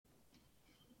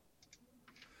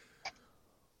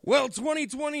Well,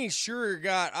 2020 sure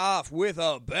got off with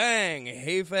a bang.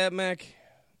 Hey, Fat Mac.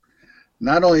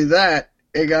 Not only that,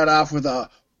 it got off with a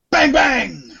bang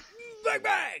bang. Bang,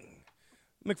 bang.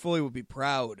 Mick Foley would be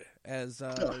proud as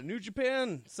New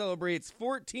Japan celebrates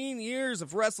 14 years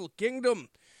of Wrestle Kingdom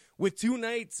with 2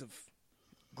 nights of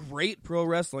great pro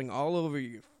wrestling all over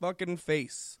your fucking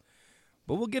face.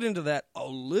 But we'll get into that a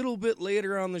little bit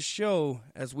later on the show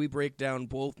as we break down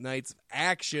both nights of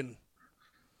action.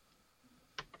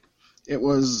 It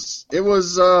was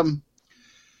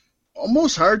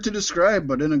almost hard to describe,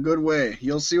 but in a good way.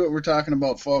 You'll see what we're talking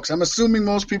about, folks. I'm assuming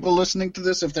most people listening to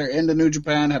this, if they're into New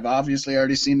Japan, have obviously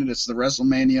already seen it. It's the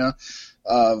WrestleMania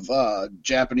of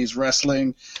Japanese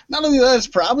wrestling. Not only that, it's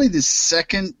probably the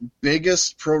second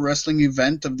biggest pro wrestling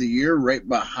event of the year, right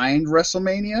behind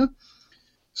WrestleMania.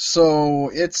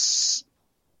 So I'm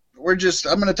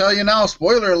going to tell you now,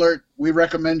 spoiler alert, we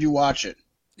recommend you watch it.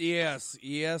 Yes,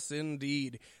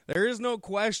 indeed. There is no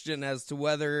question as to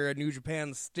whether New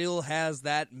Japan still has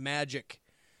that magic,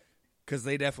 because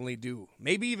they definitely do.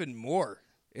 Maybe even more.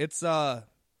 It's a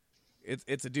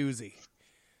doozy.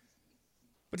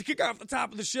 But to kick off the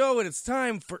top of the show, it's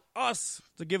time for us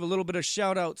to give a little bit of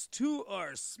shout-outs to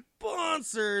our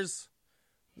sponsors.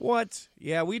 What?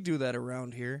 Yeah, we do that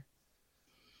around here.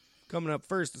 Coming up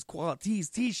first is Qualities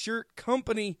T-Shirt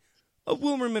Company of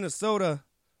Wilmer, Minnesota.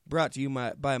 Brought to you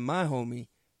by my homie,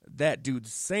 That Dude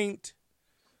Saint,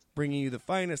 bringing you the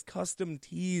finest custom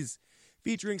tees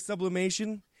featuring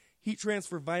sublimation, heat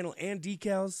transfer vinyl, and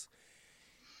decals.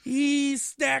 He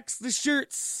stacks the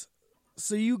shirts,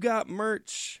 so you got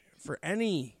merch for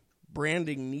any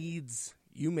branding needs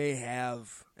you may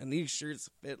have, and these shirts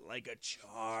fit like a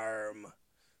charm.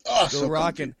 Oh,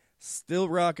 Still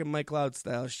rocking my Cloud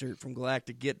Style shirt from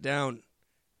Galactic Get Down,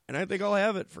 and I think I'll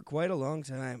have it for quite a long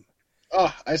time.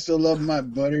 Oh, I still love my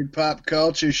buttered pop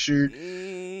culture shirt.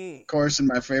 Of course, in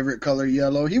my favorite color,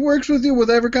 yellow. He works with you with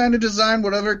every kind of design,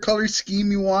 whatever color scheme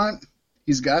you want.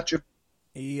 He's got you.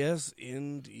 Yes,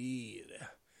 indeed.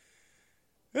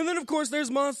 And then, of course, there's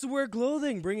Monster Wear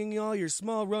Clothing, bringing you all your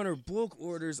small runner bulk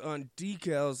orders on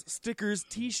decals, stickers,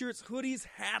 t-shirts, hoodies,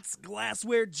 hats,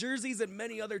 glassware, jerseys, and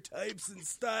many other types and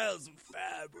styles of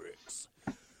fabrics.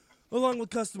 Along with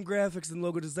custom graphics and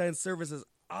logo design services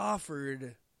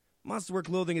offered, Monster Wear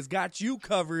Clothing has got you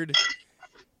covered.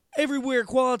 Everywhere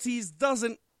Qualities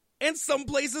doesn't, and some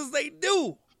places they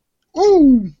do.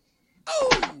 Ooh!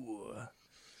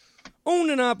 Owned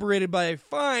and operated by a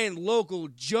fine local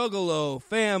juggalo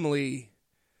family.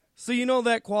 So you know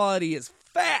that quality is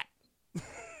fat.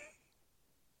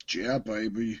 Yeah,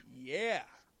 baby. Yeah.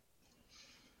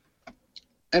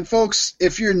 And folks,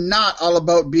 if you're not all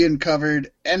about being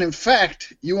covered, and in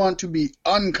fact, you want to be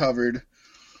uncovered,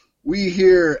 we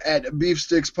here at Beef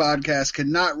Sticks Podcast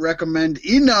cannot recommend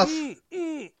enough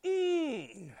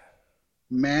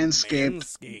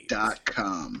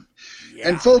Manscaped.com. Yeah.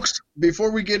 And folks,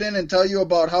 before we get in and tell you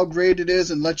about how great it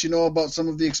is and let you know about some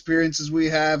of the experiences we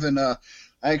have, and I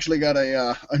actually got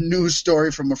a news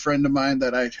story from a friend of mine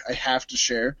that I have to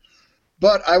share.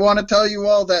 But I want to tell you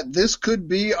all that this could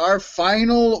be our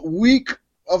final week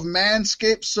of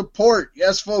Manscaped support.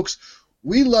 Yes, folks.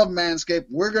 We love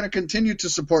Manscaped. We're going to continue to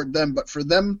support them, but for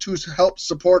them to help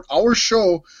support our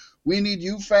show, we need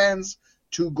you fans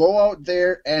to go out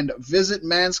there and visit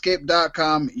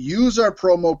manscaped.com. Use our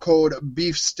promo code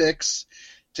BEEFSTICKS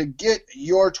to get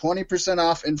your 20%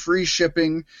 off and free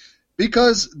shipping,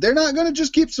 because they're not going to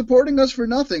just keep supporting us for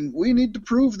nothing. We need to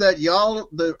prove that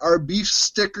our beef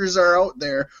stickers are out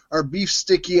there, our beef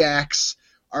sticky acts,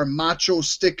 our macho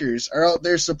stickers are out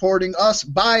there supporting us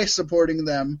by supporting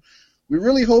them. We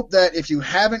really hope that if you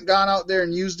haven't gone out there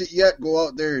and used it yet, go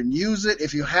out there and use it.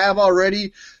 If you have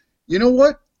already, you know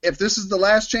what? If this is the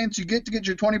last chance you get to get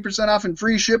your 20% off and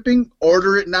free shipping,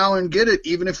 order it now and get it,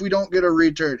 even if we don't get a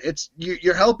return.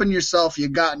 You're helping yourself. You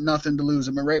got nothing to lose.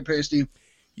 Am I right, Pasty?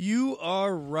 You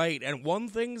are right. And one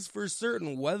thing's for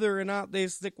certain, whether or not they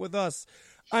stick with us,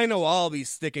 I know I'll be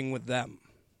sticking with them.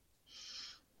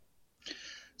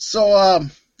 So,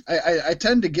 I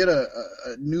tend to get a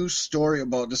news story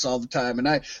about this all the time,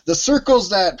 and the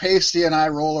circles that Pasty and I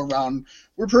roll around,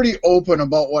 we're pretty open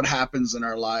about what happens in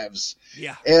our lives.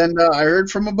 Yeah. And I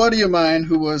heard from a buddy of mine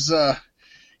who was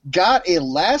got a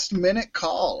last-minute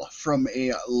call from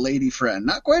a lady friend.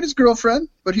 Not quite his girlfriend,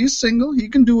 but he's single. He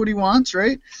can do what he wants,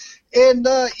 right? And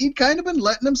he'd kind of been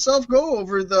letting himself go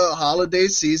over the holiday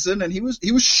season, and he was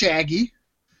shaggy.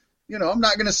 You know, I'm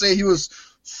not going to say he was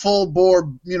full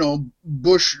bore,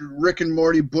 Rick and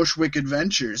Morty Bushwick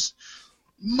adventures.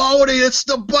 Morty, it's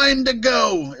the bind to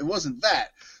go. It wasn't that.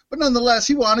 But nonetheless,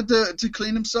 he wanted to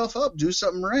clean himself up, do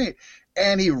something right.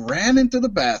 and he ran into the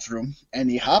bathroom, and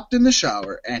he hopped in the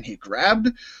shower, and he grabbed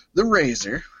the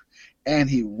razor, and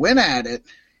he went at it,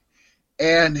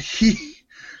 and he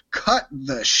cut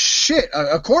the shit,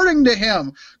 according to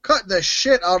him, cut the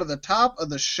shit out of the top of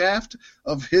the shaft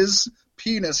of his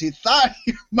penis. He thought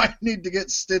he might need to get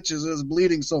stitches. It was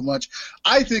bleeding so much.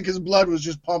 I think his blood was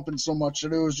just pumping so much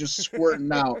that it was just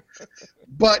squirting out.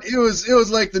 But it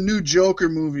was like the new Joker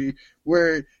movie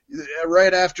where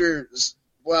right after,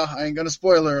 well, I ain't gonna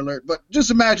spoiler alert, but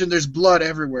just imagine there's blood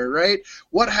everywhere, right?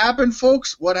 What happened,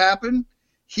 folks? What happened?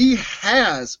 He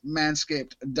has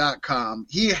Manscaped.com.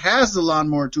 He has the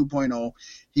Lawnmower 2.0.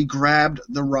 He grabbed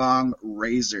the wrong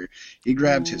razor. He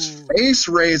grabbed his face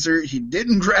razor. He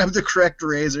didn't grab the correct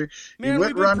razor. Man, he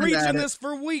went we've been running preaching at this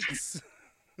for weeks.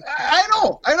 I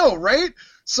know, right?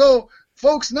 So,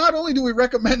 folks, not only do we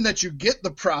recommend that you get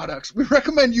the products, we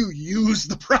recommend you use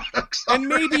the products. And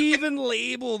maybe even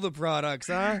label the products,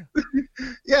 huh?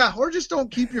 Yeah, or just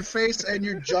don't keep your face and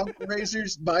your junk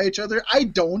razors by each other. I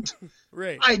don't.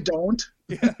 Right. I don't.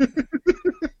 Yeah.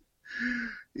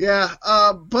 Yeah,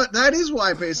 but that is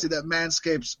why, basically, that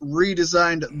Manscaped's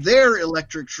redesigned their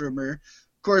electric trimmer.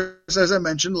 Of course, as I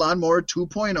mentioned, Lawnmower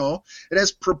 2.0. It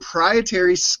has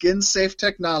proprietary skin-safe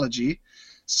technology,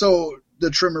 so the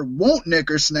trimmer won't nick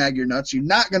or snag your nuts. You're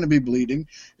not going to be bleeding.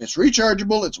 It's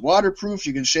rechargeable. It's waterproof.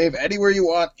 You can shave anywhere you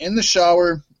want, in the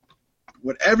shower,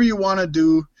 whatever you want to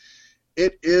do.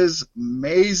 It is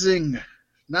amazing.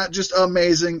 Not just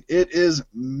amazing. It is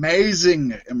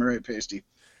amazing. Am I right, Pasty?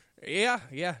 Yeah.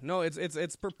 No,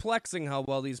 it's perplexing how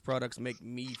well these products make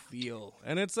me feel,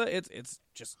 and it's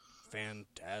just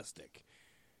fantastic.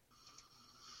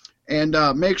 And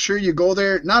make sure you go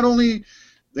there. Not only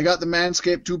they got the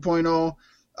Manscaped 2.0,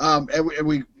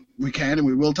 and we can and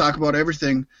we will talk about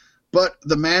everything, but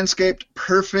the Manscaped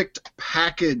Perfect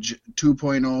Package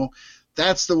 2.0.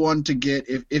 That's the one to get.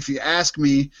 If you ask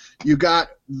me, you got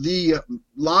the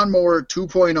Lawnmower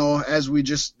 2.0, as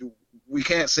we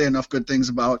can't say enough good things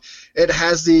about. It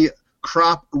has the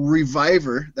Crop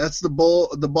Reviver. That's the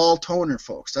ball toner,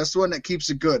 folks. That's the one that keeps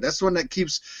it good. That's the one that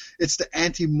it's the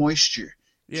anti-moisture.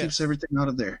 Yes. Keeps everything out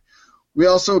of there. We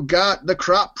also got the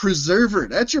Crop Preserver.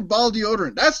 That's your ball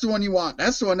deodorant. That's the one you want.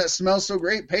 That's the one that smells so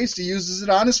great. Pasty uses it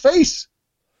on his face.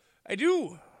 I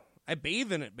do. I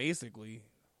bathe in it, basically.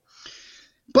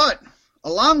 But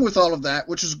along with all of that,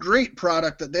 which is a great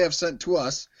product that they have sent to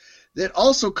us, it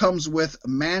also comes with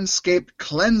Manscaped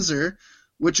Cleanser,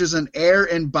 which is an air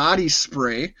and body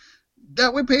spray.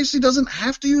 That way, Pasty doesn't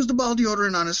have to use the ball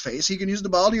deodorant on his face. He can use the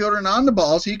ball deodorant on the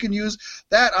balls. He can use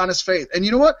that on his face. And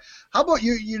you know what? How about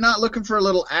you're not looking for a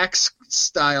little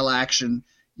Axe-style action.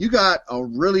 You got a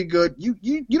really good –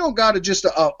 you don't got to just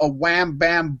a wham,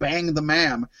 bam, bang the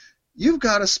mam. You've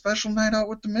got a special night out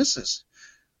with the missus.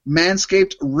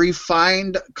 Manscaped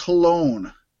Refined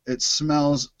Cologne. It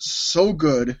smells so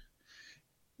good.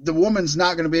 The woman's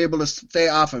not going to be able to stay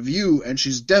off of you, and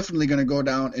she's definitely going to go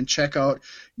down and check out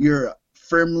your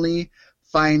firmly,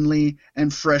 finely,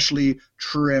 and freshly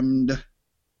trimmed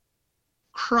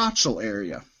crotchal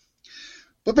area.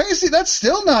 But basically, that's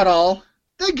still not all.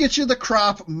 They get you the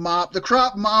Crop Mop. The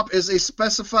Crop Mop is a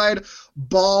specified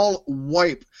ball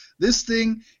wipe. This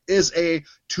thing is a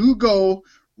to-go,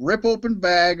 rip-open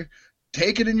bag.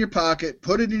 Take it in your pocket,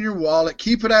 put it in your wallet,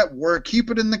 keep it at work, keep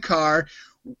it in the car.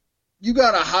 You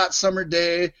got a hot summer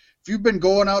day, if you've been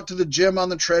going out to the gym on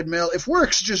the treadmill, if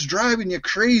work's just driving you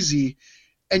crazy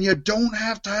and you don't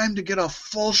have time to get a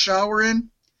full shower in,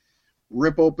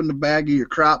 rip open the bag of your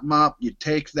Crop Mop, you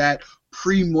take that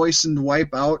pre-moistened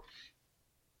wipe out,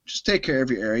 just take care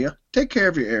of your area. Take care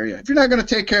of your area. If you're not going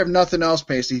to take care of nothing else,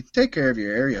 Pasty, take care of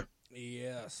your area.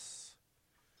 Yes.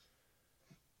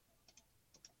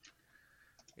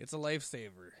 It's a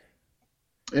lifesaver.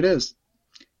 It is.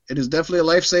 It is definitely a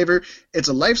lifesaver. It's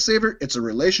a lifesaver. It's a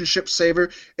relationship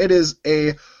saver. It is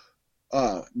a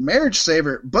marriage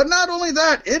saver. But not only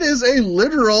that, it is a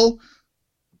literal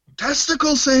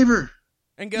testicle saver.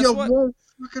 And guess what?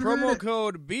 Promo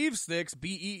code BEEFSTICKS,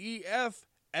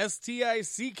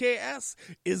 BEEFSTICKS,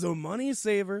 is a money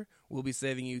saver. We'll be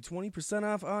saving you 20%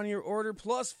 off on your order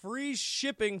plus free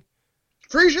shipping.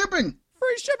 Free shipping.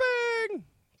 Free shipping.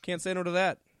 Can't say no to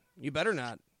that. You better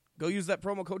not. Go use that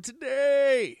promo code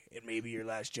today. It may be your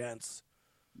last chance.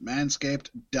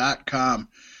 Manscaped.com.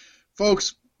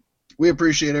 Folks, we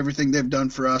appreciate everything they've done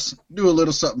for us. Do a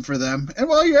little something for them. And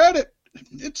while you're at it,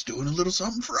 it's doing a little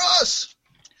something for us.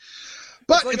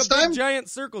 But it's it's like a time. big giant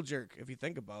circle jerk, if you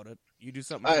think about it. You do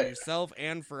something for yourself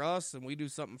and for us, and we do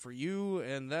something for you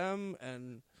and them,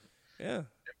 and yeah.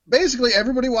 Basically,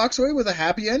 everybody walks away with a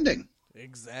happy ending.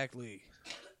 Exactly.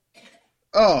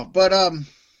 Oh, but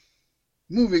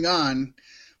moving on,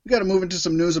 we got to move into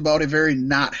some news about a very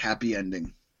not happy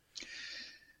ending.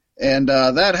 And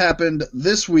that happened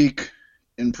this week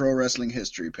in pro wrestling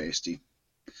history, Pasty.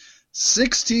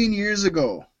 16 years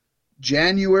ago,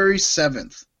 January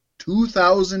 7th,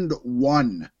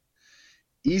 2001,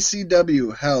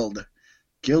 ECW held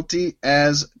guilty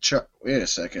as... Wait a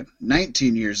second.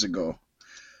 19 years ago.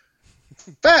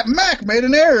 Fat Mac made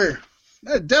an error.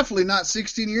 Definitely not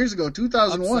 16 years ago.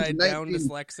 2001. Upside down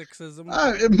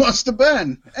dyslexicism. It must have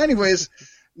been. Anyways,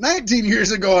 19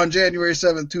 years ago on January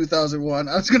 7th, 2001.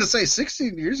 I was going to say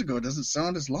 16 years ago. It doesn't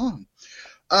sound as long.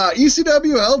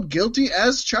 ECW held guilty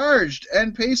as charged.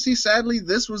 And Pasty, sadly,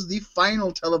 this was the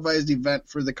final televised event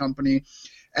for the company,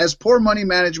 as poor money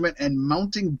management and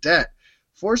mounting debt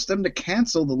forced them to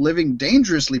cancel the Living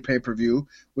Dangerously pay-per-view,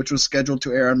 which was scheduled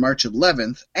to air on March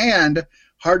 11th, and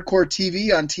Hardcore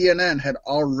TV on TNN had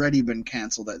already been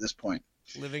canceled at this point.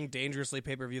 Living Dangerously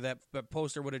pay-per-view, that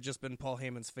poster would have just been Paul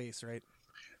Heyman's face, right?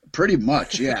 Pretty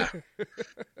much, yeah.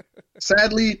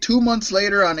 Sadly, 2 months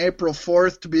later, on April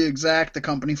 4th to be exact, the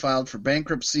company filed for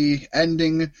bankruptcy,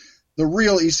 ending the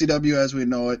real ECW as we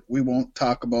know it. We won't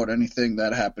talk about anything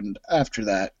that happened after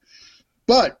that.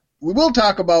 But we will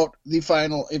talk about the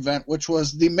final event, which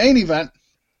was the main event,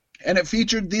 and it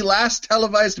featured the last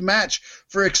televised match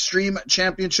for Extreme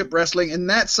Championship Wrestling, and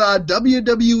that saw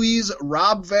WWE's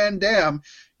Rob Van Dam.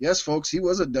 Yes, folks, he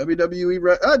was a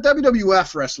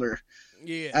WWF wrestler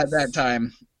at that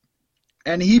time.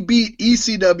 And he beat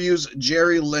ECW's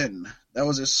Jerry Lynn. That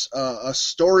was a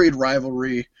storied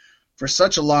rivalry for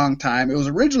such a long time. It was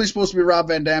originally supposed to be Rob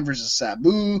Van Dam versus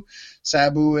Sabu.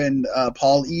 Sabu and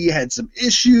Paul E. had some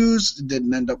issues. It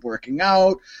didn't end up working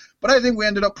out. But I think we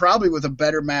ended up probably with a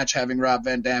better match having Rob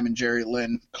Van Dam and Jerry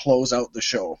Lynn close out the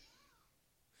show.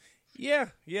 Yeah.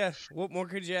 What more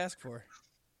could you ask for?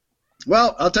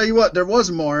 Well, I'll tell you what, there was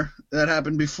more that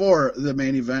happened before the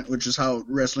main event, which is how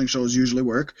wrestling shows usually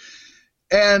work.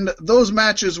 And those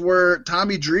matches were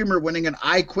Tommy Dreamer winning an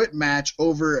I Quit match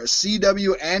over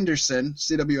C.W. Anderson.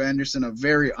 C.W. Anderson, a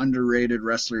very underrated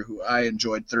wrestler who I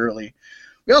enjoyed thoroughly.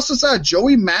 We also saw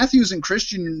Joey Matthews and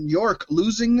Christian York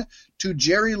losing to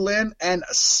Jerry Lynn and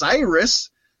Cyrus.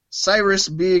 Cyrus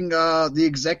being the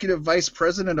executive vice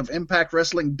president of Impact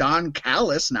Wrestling, Don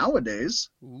Callis, nowadays.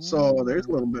 Ooh. So there's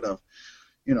a little bit of,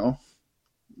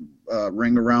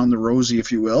 ring around the rosy,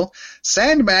 if you will.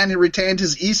 Sandman retained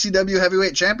his ECW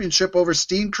Heavyweight Championship over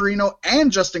Steen Carino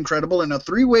and Justin Credible in a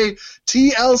three-way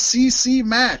TLCC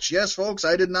match. Yes, folks,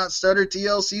 I did not stutter.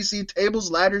 TLCC,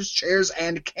 tables, ladders, chairs,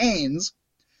 and canes.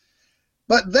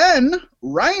 But then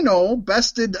Rhino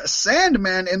bested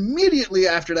Sandman immediately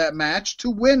after that match to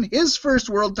win his first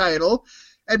world title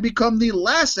and become the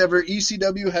last ever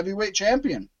ECW Heavyweight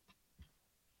Champion.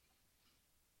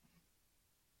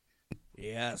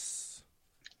 Yes.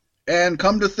 And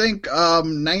come to think,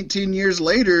 19 years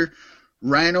later,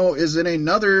 Rhino is in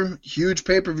another huge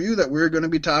pay-per-view that we're going to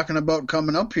be talking about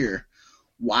coming up here.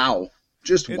 Wow.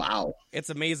 Wow.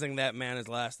 It's amazing that man has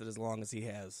lasted as long as he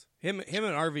has. Him and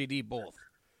RVD both.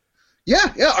 Yeah,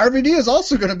 RVD is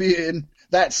also going to be in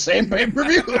that same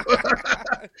pay-per-view.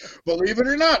 Believe it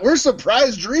or not, we're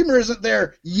surprised Dreamer isn't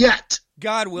there yet.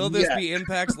 God, will this be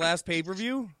Impact's last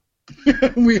pay-per-view?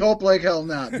 We hope like hell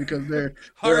not, because they're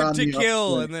hard to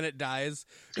kill, and then it dies.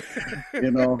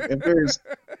 If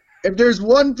there's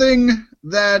one thing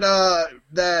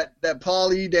that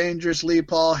Paul E. Dangerously,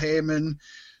 Paul Heyman,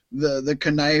 the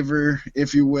conniver,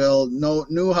 if you will,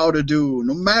 knew how to do,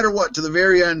 no matter what, to the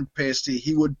very end, Pasty,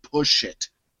 he would push it.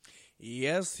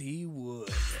 Yes, he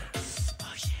would.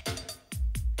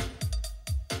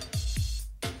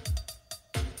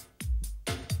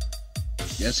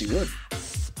 Yes, he would.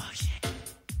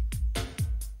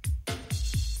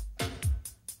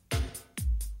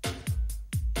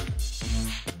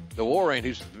 The war ain't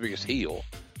who's the biggest heel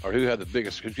or who's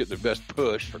getting the best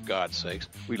push, for God's sakes.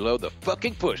 We love the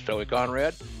fucking push, don't we,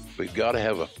 Conrad? We've got to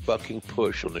have a fucking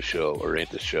push on the show, or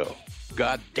ain't the show.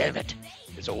 God damn it.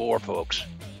 It's a war, folks.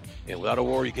 And without a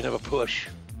war, you can have a push.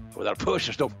 Without a push,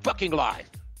 there's no fucking life.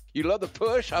 You love the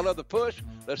push, I love the push.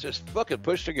 Let's just fucking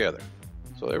push together.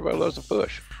 So everybody loves the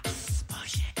push.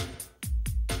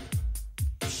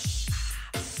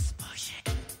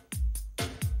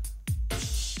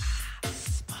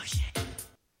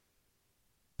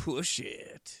 Push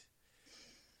it.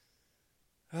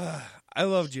 I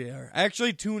love JR. I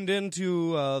actually tuned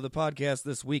into the podcast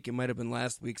this week. It might have been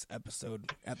last week's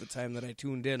episode at the time that I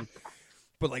tuned in.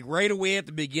 But like right away at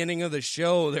the beginning of the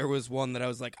show, there was one that I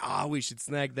was like, we should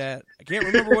snag that. I can't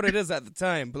remember what it is at the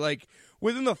time, but like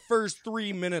within the first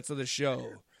 3 minutes of the show,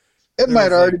 it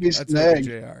might already be snagged.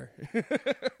 JR.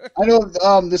 I know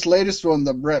this latest one,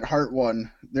 the Bret Hart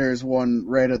one. There's one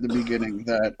right at the beginning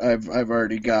that I've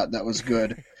already got that was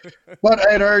good, but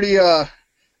I'd already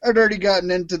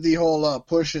gotten into the whole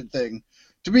push it thing.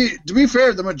 To be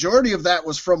fair, the majority of that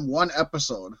was from one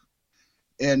episode,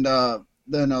 and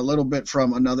then a little bit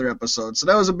from another episode. So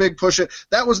that was a big push it.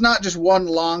 That was not just one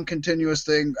long continuous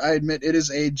thing. I admit it is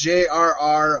a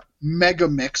JRR mega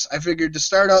mix. I figured to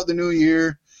start out the new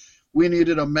year, we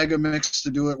needed a mega mix to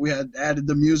do it. We had added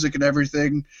the music and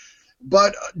everything.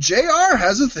 But JR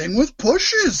has a thing with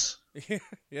pushes.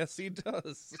 Yes, he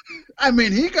does. I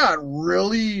mean, he got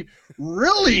really,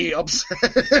 really upset.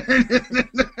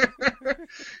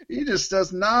 He just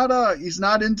does not, he's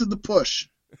not into the push.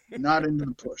 Not into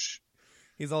the push.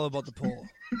 He's all about the pull.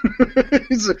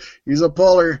 he's a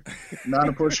puller. Not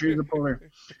a pusher, he's a puller.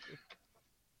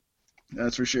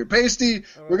 That's for sure. Pasty,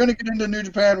 we're going to get into New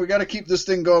Japan. We got to keep this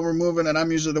thing going. We're moving, and I'm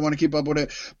usually the one to keep up with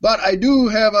it. But I do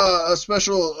have a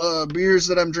special beers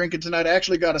that I'm drinking tonight. I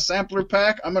actually got a sampler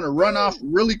pack. I'm going to run off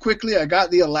really quickly. I got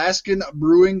the Alaskan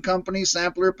Brewing Company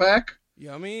sampler pack.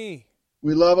 Yummy.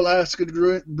 We love Alaska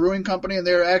Brewing Company, and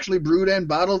they're actually brewed and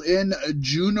bottled in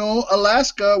Juneau,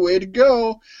 Alaska. Way to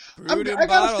go. Brewed and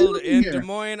bottled in Des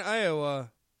Moines,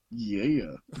 Iowa.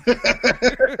 Yeah.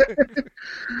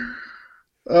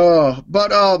 But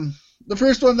the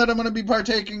first one that I'm going to be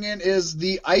partaking in is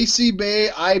the Icy Bay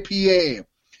IPA.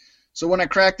 So when I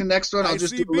crack the next one, I'll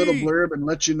just do a little blurb and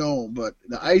let you know. But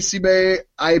the Icy Bay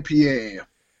IPA.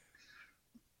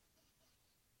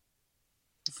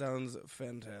 Sounds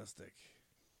fantastic.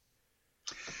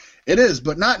 It is,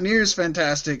 but not near as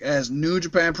fantastic as New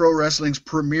Japan Pro Wrestling's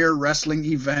premier wrestling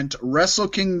event, Wrestle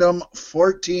Kingdom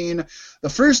 14, the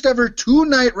first ever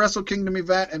 2-night Wrestle Kingdom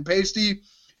event. And Pasty,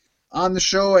 on the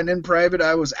show and in private,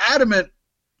 I was adamant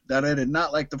that I did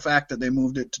not like the fact that they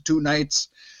moved it to 2 nights.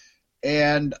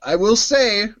 And I will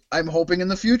say, I'm hoping in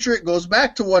the future it goes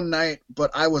back to 1 night,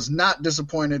 but I was not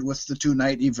disappointed with the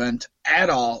 2-night event at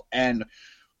all and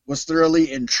was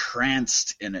thoroughly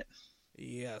entranced in it.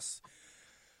 Yes.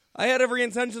 I had every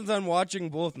intentions on watching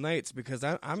both nights because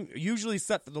I'm usually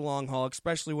set for the long haul,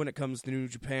 especially when it comes to New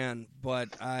Japan.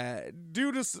 But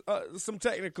due to some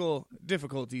technical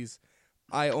difficulties,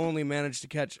 I only managed to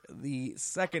catch the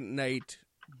second night,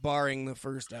 barring the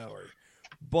first hour.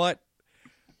 But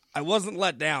I wasn't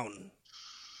let down.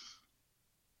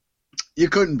 You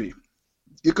couldn't be.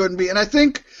 And I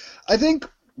think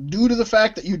due to the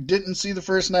fact that you didn't see the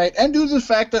first night, and due to the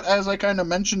fact that, as I kind of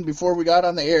mentioned before we got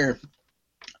on the air,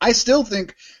 I still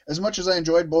think, as much as I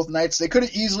enjoyed both nights, they could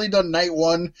have easily done night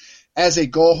 1 as a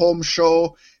go-home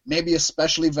show, maybe a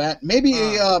special event, maybe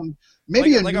a New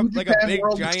Japan big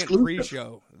World giant exclusive.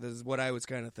 Pre-show. This is what I was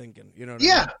kind of thinking. You know what I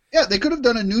mean? Yeah, they could have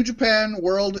done a New Japan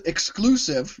World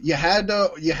exclusive. You have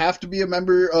to be a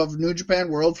member of New Japan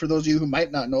World. For those of you who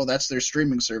might not know, that's their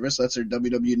streaming service. That's their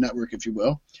WWE network, if you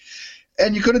will.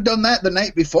 And you could have done that the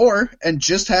night before and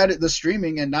just had it the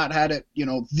streaming and not had it,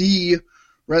 the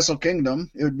Wrestle Kingdom.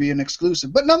 It would be an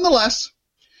exclusive. But nonetheless,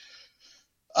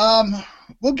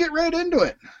 we'll get right into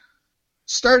it.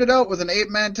 Started out with an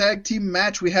 8-man tag team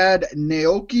match. We had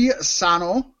Naoki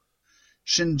Sano,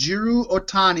 Shinjiro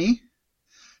Otani,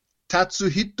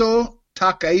 Tatsuhito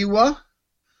Takaiwa,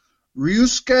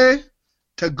 Ryusuke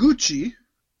Taguchi,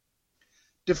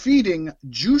 defeating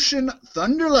Jushin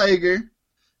Thunder Liger,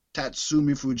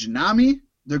 Tatsumi Fujinami,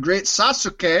 the Great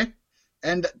Sasuke,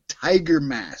 and Tiger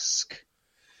Mask.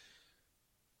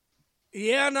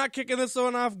 Yeah, not kicking this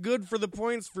one off good for the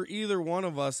points for either one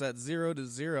of us at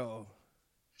 0-0.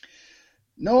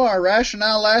 No, our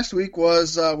rationale last week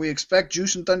was we expect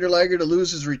Jushin Thunder Liger to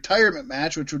lose his retirement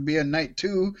match, which would be in night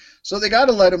 2, so they got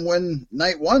to let him win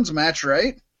night 1's match,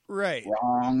 right? Right.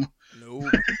 Wrong.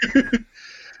 No.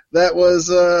 That was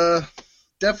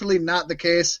definitely not the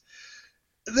case.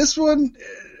 This one,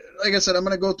 like I said, I'm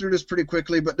going to go through this pretty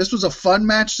quickly, but this was a fun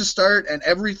match to start, and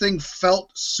everything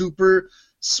felt super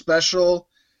special.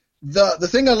 The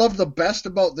thing I love the best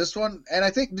about this one, and I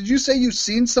think, did you say you've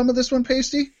seen some of this one,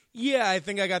 Pasty? Yeah, I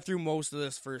think I got through most of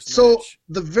this first match. So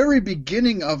the very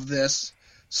beginning of this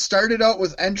started out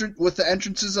with the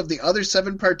entrances of the other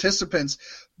 7 participants,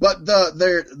 but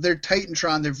their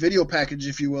Titantron, their video package,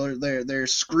 if you will, or their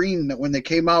screen when they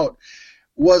came out,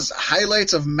 was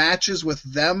highlights of matches with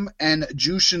them and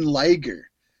Jushin Liger.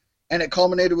 And it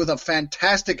culminated with a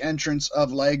fantastic entrance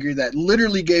of Liger that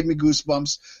literally gave me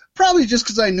goosebumps, probably just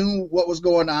because I knew what was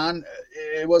going on.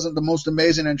 It wasn't the most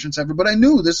amazing entrance ever, but I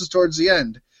knew this was towards the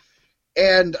end.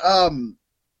 And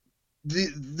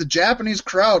the Japanese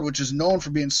crowd, which is known for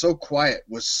being so quiet,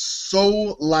 was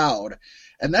so loud.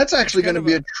 And that's actually going to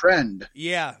be a trend.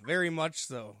 Yeah, very much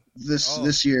so.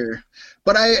 this year.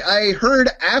 But I heard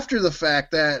after the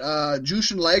fact that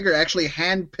Jushin Liger actually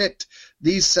handpicked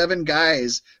these 7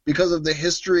 guys because of the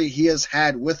history he has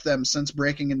had with them since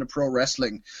breaking into pro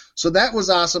wrestling. So that was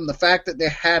awesome. The fact that they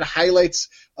had highlights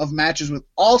of matches with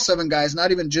all 7 guys,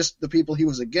 not even just the people he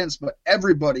was against, but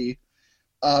everybody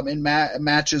in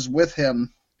matches with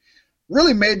him,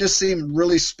 really made this seem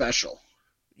really special.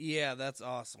 Yeah, that's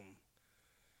awesome.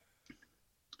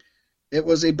 It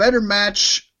was a better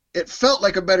match. It felt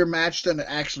like a better match than it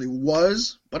actually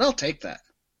was, but I'll take that.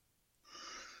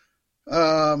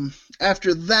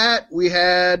 After that, we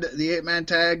had the 8-man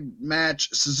tag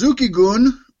match,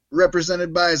 Suzuki-gun,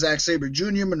 represented by Zack Sabre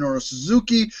Jr., Minoru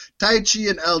Suzuki, Taichi,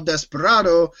 and El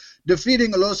Desperado,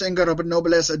 defeating Los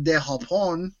Ingobernables de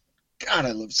Japón. God,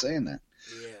 I love saying that.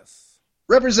 Yes.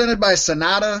 Represented by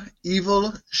Sanada,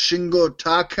 Evil, Shingo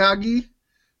Takagi.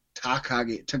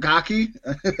 I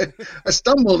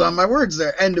stumbled on my words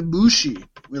there. And Bushi.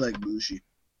 We like Bushi.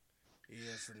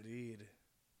 Yes, indeed.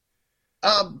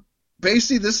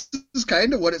 Basically, this is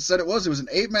kind of what it said it was. It was an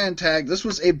 8-man tag. This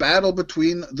was a battle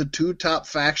between the 2 top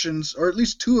factions, or at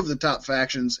least 2 of the top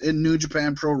factions in New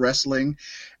Japan Pro Wrestling.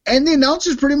 And the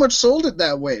announcers pretty much sold it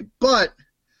that way. But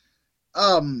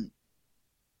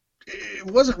it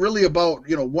wasn't really about,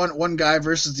 one guy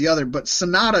versus the other. But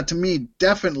Sanada, to me,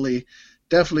 definitely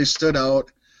stood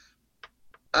out.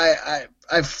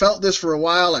 I've felt this for a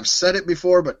while. I've said it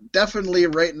before, but definitely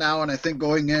right now, and I think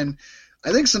going in,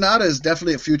 I think Sanada is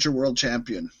definitely a future world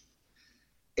champion.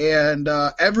 And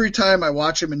every time I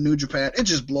watch him in New Japan, it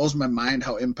just blows my mind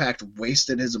how Impact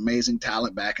wasted his amazing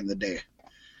talent back in the day.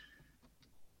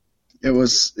 It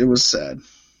was sad.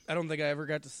 I don't think I ever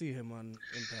got to see him on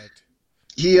Impact.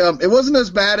 It wasn't as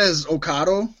bad as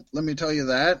Okada, let me tell you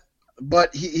that.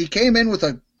 But he came in with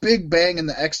a big bang in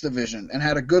the X division and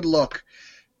had a good look.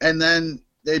 And then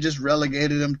they just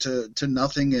relegated him to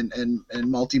nothing in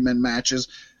multi-man matches.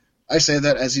 I say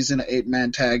that as he's in an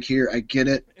 8-man tag here. I get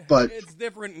it, but it's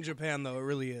different in Japan, though. It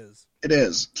really is. It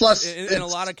is. Plus, in a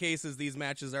lot of cases, these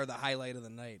matches are the highlight of the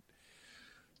night.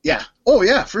 Yeah. Oh,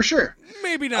 yeah, for sure.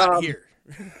 Maybe not here.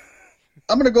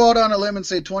 I'm going to go out on a limb and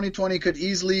say 2020 could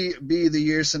easily be the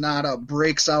year Sanada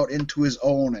breaks out into his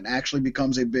own and actually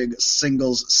becomes a big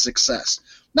singles success.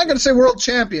 I'm not going to say world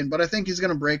champion, but I think he's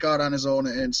going to break out on his own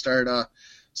and start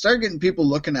getting people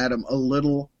looking at him a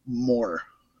little more.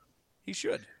 He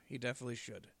should. He definitely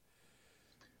should.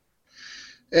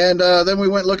 And then we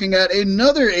went looking at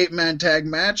another 8-man tag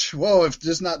match. Whoa, if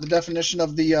this is not the definition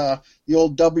of the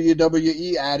old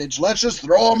WWE adage, let's just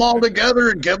throw them all together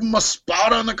and give them a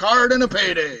spot on the card and a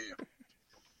payday.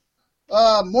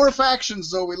 More factions,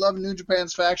 though. We love New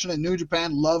Japan's faction, and New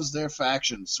Japan loves their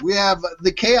factions. We have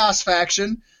the Chaos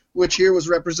faction, which here was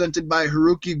represented by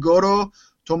Haruki Goto,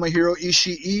 Tomohiro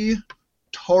Ishii,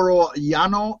 Toru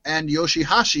Yano, and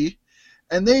Yoshihashi.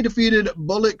 And they defeated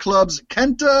Bullet Club's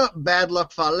Kenta, Bad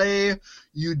Luck Fale,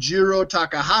 Yujiro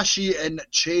Takahashi, and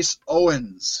Chase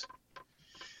Owens.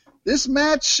 This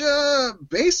match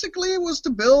basically was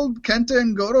to build Kenta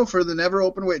and Goto for the Never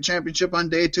Openweight Championship on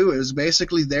day 2. It was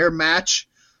basically their match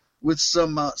with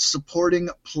some supporting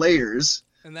players.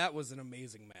 And that was an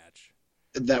amazing match.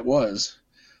 That was.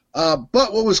 But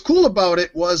what was cool about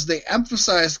it was they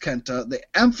emphasized Kenta, they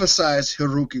emphasized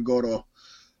Haruki Goto,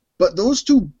 but those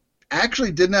two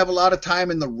actually didn't have a lot of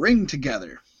time in the ring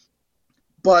together,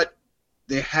 but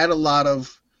they had a lot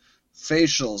of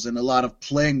facials and a lot of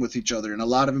playing with each other and a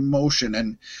lot of emotion.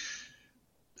 And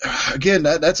again,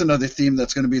 that's another theme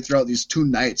that's going to be throughout these 2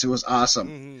 nights. It was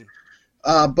awesome.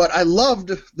 Mm-hmm. But I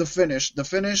loved the finish. The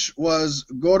finish was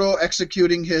Goto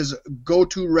executing his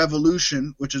Go-To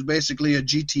Revolution, which is basically a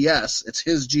GTS. It's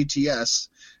his GTS.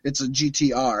 It's a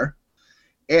GTR.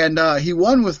 And he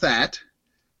won with that.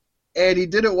 And he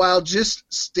did it while just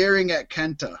staring at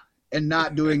Kenta and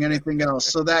not doing anything else.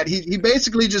 So that he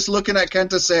basically just looking at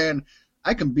Kenta saying,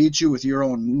 I can beat you with your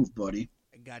own move, buddy.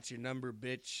 I got your number,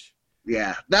 bitch.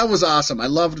 Yeah, that was awesome. I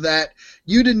loved that.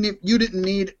 You didn't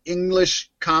need English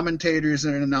commentators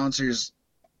and announcers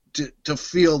to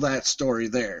feel that story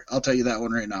there. I'll tell you that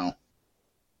one right now.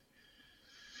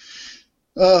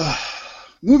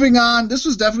 Moving on, this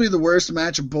was definitely the worst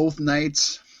match of both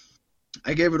nights.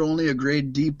 I gave it only a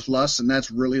grade D+, and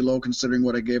that's really low considering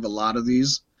what I gave a lot of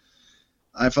these.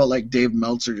 I felt like Dave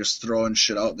Meltzer just throwing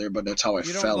shit out there, but that's how I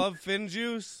felt. You don't love Finn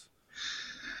Juice?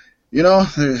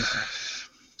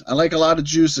 I like a lot of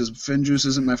juices. Finn Juice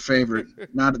isn't my favorite.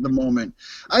 Not at the moment.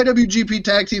 IWGP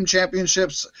Tag Team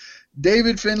Championships,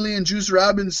 David Finlay and Juice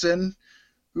Robinson,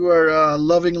 who are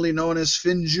lovingly known as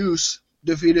Finn Juice,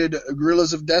 defeated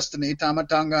Guerrillas of Destiny, Tama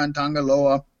Tonga and Tanga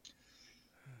Loa.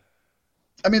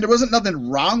 I mean, there wasn't nothing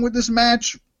wrong with this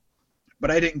match,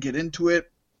 but I didn't get into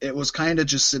it. It was kind of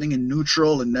just sitting in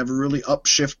neutral and never really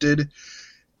upshifted.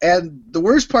 And the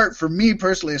worst part for me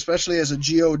personally, especially as a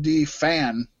GOD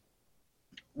fan,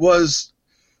 was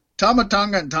Tama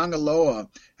Tonga and Tonga Loa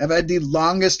have had the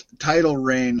longest title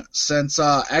reign since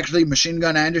actually Machine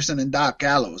Gun Anderson and Doc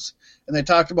Gallows. And they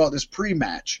talked about this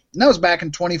pre-match. And that was back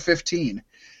in 2015.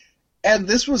 And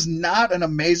this was not an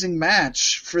amazing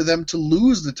match for them to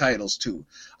lose the titles to.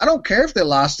 I don't care if they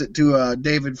lost it to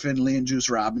David Finlay and Juice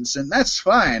Robinson. That's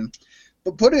fine.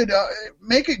 But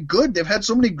make it good. They've had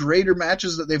so many greater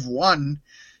matches that they've won.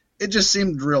 It just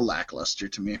seemed real lackluster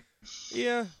to me.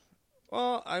 Yeah.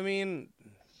 Well, I mean,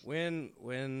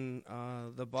 when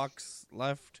the Bucks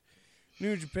left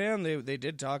New Japan, they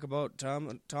did talk about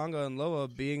Tonga and Loa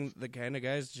being the kind of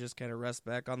guys to just kind of rest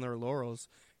back on their laurels.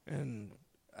 And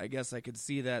I guess I could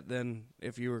see that then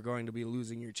if you were going to be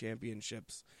losing your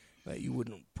championships, that you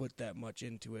wouldn't put that much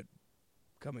into it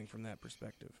coming from that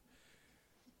perspective.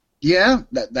 Yeah,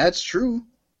 that's true.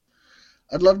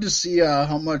 I'd love to see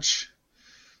how much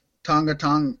Tama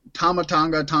Tonga,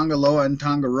 Tonga Loa, and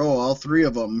Tonga Roa, all three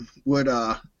of them, would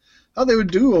how they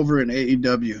would do over in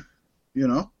AEW, you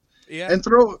know? Yeah. And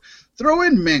throw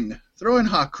in Ming, throw in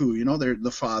Haku, you know, they're the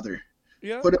father.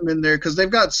 Yeah. Put them in there because they've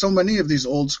got so many of these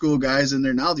old school guys in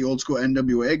there now, the old school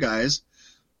NWA guys.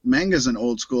 Manga's an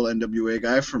old school NWA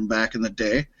guy from back in the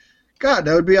day. God,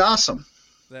 that would be awesome.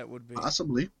 That would be.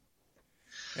 Possibly.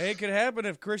 Hey, it could happen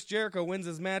if Chris Jericho wins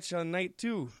his match on night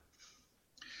 2.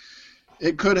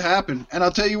 It could happen. And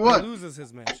I'll tell you what. He loses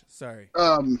his match. Sorry.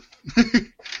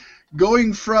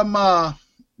 Going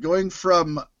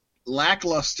from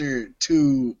lackluster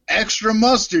to extra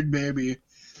mustard, baby.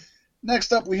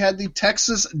 Next up, we had the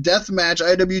Texas Deathmatch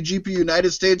IWGP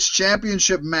United States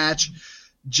Championship match.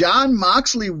 Jon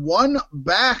Moxley won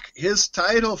back his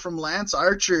title from Lance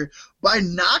Archer by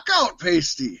knockout,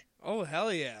 Pasty. Oh,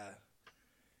 hell yeah.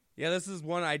 Yeah, this is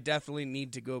one I definitely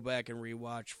need to go back and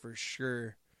rewatch for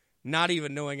sure, not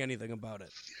even knowing anything about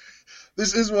it.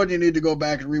 This is one you need to go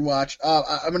back and rewatch.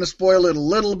 I'm going to spoil it a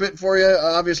little bit for you.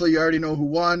 Obviously, you already know who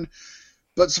won.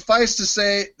 But suffice to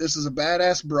say, this is a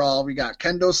badass brawl. We got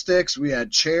kendo sticks, we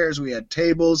had chairs, we had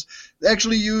tables. They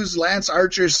actually used Lance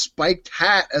Archer's spiked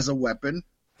hat as a weapon.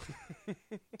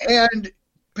 And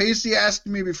Pacey asked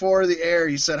me before the air,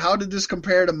 he said, how did this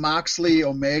compare to Moxley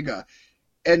Omega?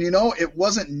 And, you know, it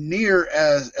wasn't near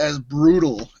as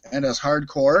brutal and as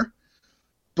hardcore,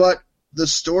 but the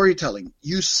storytelling,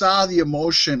 you saw the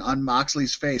emotion on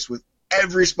Moxley's face with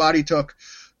every spot he took.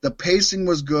 The pacing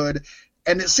was good,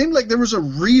 and it seemed like there was a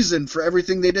reason for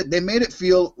everything they did. They made it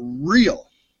feel real.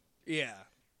 Yeah.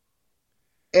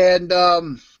 And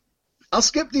I'll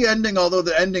skip the ending, although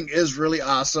the ending is really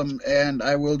awesome, and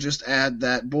I will just add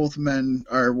that both men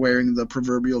are wearing the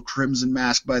proverbial crimson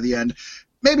mask by the end.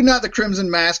 Maybe not the crimson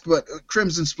mask, but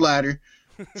crimson splatter,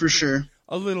 for sure.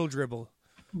 A little dribble.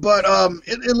 But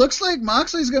it looks like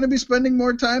Moxley's going to be spending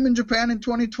more time in Japan in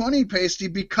 2020, Pasty,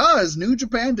 because New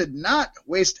Japan did not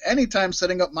waste any time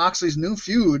setting up Moxley's new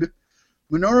feud.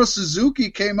 Minoru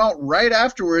Suzuki came out right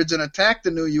afterwards and attacked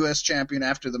the new U.S. champion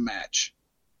after the match.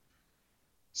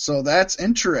 So that's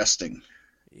interesting.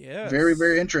 Yeah. Very,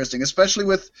 very interesting, especially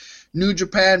with New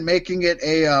Japan making it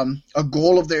a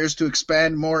goal of theirs to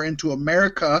expand more into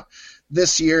America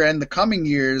this year and the coming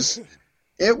years.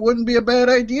 It wouldn't be a bad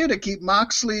idea to keep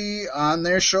Moxley on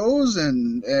their shows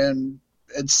and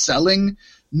selling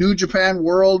New Japan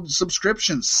World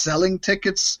subscriptions, selling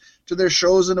tickets to their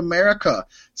shows in America,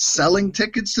 selling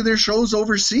tickets to their shows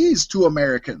overseas to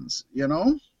Americans, you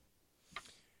know?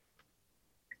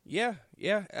 Yeah.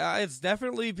 It's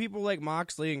definitely people like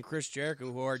Moxley and Chris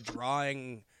Jericho who are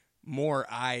drawing more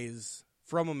eyes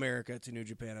from America to New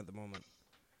Japan at the moment.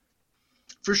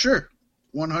 For sure.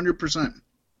 100%.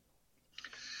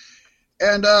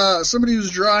 And somebody who's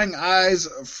drawing eyes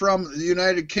from the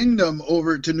United Kingdom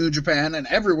over to New Japan and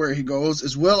everywhere he goes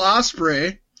is Will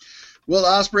Ospreay. Will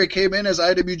Ospreay came in as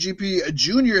IWGP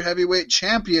Junior Heavyweight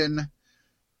Champion,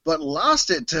 but lost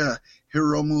it to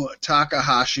Hiromu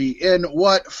Takahashi in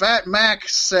what Fat Mac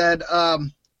said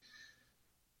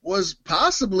was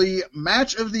possibly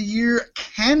Match of the Year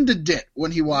candidate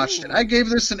when he watched it. I gave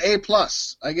this an A+.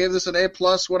 I gave this an A+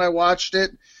 when I watched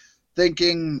it,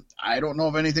 thinking, I don't know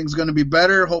if anything's going to be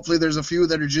better. Hopefully there's a few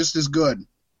that are just as good.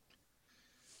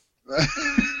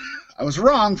 I was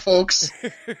wrong, folks.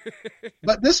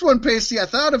 But this one, Pacey, I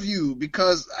thought of you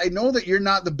because I know that you're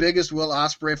not the biggest Will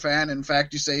Ospreay fan. In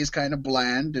fact, you say he's kind of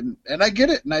bland, and I get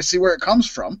it, and I see where it comes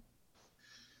from.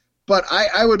 But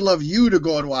I would love you to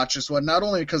go and watch this one, not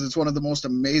only because it's one of the most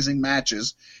amazing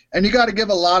matches, and you got to give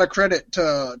a lot of credit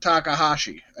to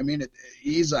Takahashi. I mean,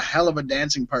 he's a hell of a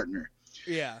dancing partner.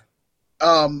 Yeah.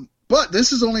 But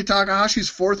this is only Takahashi's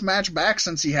fourth match back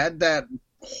since he had that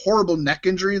horrible neck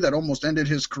injury that almost ended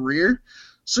his career.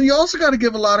 So you also got to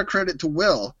give a lot of credit to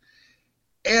Will.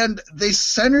 And they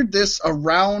centered this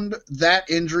around that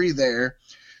injury there.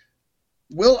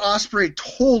 Will Ospreay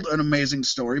told an amazing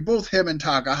story, both him and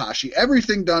Takahashi.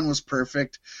 Everything done was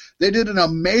perfect. They did an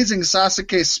amazing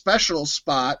Sasuke special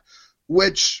spot,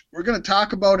 which we're going to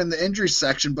talk about in the injury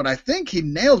section, but I think he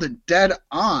nailed it dead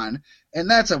on, and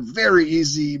that's a very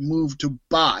easy move to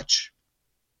botch.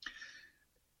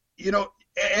 You know,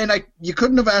 and you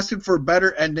couldn't have asked him for a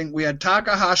better ending. We had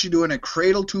Takahashi doing a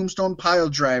cradle tombstone pile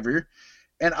driver,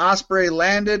 and Ospreay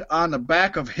landed on the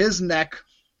back of his neck,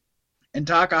 and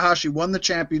Takahashi won the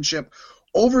championship,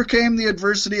 overcame the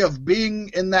adversity of being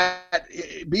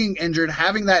injured,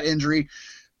 having that injury,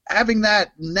 having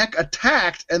that neck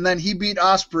attacked, and then he beat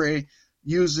Ospreay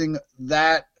using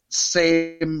that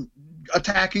same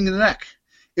attacking the neck.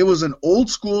 It was an old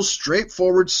school,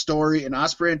 straightforward story, and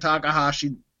Ospreay and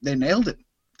Takahashi, they nailed it.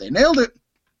 They nailed it.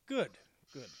 Good.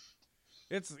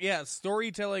 It's,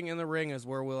 storytelling in the ring is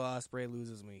where Will Ospreay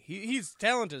loses me. He's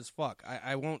talented as fuck.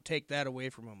 I won't take that away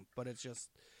from him, but it's just,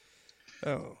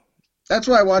 That's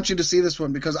why I want you to see this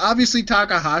one, because obviously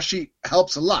Takahashi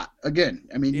helps a lot. Again,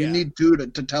 I mean, you need to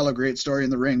tell a great story in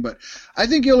the ring, but I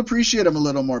think you'll appreciate him a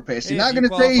little more, Pacey. Not going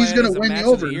to say he's going to win you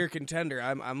over. Year contender.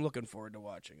 I'm looking forward to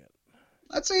watching it.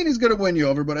 Not saying he's going to win you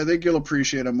over, but I think you'll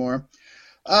appreciate him more.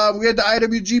 We had the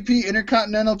IWGP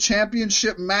Intercontinental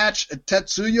Championship match.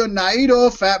 Tetsuya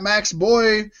Naito, Fat Max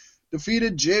Boy,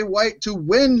 defeated Jay White to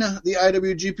win the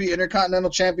IWGP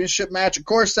Intercontinental Championship match. Of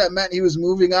course, that meant he was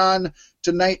moving on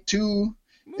to night 2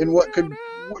 in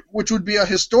which would be a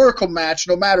historical match,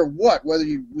 no matter what, whether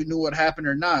we knew what happened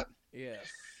or not. Yes.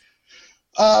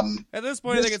 At this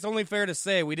point, I think it's only fair to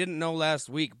say we didn't know last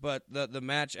week, but the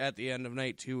match at the end of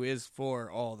night 2 is for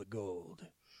all the gold.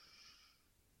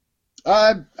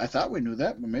 I thought we knew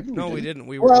that, but maybe we didn't. No, we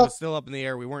didn't. It was still up in the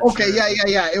air. We weren't sure. Okay,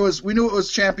 yeah. We knew it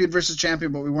was champion versus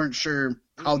champion, but we weren't sure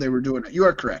how they were doing it. You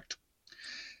are correct.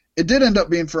 It did end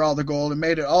up being for all the gold and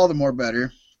made it all the more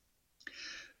better.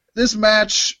 This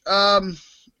match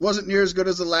wasn't near as good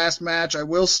as the last match. I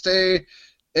will say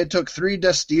it took 3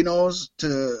 Destinos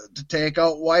to take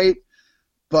out White,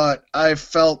 but I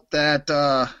felt that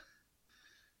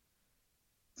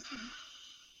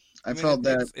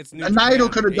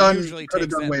Naito could have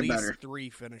done way better. 3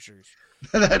 finishers.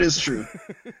 That is true.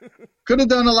 Could have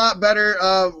done a lot better.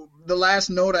 The last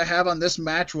note I have on this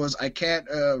match was I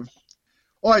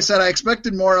said I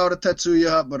expected more out of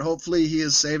Tetsuya, but hopefully he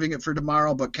is saving it for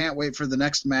tomorrow, but can't wait for the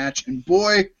next match. And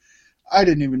boy, I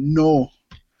didn't even know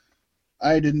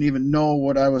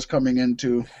what I was coming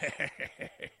into.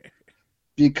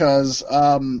 Because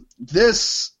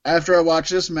after I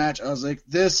watched this match, I was like,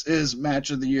 this is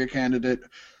match of the year candidate.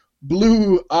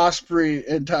 Blew Ospreay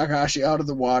and Takahashi out of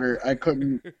the water. I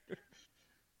couldn't.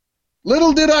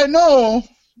 Little did I know,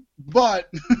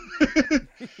 but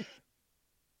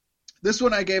this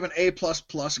one I gave an A++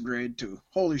 grade to.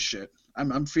 Holy shit.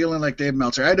 I'm feeling like Dave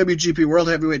Meltzer. IWGP World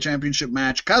Heavyweight Championship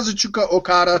match. Kazuchika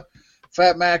Okada,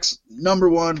 Fat Max,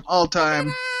 #1 all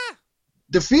time.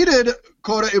 Defeated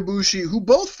Kota Ibushi, who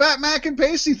both Fat Mac and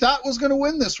Pacey thought was going to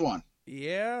win this one.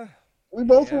 Yeah. We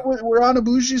both were on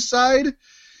Ibushi's side.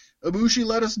 Ibushi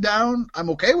let us down. I'm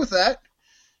okay with that,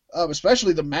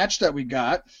 especially the match that we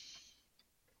got.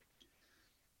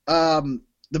 The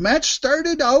match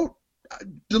started out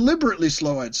deliberately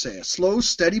slow, I'd say. A slow,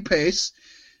 steady pace.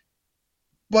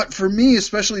 But for me,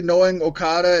 especially knowing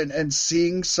Okada and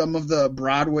seeing some of the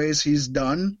Broadways he's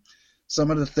done, some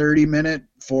of the 30-minute,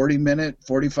 40-minute,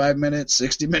 45-minute,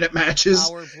 60-minute matches.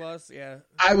 Hour plus, yeah.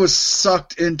 I was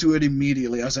sucked into it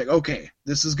immediately. I was like, okay,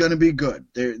 this is going to be good.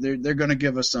 They're going to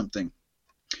give us something.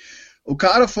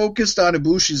 Okada focused on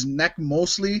Ibushi's neck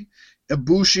mostly.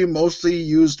 Ibushi mostly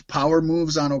used power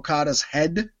moves on Okada's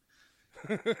head.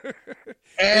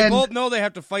 They both know they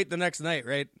have to fight the next night,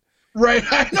 right? Right,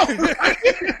 I know, right?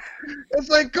 It's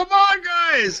like, come on,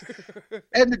 guys!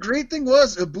 And the great thing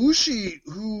was, Ibushi,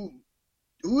 who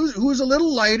was a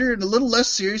little lighter and a little less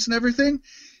serious and everything,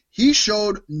 he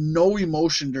showed no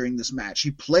emotion during this match.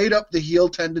 He played up the heel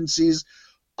tendencies.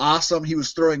 Awesome. He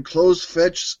was throwing closed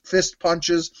fist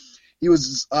punches. He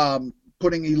was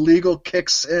putting illegal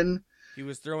kicks in. He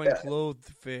was throwing clothed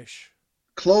fish.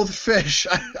 Clothed fish.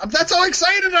 That's how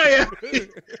excited I am.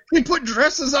 He put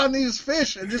dresses on these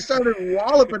fish and just started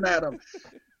walloping at them.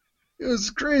 It was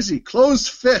crazy. Closed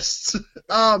fists.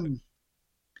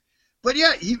 But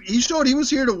yeah, he showed he was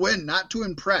here to win, not to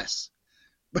impress.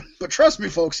 But trust me,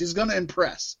 folks, he's going to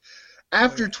impress.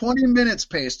 After 20 minutes,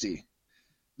 Pasty,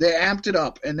 they amped it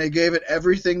up, and they gave it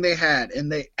everything they had,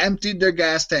 and they emptied their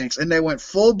gas tanks, and they went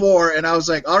full bore, and I was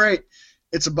like, all right,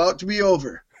 it's about to be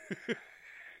over.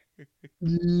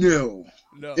 No,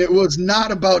 it was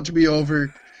not about to be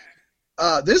over.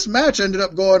 This match ended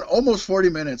up going almost 40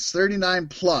 minutes, 39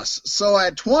 plus. So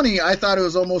at 20, I thought it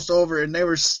was almost over, and they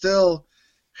were still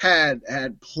had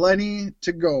plenty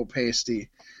to go, Pasty.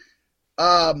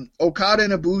 Okada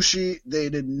and Ibushi, they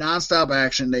did nonstop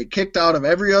action. They kicked out of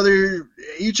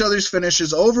each other's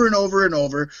finishes over and over and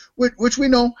over, which we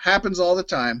know happens all the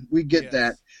time. We get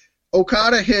that.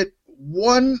 Okada hit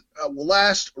one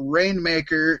last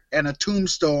Rainmaker and a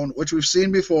Tombstone, which we've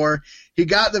seen before. He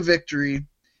got the victory.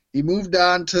 He moved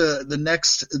on to the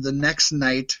next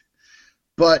night.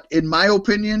 But in my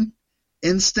opinion,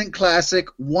 instant classic,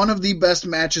 one of the best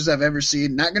matches I've ever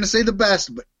seen. Not going to say the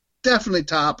best, but definitely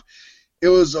top. It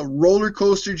was a roller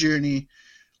coaster journey.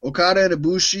 Okada and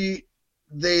Ibushi,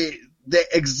 they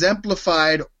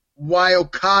exemplified why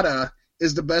Okada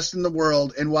is the best in the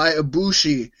world and why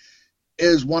Ibushi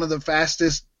is one of the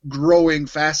fastest growing,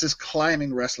 fastest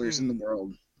climbing wrestlers in the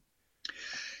world.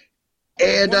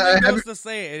 And I have to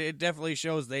say, it definitely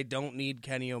shows they don't need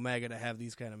Kenny Omega to have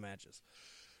these kind of matches.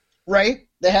 Right?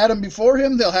 They had him before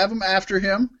him. They'll have him after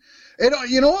him.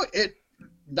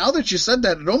 Now that you said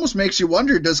that, it almost makes you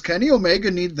wonder, does Kenny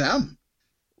Omega need them?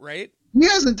 Right? He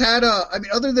hasn't had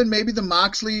other than maybe the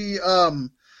Moxley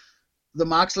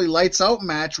Lights Out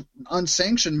match,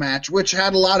 unsanctioned match, which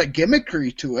had a lot of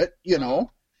gimmickry to it,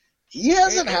 He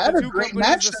hasn't had a great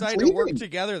match since decide leaving. To work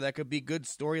together, that could be good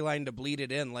storyline to bleed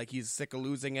it in. Like he's sick of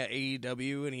losing at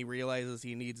AEW and he realizes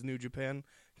he needs New Japan.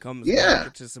 Comes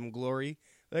back to some glory.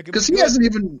 Because he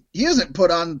hasn't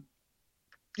put on,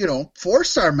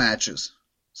 4-star matches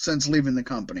since leaving the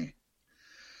company.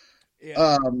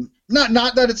 Yeah.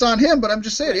 Not that it's on him, but I'm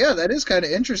just saying, that is kind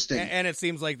of interesting. And it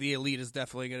seems like the Elite is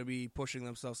definitely going to be pushing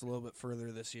themselves a little bit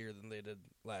further this year than they did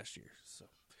last year. So.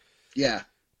 Yeah.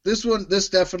 This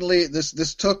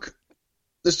took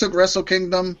Wrestle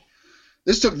Kingdom.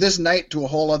 This took this night to a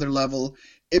whole other level.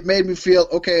 It made me feel,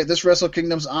 okay, this Wrestle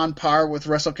Kingdom's on par with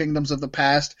Wrestle Kingdoms of the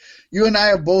past. You and I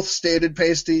have both stated,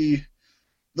 Pasty,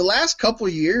 the last couple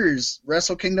of years,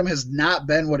 Wrestle Kingdom has not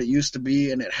been what it used to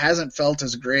be, and it hasn't felt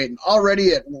as great. And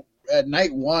already at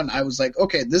night one, I was like,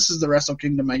 okay, this is the Wrestle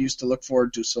Kingdom I used to look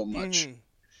forward to so much.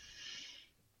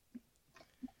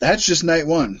 That's just night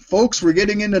one. Folks, we're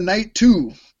getting into night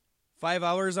two. 5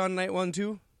 hours on night one,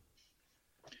 too?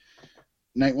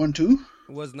 Night one, too?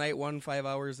 Was night one 5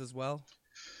 hours as well?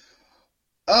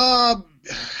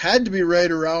 Had to be right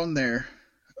around there.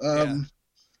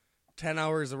 10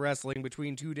 hours of wrestling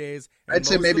between 2 days. And I'd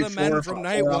say maybe of the men from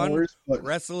night one hours, but...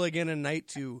 wrestle again in night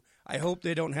two. I hope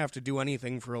they don't have to do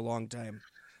anything for a long time.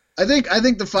 I think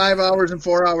the 5 hours and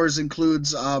 4 hours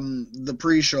includes the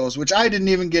pre-shows, which I didn't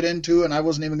even get into, and I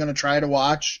wasn't even going to try to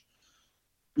watch.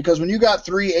 Because when you got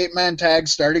 3 8-man tags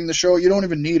starting the show, you don't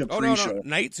even need a pre-show. No.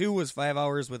 Night 2 was 5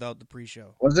 hours without the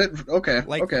pre-show. Was it? Okay.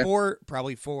 Okay.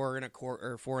 Probably 4 and a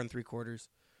quarter, or 4 3/4.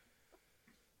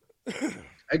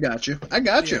 I got you.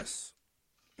 Yes.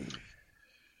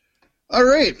 All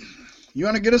right. You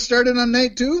want to get us started on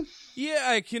night 2? Yeah,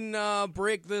 I can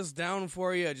break this down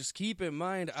for you. Just keep in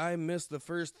mind, I missed the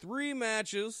first 3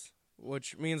 matches,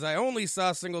 which means I only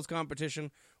saw singles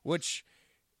competition, which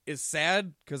is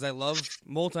sad because I love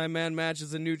multi-man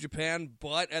matches in New Japan,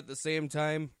 but at the same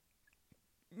time,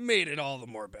 made it all the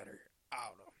more better. I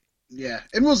don't know. Yeah,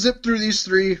 and we'll zip through these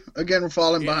 3. Again, we're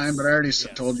falling behind, but I already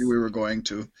told you we were going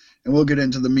to. And we'll get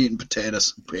into the meat and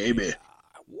potatoes, baby. Yeah.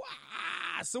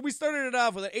 Wow. So we started it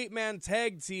off with an 8-man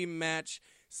tag team match,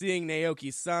 seeing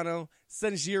Naoki Sano,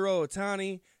 Senjiro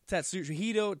Otani,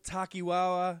 Tatsuhito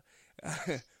Takiwawa,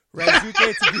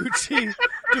 Ryosuke Taguchi,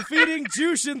 defeating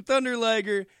Jushin Thunder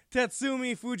Liger,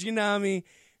 Tatsumi Fujinami,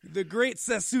 the Great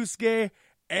Sasuke,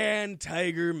 and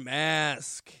Tiger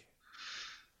Mask.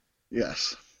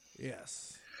 Yes.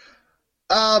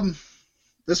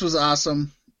 This was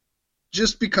awesome.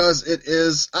 Just because it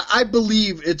is, I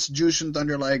believe it's Jushin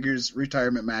Thunder Liger's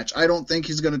retirement match. I don't think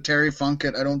he's going to Terry Funk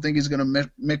it. I don't think he's going to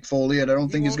Mick Foley it. I don't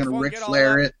think he's going to Ric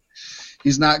Flair it.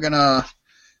 He's not going to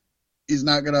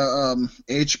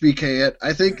HBK it.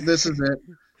 I think this is it.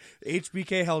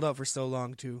 HBK held out for so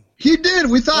long, too. He did.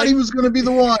 We thought he was going to be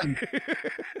the one.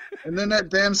 And then that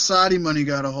damn Saudi money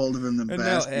got a hold of him. And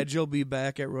now Edge will be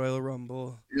back at Royal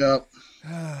Rumble. Yep.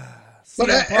 But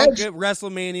Edge at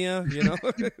WrestleMania,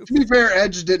 To be fair,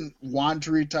 Edge didn't want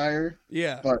to retire.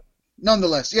 Yeah. But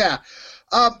nonetheless, yeah.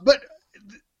 But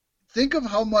think of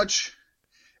how much,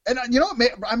 and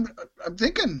I'm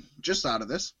thinking just out of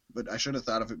this, but I should have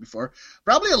thought of it before.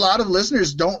 Probably a lot of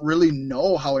listeners don't really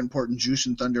know how important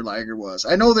Jushin Thunder Liger was.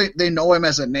 I know they know him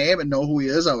as a name and know who he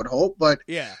is, I would hope, but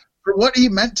Yeah. for what he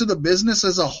meant to the business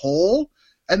as a whole,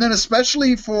 and then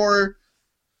especially for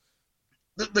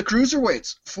the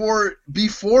cruiserweights, for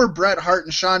before Bret Hart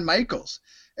and Shawn Michaels.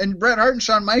 And Bret Hart and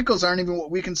Shawn Michaels aren't even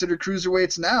what we consider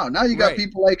cruiserweights now. Now you got Right.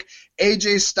 people like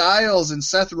AJ Styles and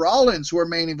Seth Rollins who are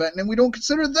main eventing, and we don't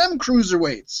consider them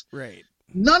cruiserweights. Right.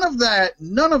 None of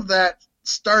that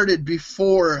started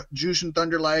before Jushin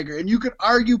Thunder Liger, and you could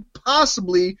argue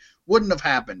possibly wouldn't have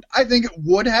happened. I think it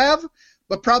would have,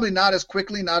 but probably not as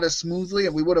quickly, not as smoothly,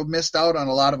 and we would have missed out on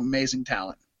a lot of amazing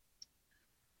talent.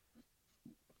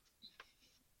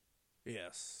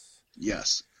 Yes.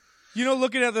 Yes.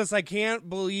 Looking at this, I can't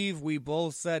believe we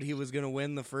both said he was going to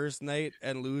win the first night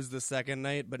and lose the second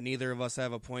night, but neither of us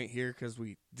have a point here because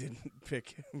we didn't pick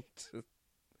him to...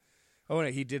 Oh, no,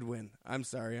 he did win. I'm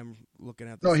sorry. I'm looking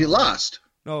at this. No, he lost.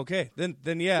 Oh, okay. Then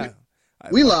yeah.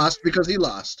 We lost because he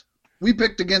lost. We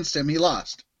picked against him. He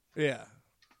lost. Yeah.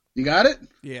 You got it?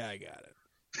 Yeah, I got it.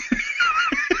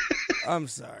 I'm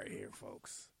sorry here,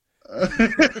 folks.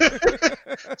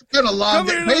 It's been a long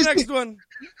Coming day. to the next one.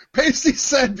 Pacey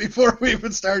said before we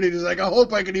even started, he's like, I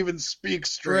hope I can even speak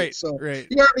straight. Right, So right.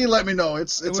 he already let me know. It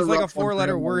was like a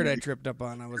 4-letter word I tripped up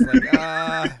on. I was like,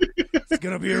 it's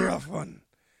going to be a rough one.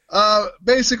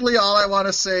 Basically, all I want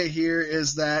to say here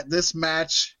is that this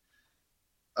match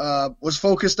was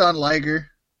focused on Liger,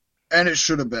 and it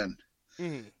should have been.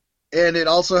 Mm. And it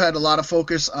also had a lot of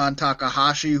focus on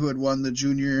Takahashi, who had won the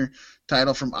junior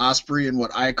title from Ospreay in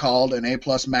what I called an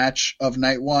A-plus match of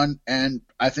night one, and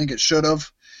I think it should have.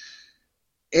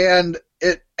 And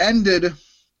it ended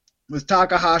with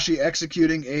Takahashi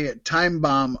executing a time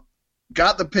bomb,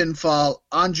 got the pinfall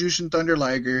on Jushin Thunder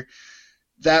Liger.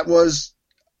 It was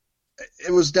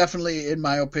definitely, in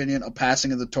my opinion, a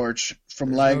passing of the torch from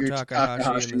There's Liger no to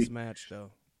Takahashi in this match,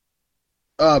 though.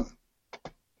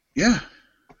 Yeah.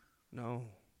 No.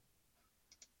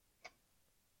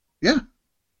 Yeah.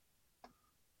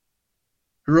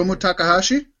 Hiromu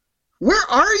Takahashi? Where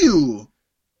are you?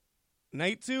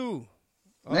 Night 2.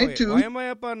 Oh, Night wait, 2? Why am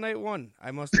I up on night 1?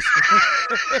 I must have...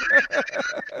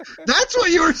 That's what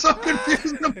you were so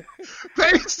confused about.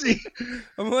 Pacey.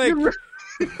 I'm like,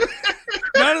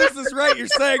 none of this is right. You're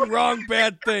saying wrong,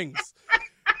 bad things.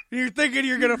 You're thinking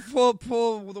you're going to pull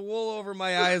the wool over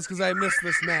my eyes because I missed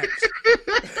this match.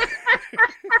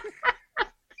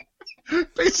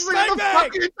 Pacey's like, Bang, what the bang!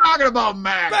 fuck are you talking about,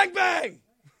 Mac? Bang, bang!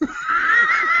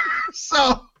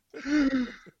 So,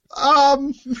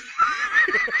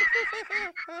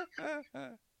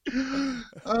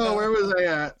 where was I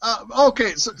at?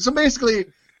 Okay, so basically,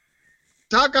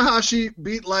 Takahashi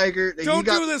beat Liger. Don't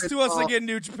do this to us again,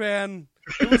 New Japan.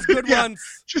 It was good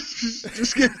once.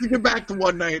 Just get back to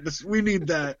one night. We need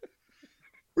that.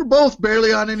 We're both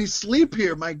barely on any sleep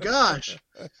here. My gosh.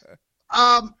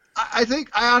 I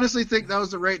honestly think that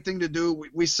was the right thing to do.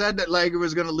 We said that Liger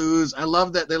was going to lose. I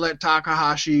love that they let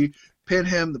Takahashi pin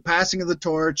him, the passing of the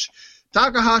torch.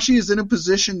 Takahashi is in a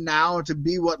position now to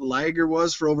be what Liger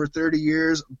was for over 30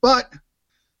 years, but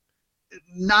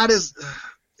not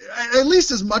at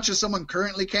least as much as someone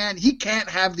currently can. He can't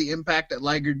have the impact that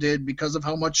Liger did because of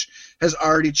how much has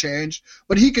already changed,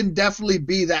 but he can definitely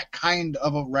be that kind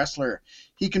of a wrestler.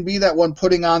 He can be that one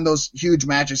putting on those huge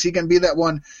matches. He can be that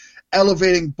one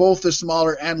elevating both the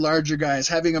smaller and larger guys,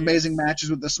 having amazing matches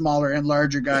with the smaller and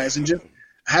larger guys, and just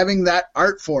having that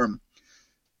art form.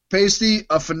 Pacey,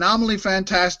 a phenomenally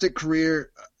fantastic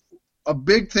career. A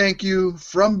big thank you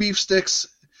from Beef Sticks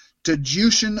to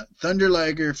Jushin Thunder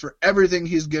Liger for everything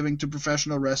he's giving to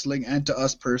professional wrestling and to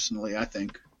us personally, I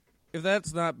think. If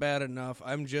that's not bad enough,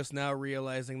 I'm just now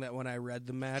realizing that when I read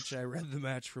the match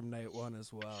from night 1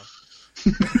 as well.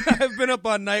 I've been up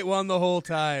on night 1 the whole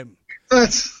time.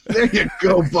 There you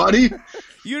go, buddy.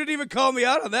 You didn't even call me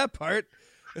out on that part.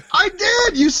 I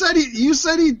did. You said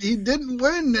he didn't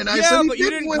win, and I said he but you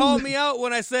didn't didn't win. call me out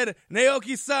when I said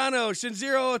Naoki Sano,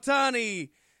 Shinjiro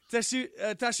Otani,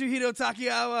 Tashuhito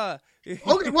Takiyawa.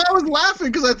 Okay, well, I was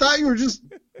laughing because I thought you were just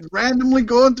randomly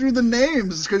going through the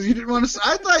names because you didn't want to.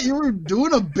 I thought you were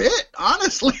doing a bit,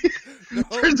 honestly. No.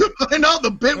 Turns out to find out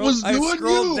the bit was I doing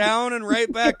scrolled you. down and right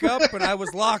back up, and I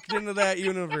was locked into that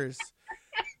universe.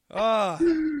 Bang,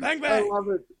 bang. I love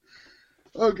it.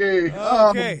 Okay.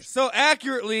 Okay, so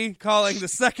accurately calling the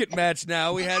second match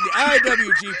now, we had the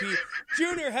IWGP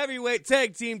Junior Heavyweight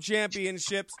Tag Team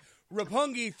Championships.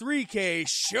 Roppongi 3K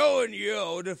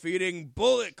Shonyo defeating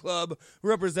Bullet Club,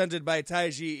 represented by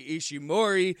Taiji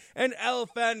Ishimori and El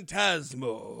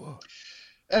Phantasmo.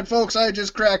 And folks, I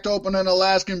just cracked open an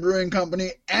Alaskan Brewing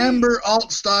Company Amber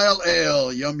Alt Style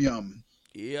Ale. Yum, yum.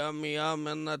 Yum, yum,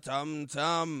 and the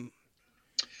tum-tum.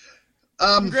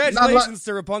 Congratulations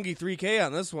to Roppongi 3K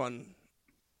on this one.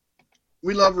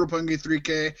 We love Roppongi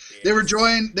 3K. Yes. They were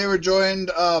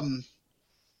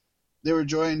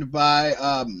joined by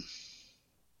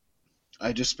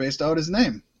I just spaced out his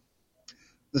name.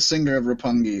 The singer of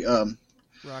Roppongi.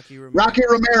 Rocky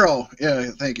Romero.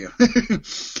 Yeah, thank you.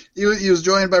 He was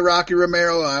joined by Rocky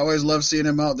Romero. I always love seeing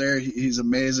him out there. He's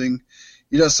amazing.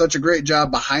 He does such a great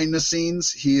job behind the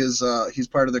scenes. He's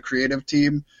part of the creative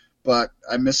team, but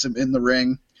I miss him in the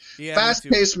ring. Yeah,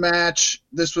 fast-paced match.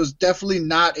 This was definitely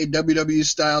not a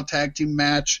WWE-style tag team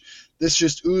match. This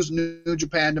just oozed New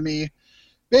Japan to me.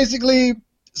 Basically,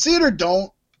 see it or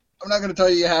don't. I'm not going to tell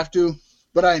you have to,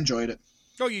 but I enjoyed it.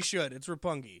 Oh, you should. It's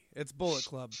Roppongi. It's Bullet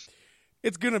Club.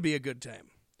 It's going to be a good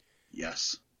time.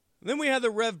 Yes. Then we had the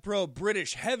Rev Pro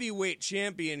British Heavyweight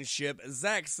Championship.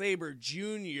 Zack Sabre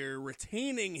Jr.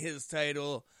 retaining his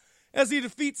title as he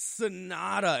defeats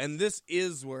Sonata, and this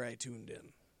is where I tuned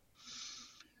in.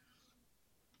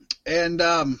 And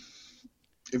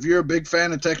if you're a big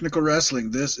fan of technical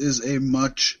wrestling, this is a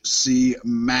must-see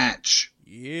match.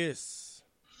 Yes.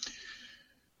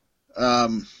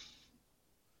 I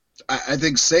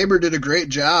think Sabre did a great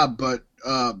job, but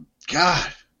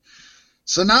God,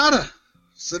 Sonata,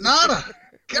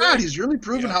 God, he's really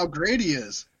proven how great he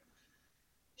is.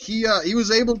 He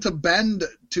was able to bend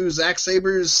to Zack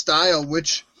Sabre's style,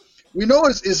 which we know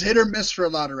is hit or miss for a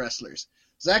lot of wrestlers.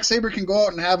 Zack Sabre can go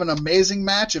out and have an amazing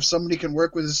match if somebody can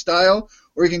work with his style,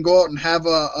 or he can go out and have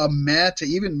a meh to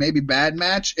even maybe bad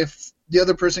match if the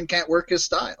other person can't work his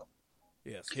style.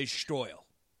 Yes, his style.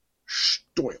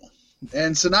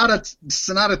 And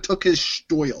Sonata took his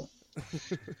style.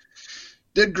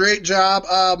 Did great job.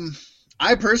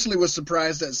 I personally was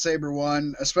surprised that Sabre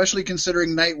won, especially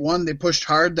considering night one they pushed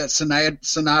hard that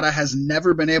Sonata has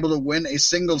never been able to win a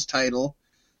singles title.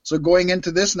 So going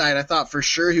into this night, I thought for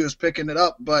sure he was picking it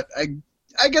up, but I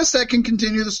guess that can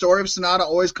continue the story of Sonata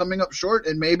always coming up short,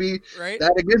 and maybe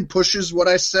that again pushes what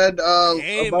I said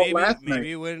about last night.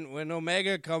 Maybe when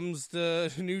Omega comes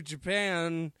to New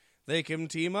Japan, they can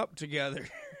team up together.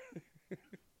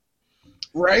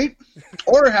 Right?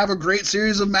 Or have a great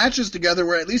series of matches together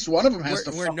where at least one of them has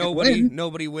to win.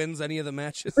 Nobody wins any of the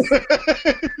matches.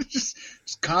 just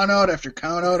count out after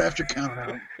count out after count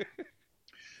out.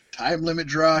 Time limit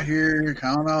draw here,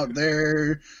 count out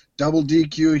there, double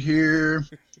DQ here.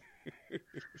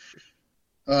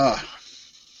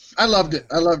 I loved it.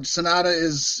 Sonata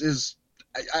is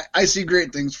I see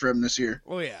great things for him this year.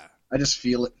 Oh yeah. I just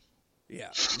feel it. Yeah.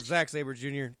 Zack Sabre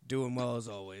Jr. doing well as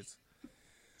always.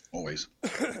 Always.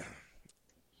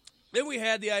 Then we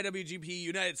had the IWGP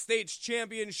United States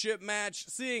Championship match,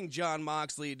 seeing Jon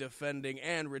Moxley defending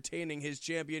and retaining his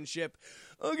championship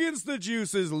against the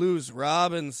Juice's Luce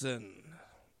Robinson.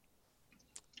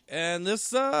 And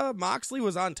this Moxley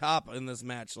was on top in this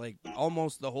match, like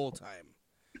almost the whole time.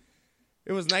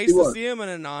 It was nice to see him in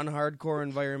a non-hardcore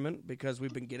environment because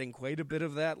we've been getting quite a bit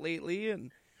of that lately,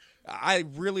 and I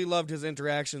really loved his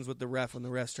interactions with the ref when the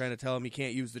ref's trying to tell him he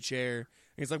can't use the chair.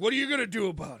 And he's like, "What are you going to do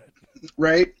about it?"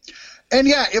 Right. And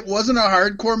yeah, it wasn't a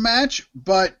hardcore match,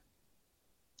 but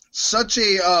such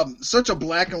a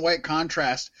black and white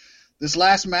contrast. This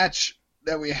last match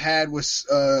that we had with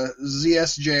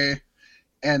ZSJ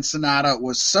and Sonata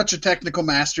was such a technical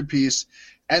masterpiece.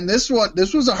 And this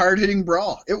was a hard-hitting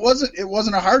brawl. It wasn't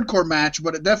a hardcore match,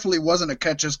 but it definitely wasn't a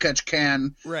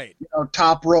catch-as-catch-can, right?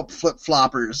 Top rope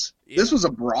flip-floppers. Yeah. This was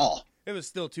a brawl. It was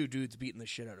still two dudes beating the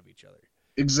shit out of each other.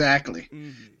 Exactly.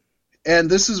 Mm-hmm. And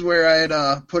this is where I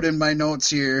had put in my notes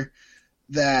here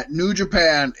that New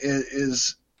Japan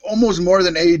is almost more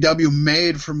than AEW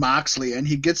made for Moxley, and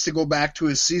he gets to go back to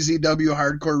his CZW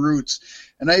hardcore roots.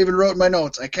 And I even wrote in my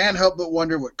notes, I can't help but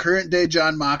wonder what current-day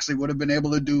Jon Moxley would have been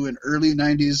able to do in early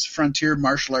 90s frontier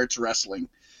martial arts wrestling.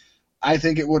 I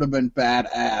think it would have been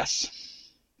badass.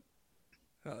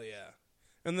 Hell yeah.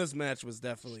 And this match was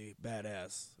definitely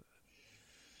badass.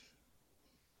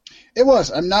 It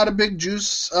was. I'm not a big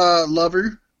Juice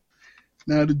lover.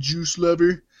 Not a Juice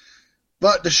lover.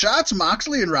 But the shots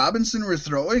Moxley and Robinson were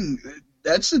throwing,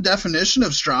 that's the definition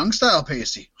of strong style,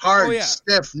 Pacey. Hard,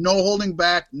 stiff, no holding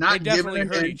back, not giving an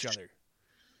hurt inch. Each other.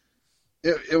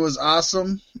 It was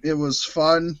awesome. It was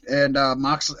fun. And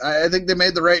Moxley, I think they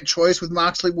made the right choice with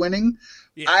Moxley winning.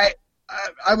 Yeah.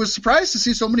 I was surprised to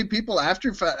see so many people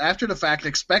after the fact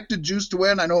expected Juice to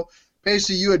win. I know,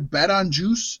 Pacey, you had bet on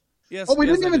Juice. Yes, we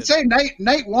didn't even say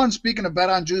night one, speaking of bet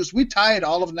on Juice. We tied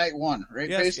all of night one, right,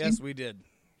 Pacey? Yes, we did.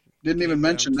 Didn't even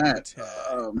mention that.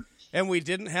 And we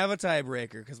didn't have a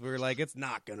tiebreaker because we were like, it's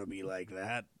not going to be like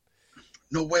that.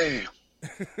 No way.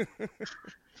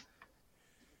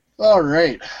 All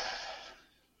right.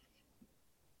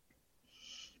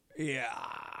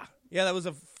 Yeah. Yeah, that was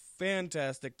a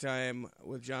fantastic time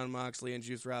with Jon Moxley and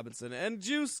Juice Robinson. And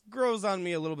Juice grows on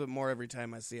me a little bit more every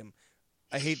time I see him.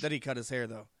 I hate that he cut his hair,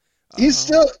 though. He's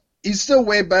still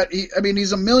way better.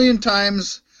 He's a million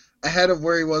times ahead of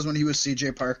where he was when he was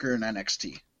CJ Parker in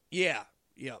NXT. Yeah.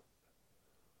 Yep.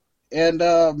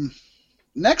 And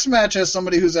next match has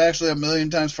somebody who's actually a million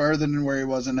times farther than where he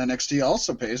was in NXT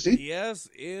also, Pasty. Yes,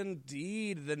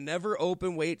 indeed. The Never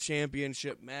Openweight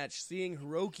Championship match, seeing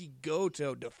Hiroki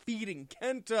Goto defeating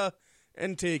Kenta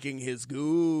and taking his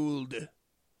gold.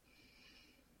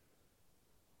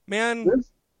 Man,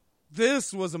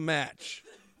 this was a match.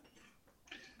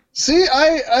 See,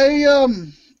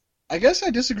 I guess I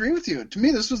disagree with you. To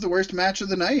me, this was the worst match of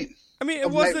the night. I mean,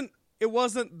 it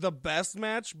wasn't the best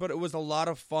match, but it was a lot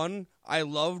of fun. I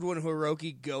loved when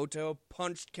Hiroki Goto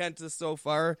punched Kenta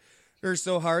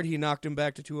so hard he knocked him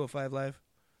back to 205 Live.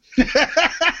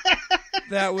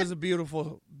 That was a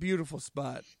beautiful, beautiful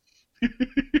spot.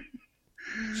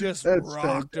 Just That's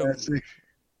rocked fantastic. him.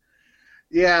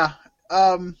 Yeah.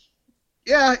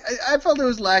 I felt it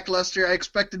was lackluster. I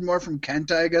expected more from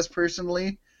Kenta, I guess,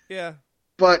 personally. Yeah.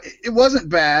 But it wasn't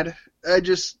bad.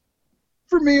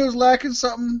 For me, it was lacking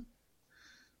something.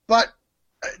 But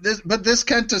this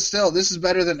Kenta still, this is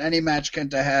better than any match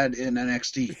Kenta had in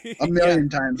NXT. A million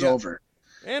times over.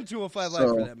 And 205 Live,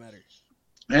 for that matter.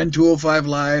 And 205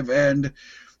 Live and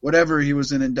whatever he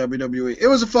was in WWE. It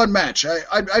was a fun match.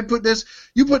 I'd put this,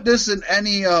 you put this in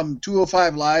any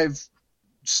 205 Live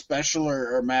special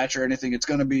or match or anything, it's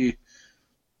going to be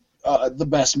the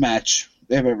best match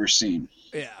they've ever seen.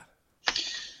 Yeah.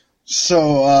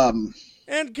 So,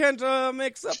 and Kenta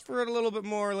makes up for it a little bit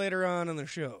more later on in the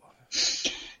show.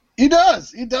 He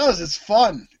does. It's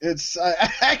fun.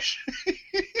 I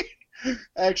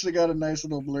actually got a nice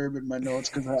little blurb in my notes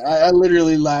because I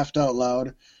literally laughed out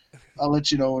loud. I'll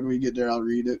let you know when we get there. I'll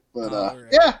read it. But right.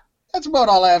 yeah, that's about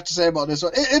all I have to say about this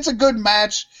one. It's a good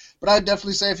match, but I'd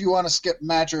definitely say if you want a skip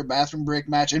match or a bathroom break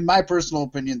match, in my personal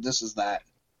opinion, this is that.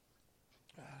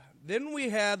 Then we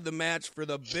had the match for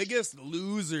the biggest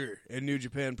loser in New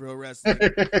Japan Pro Wrestling.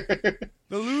 The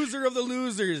loser of the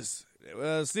losers.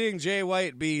 Seeing Jay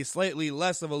White be slightly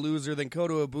less of a loser than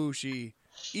Kota Ibushi,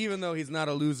 even though he's not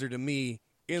a loser to me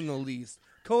in the least.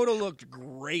 Kota looked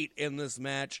great in this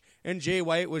match, and Jay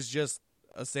White was just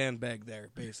a sandbag there,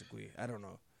 basically. I don't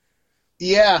know.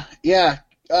 Yeah.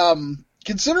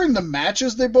 Considering the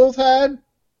matches they both had,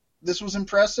 this was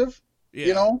impressive,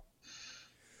 you know?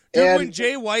 Dude, and when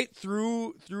Jay White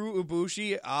threw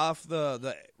Ibushi off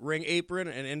the ring apron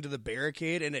and into the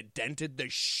barricade, and it dented the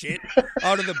shit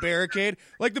out of the barricade,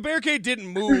 like the barricade didn't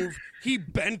move, he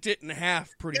bent it in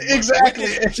half pretty much. Exactly.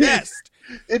 With his chest.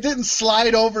 It didn't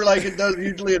slide over like it does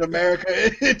usually in America.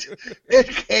 It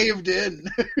caved in.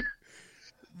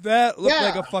 That looked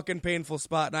like a fucking painful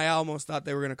spot, and I almost thought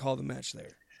they were going to call the match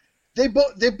there. They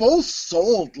both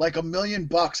sold like $1 million,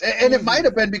 and it might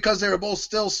have been because they were both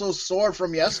still so sore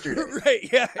from yesterday. Right?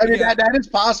 Yeah. I mean that is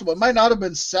possible. It might not have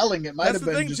been selling. It might That's have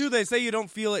the been. Thing too. They say you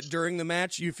don't feel it during the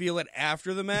match; you feel it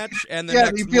after the match, and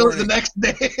the you feel it the next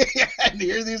day. And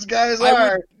here these guys are.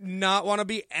 I would not want to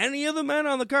be any of the men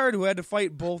on the card who had to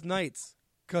fight both nights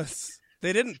because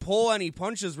they didn't pull any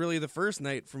punches really the first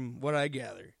night, from what I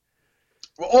gather.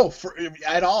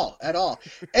 At all.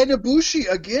 And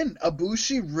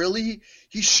Ibushi really,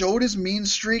 he showed his mean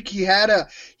streak. He had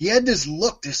this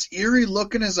look, this eerie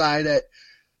look in his eye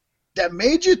that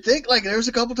made you think, like, there was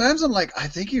a couple times I'm like, I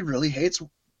think he really hates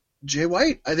Jay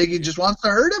White. I think he just wants to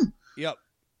hurt him. Yep.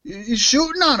 He's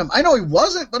shooting on him. I know he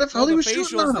wasn't, but I felt he was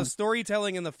shooting on him. The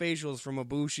storytelling and the facials from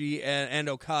Ibushi and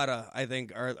Okada, I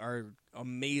think, are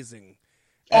amazing.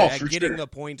 For getting sure. the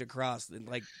point across and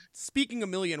like speaking a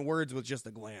million words with just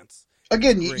a glance.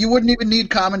 Again, you wouldn't even need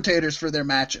commentators for their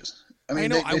matches. I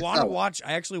know. I want to watch.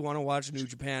 I actually want to watch New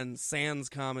Japan Sans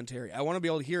commentary. I want to be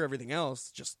able to hear everything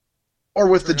else. Or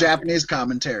with the Japanese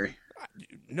commentary.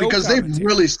 Because they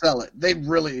really sell it.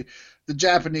 The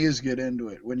Japanese get into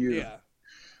it when you. Yeah.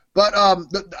 But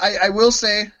I will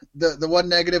say the one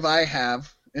negative I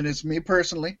have, and it's me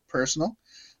personal,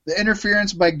 the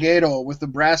interference by Gato with the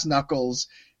brass knuckles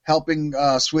helping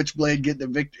Switchblade get the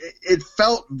victory. It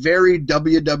felt very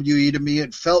WWE to me.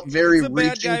 It felt very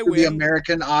reaching for the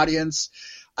American audience.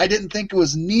 I didn't think it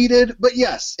was needed, but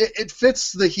yes, it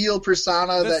fits the heel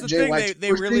persona that Jay White's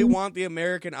They really want the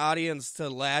American audience to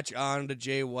latch on to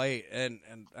Jay White, and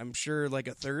I'm sure like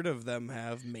a third of them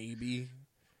have, maybe.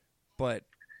 But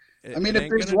I mean, if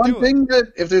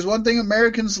there's one thing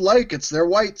Americans like, it's their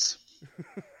whites.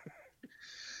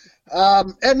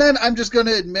 And then I'm just going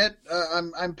to admit,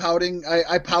 I'm pouting.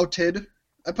 I pouted,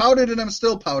 and I'm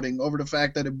still pouting over the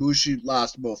fact that Ibushi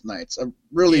lost both nights. I'm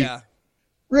really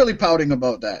pouting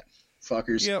about that,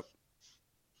 fuckers. Yep.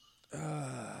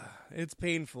 It's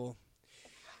painful.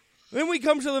 Then we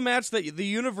come to the match that the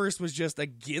universe was just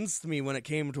against me when it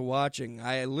came to watching.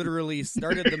 I literally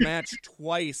started the match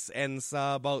twice and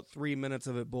saw about 3 minutes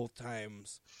of it both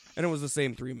times. And it was the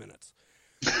same 3 minutes.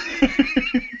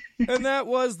 And that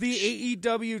was the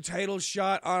AEW title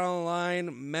shot on a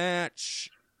line match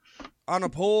on a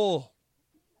pole.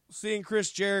 Seeing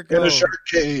Chris Jericho in a shark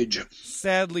cage,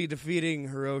 sadly defeating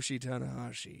Hiroshi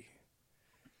Tanahashi.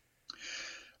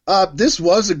 This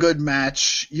was a good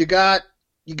match. You got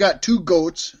two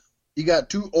goats. You got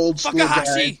two old school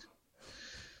guys.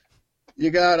 You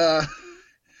got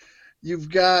you've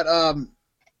got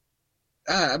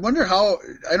I wonder how.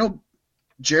 I know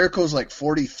Jericho's like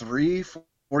 43,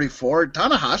 44.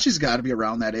 Tanahashi's got to be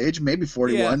around that age, maybe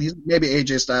 41. Yeah. He's maybe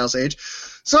AJ Styles' age.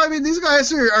 So I mean, these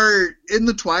guys are in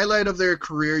the twilight of their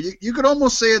career. You could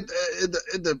almost say it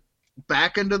in the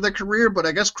back end of the career, but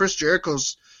I guess Chris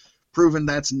Jericho's proven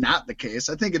that's not the case.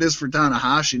 I think it is for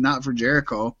Tanahashi, not for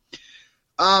Jericho.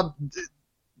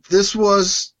 This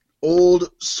was old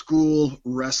school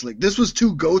wrestling. This was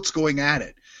two goats going at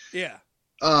it. Yeah.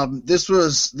 This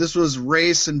was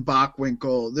Race and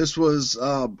Bockwinkel. This was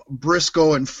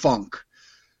Briscoe and Funk.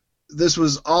 This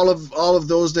was all of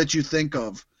those that you think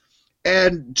of.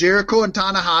 And Jericho and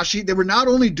Tanahashi, they were not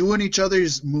only doing each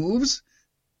other's moves,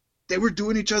 they were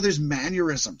doing each other's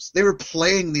mannerisms. They were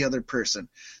playing the other person.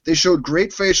 They showed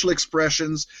great facial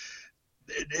expressions.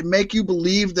 It make you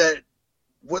believe that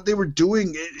what they were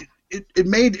doing, it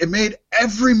made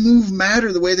every move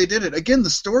matter the way they did it. Again,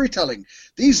 the storytelling.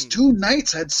 These two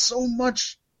nights had so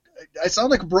much. I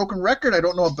sound like a broken record. I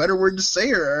don't know a better word to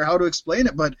say or how to explain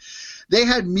it, but they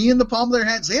had me in the palm of their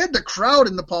hands. They had the crowd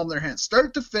in the palm of their hands,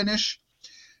 start to finish.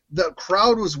 The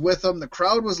crowd was with them. The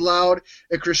crowd was loud.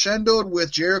 It crescendoed with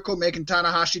Jericho making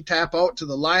Tanahashi tap out to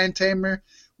the Lion Tamer.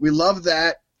 We love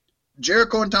that.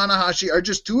 Jericho and Tanahashi are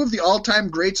just two of the all-time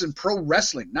greats in pro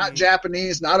wrestling. Not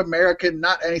Japanese, not American,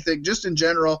 not anything, just in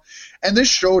general. And this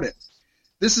showed it.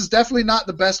 This is definitely not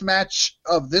the best match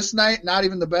of this night, not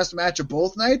even the best match of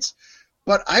both nights.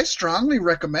 But I strongly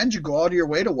recommend you go out of your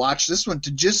way to watch this one,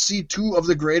 to just see two of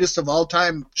the greatest of all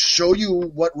time show you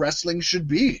what wrestling should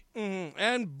be.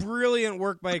 And brilliant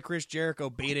work by Chris Jericho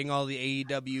baiting all the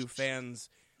AEW fans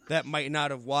that might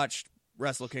not have watched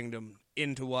Wrestle Kingdom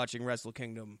into watching Wrestle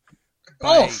Kingdom.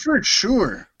 For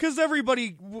sure. Because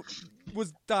everybody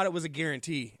thought it was a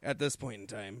guarantee at this point in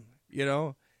time. You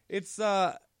know? It's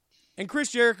and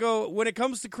Chris Jericho, when it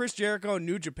comes to Chris Jericho and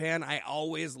New Japan, I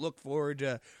always look forward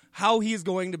to how he's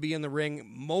going to be in the ring,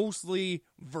 mostly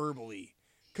verbally.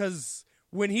 Because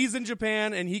when he's in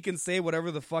Japan and he can say whatever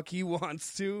the fuck he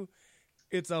wants to,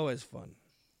 it's always fun.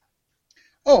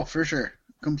 Oh, for sure.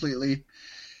 Completely.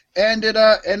 And it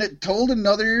added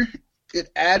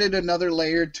another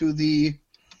layer to the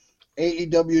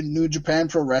AEW New Japan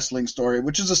Pro Wrestling story,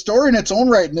 which is a story in its own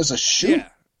right and is a shoot. Yeah.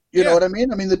 You know what I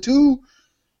mean? I mean, the two,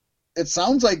 it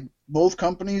sounds like both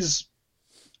companies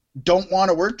don't want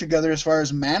to work together as far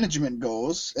as management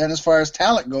goes, and as far as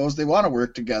talent goes, they want to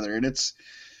work together. And it's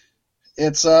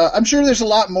I'm sure there's a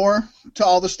lot more to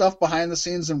all the stuff behind the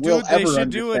scenes than we'll ever understand. They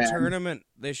should do a tournament.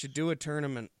 They should do a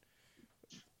tournament.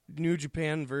 New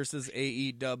Japan versus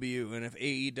AEW, and if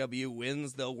AEW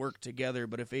wins, they'll work together,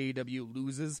 but if AEW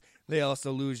loses, they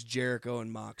also lose Jericho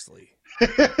and Moxley.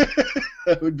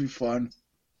 That would be fun.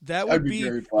 That would be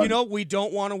very fun. You know, we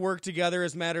don't want to work together.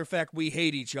 As a matter of fact, we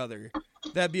hate each other.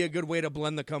 That'd be a good way to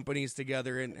blend the companies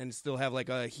together and still have like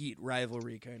a heat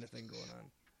rivalry kind of thing going on.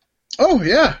 Oh,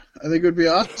 yeah. I think it would be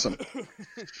awesome.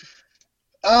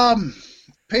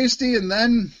 Pasty, and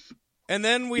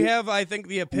then we have, I think,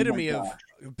 the epitome of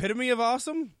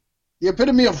awesome? The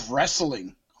epitome of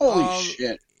wrestling. Holy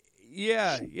shit.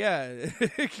 Yeah.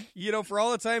 You know, for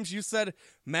all the times you said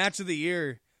match of the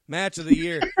year.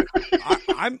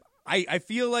 I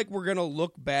feel like we're going to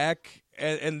look back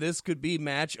and this could be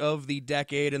match of the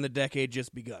decade, and the decade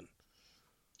just begun.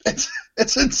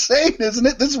 It's insane, isn't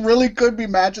it? This really could be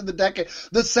match of the decade.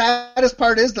 The saddest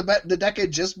part is the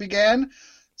decade just began,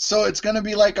 so it's going to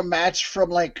be like a match from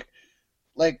like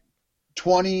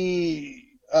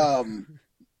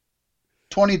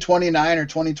 2029 or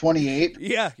 2028.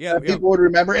 Yeah. People would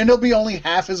remember, and it'll be only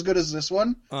half as good as this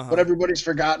one, but everybody's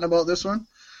forgotten about this one.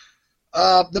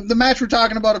 The match we're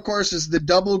talking about, of course, is the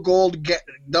double gold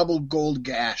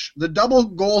dash. The double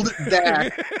gold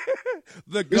dash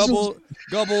The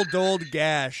gobble-doled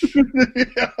gash.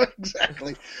 Yeah,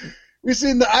 exactly. We've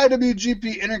seen the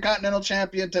IWGP Intercontinental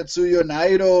Champion Tetsuya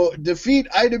Naito defeat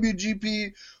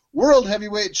IWGP World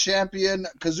Heavyweight Champion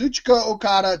Kazuchika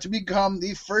Okada to become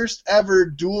the first ever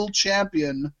dual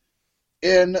champion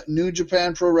in New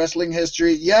Japan Pro Wrestling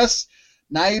history. Yes,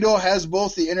 Naito has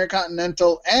both the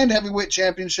Intercontinental and Heavyweight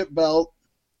Championship belt.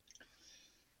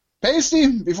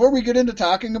 Pasty, before we get into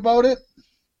talking about it,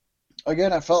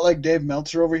 again, I felt like Dave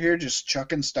Meltzer over here just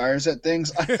chucking stars at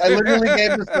things. I literally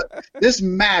gave this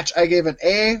match, I gave an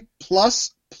A++++.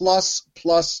 Because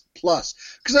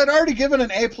I'd already given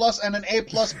an A+ and an A++. I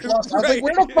was like,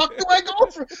 where the fuck do I go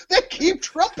from? They keep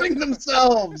trumping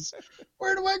themselves.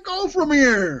 Where do I go from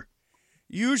here?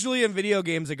 Usually in video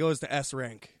games, it goes to S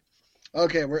rank.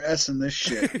 Okay, we're S-ing this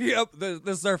shit. Yep,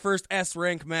 this is our first S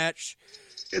rank match.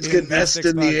 It's getting S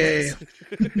in the A.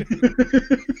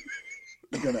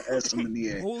 You're gonna S in the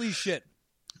A. Holy shit.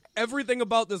 Everything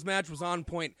about this match was on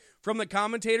point. From the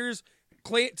commentators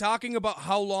talking about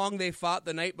how long they fought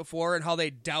the night before and how they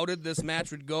doubted this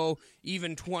match would go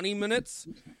even 20 minutes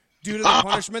due to the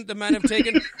punishment the men have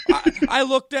taken. I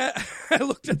looked at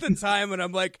the time and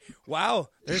I'm like, wow,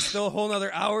 there's still a whole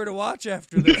nother hour to watch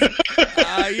after this.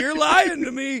 You're lying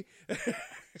to me.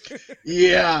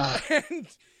 Yeah. And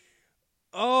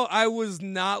I was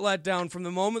not let down. From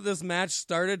the moment this match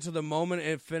started to the moment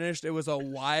it finished, it was a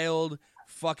wild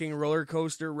fucking roller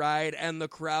coaster ride. And the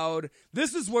crowd,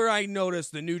 this is where I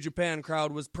noticed the New Japan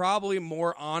crowd was probably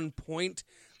more on point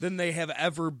than they have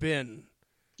ever been.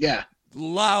 Yeah.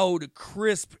 Loud,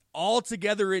 crisp, all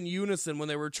together in unison when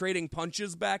they were trading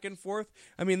punches back and forth.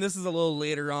 I mean, this is a little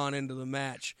later on into the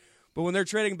match, but when they're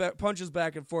trading punches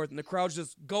back and forth and the crowd's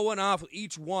just going off with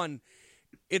each one,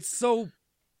 it's so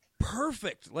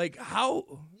perfect. Like, how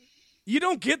you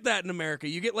don't get that in America.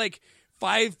 You get like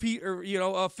a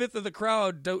fifth of the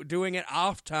crowd doing it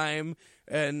off time,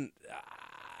 and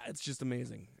it's just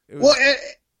amazing.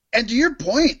 And to your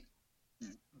point,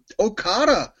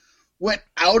 Okada went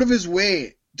out of his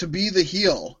way to be the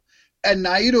heel, and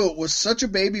Naito was such a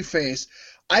babyface.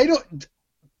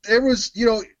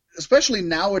 Especially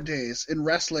nowadays in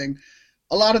wrestling,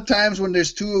 a lot of times when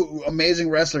there's two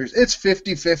amazing wrestlers, it's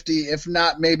 50-50, if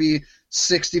not maybe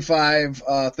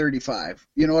 65-35.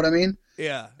 You know what I mean?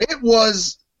 Yeah. It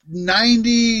was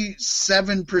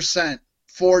 97%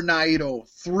 for Naito,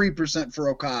 3% for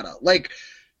Okada. Like,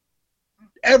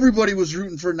 everybody was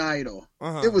rooting for Naito.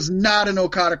 Uh-huh. It was not an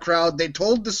Okada crowd. They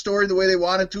told the story the way they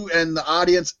wanted to, and the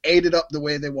audience ate it up the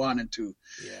way they wanted to.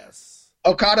 Yes.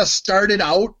 Okada started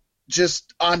out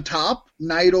just on top.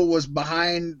 Naito was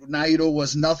behind. Naito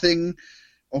was nothing.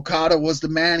 Okada was the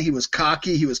man. He was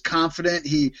cocky. He was confident.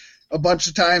 A bunch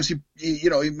of times he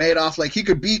made off like he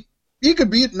could beat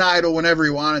Naito whenever he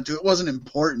wanted to. It wasn't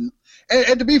important.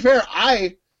 And to be fair,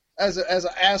 I, as an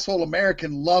asshole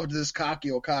American, loved this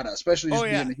cocky Okada, especially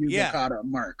being a huge Okada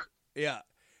mark. Yeah.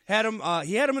 He had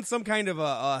him in some kind of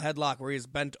a headlock where he's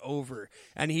bent over,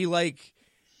 and he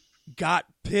got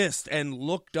pissed and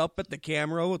looked up at the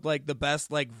camera with the best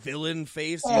villain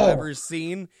face you've ever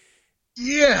seen.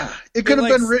 Yeah, it could have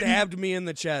been written. Stabbed me in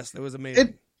the chest. It was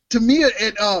amazing. To me,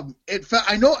 it felt.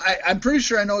 I'm pretty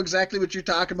sure I know exactly what you're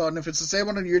talking about, and if it's the same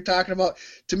one you're talking about,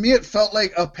 to me it felt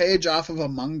like a page off of a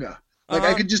manga.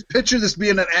 I could just picture this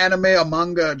being an anime, a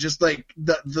manga, just like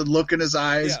the look in his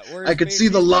eyes. Yeah, I could see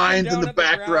the lines in the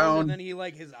background. And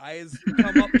then his eyes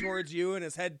come up towards you and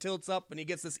his head tilts up and he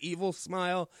gets this evil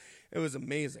smile. It was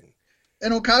amazing.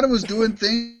 And Okada was doing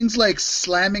things like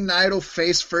slamming Naito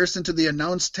face first into the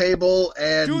announce table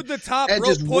and the top and rope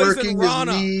just working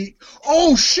Rana. his knee.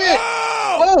 Oh shit!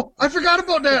 Oh, I forgot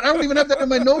about that. I don't even have that in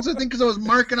my notes. I think because I was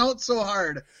marking out so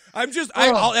hard.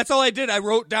 That's all I did. I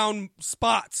wrote down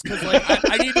spots because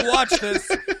I need to watch this.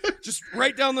 Just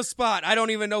write down the spot. I don't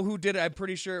even know who did it. I'm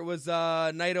pretty sure it was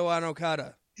Naito on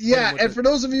Okada. Yeah, and for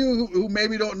those of you who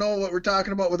maybe don't know what we're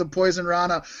talking about with a Poison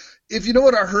Rana, if you know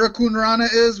what a Hurricane Rana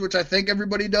is, which I think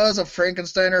everybody does, a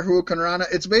Frankenstein or Hurricane Rana,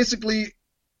 it's basically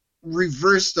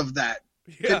reversed of that.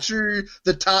 Yeah. Picture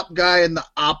the top guy in the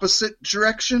opposite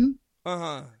direction.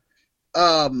 Uh-huh.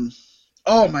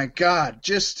 Oh my God,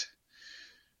 it's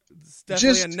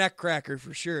definitely a neck cracker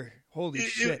for sure. Holy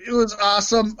shit. It was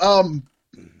awesome.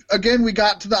 Again, we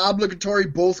got to the obligatory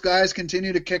both guys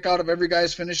continue to kick out of every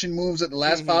guy's finishing moves at the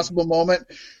last possible moment.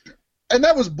 And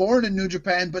that was born in New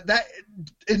Japan, but that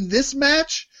in this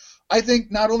match, I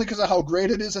think not only because of how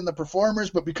great it is and the performers,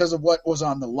 but because of what was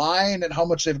on the line and how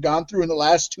much they've gone through in the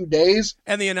last 2 days.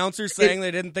 And the announcers saying they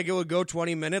didn't think it would go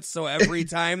 20 minutes, so every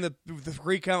time the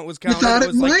recount was counted, it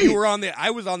was like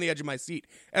I was on the edge of my seat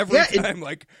every time.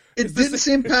 It didn't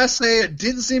seem passe. It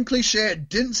didn't seem cliche. It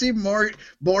didn't seem more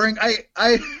boring.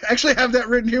 I actually have that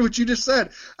written here, what you just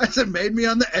said. I said, made me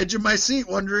on the edge of my seat,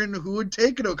 wondering who would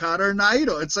take it, Okada or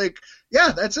Naito. It's like,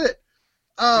 yeah, that's it.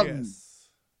 Yes.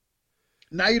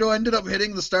 Naito ended up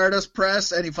hitting the Stardust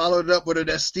Press, and he followed it up with a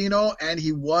Destino, and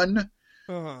he won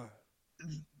a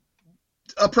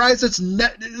prize that's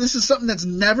this is something that's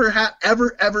never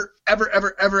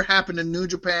ever happened in New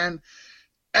Japan,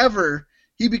 ever.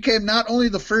 He became not only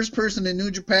the first person in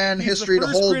New Japan history to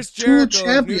hold Chris 2 Jericho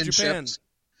championships.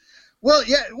 Well,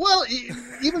 yeah,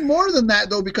 even more than that,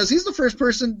 though, because he's the first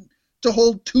person to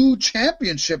hold 2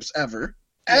 championships ever,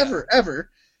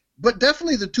 but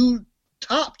definitely the 2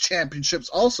 top championships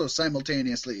also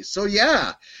simultaneously. So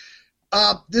yeah,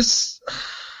 this.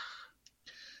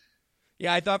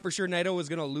 Yeah, I thought for sure Naito was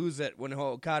gonna lose it when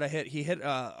Okada hit. He hit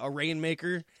a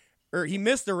Rainmaker, or he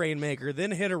missed a Rainmaker,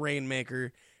 then hit a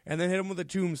Rainmaker, and then hit him with a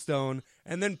Tombstone,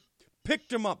 and then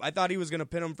picked him up. I thought he was gonna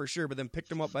pin him for sure, but then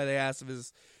picked him up by the ass of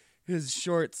his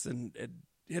shorts and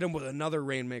hit him with another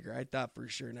Rainmaker. I thought for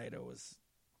sure Naito was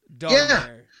done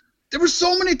there. There were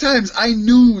so many times I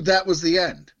knew that was the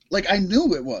end. Like, I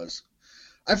knew it was.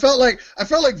 I felt like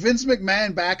Vince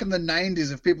McMahon back in the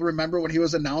 90s, if people remember when he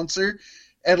was announcer,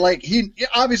 and like he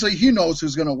knows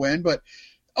who's going to win, but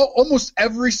almost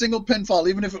every single pinfall,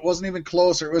 even if it wasn't even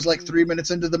close or it was like 3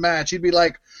 minutes into the match, he'd be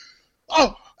like,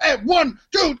 "Oh, hey, 1,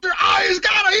 2, 3, oh, he's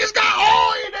got it,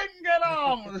 oh, he didn't get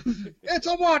on. It's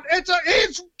a 1,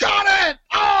 he's got it.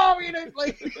 Oh, he didn't."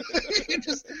 Like,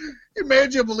 he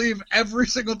made you believe every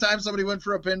single time somebody went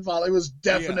for a pinfall, it was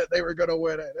definite they were going to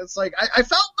win it. It's like, I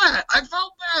felt that.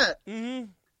 Mm-hmm.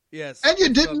 Yes. And you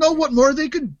didn't know what more they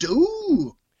could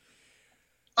do.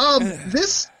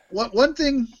 One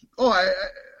thing, I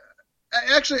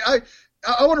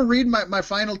want to read my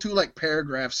final 2 like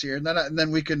paragraphs here, and then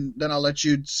I'll let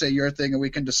you say your thing and we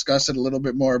can discuss it a little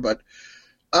bit more. But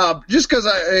just because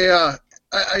I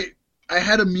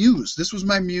had a muse, this was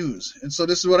my muse, and so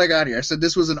this is what I got here. I said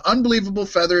this was an unbelievable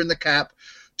feather in the cap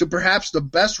to perhaps the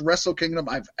best Wrestle Kingdom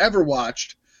I've ever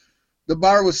watched. The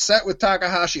bar was set with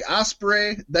Takahashi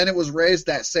Ospreay, then it was raised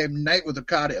that same night with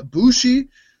Okada Ibushi.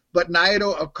 But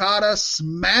Naito Okada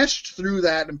smashed through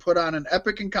that and put on an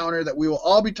epic encounter that we will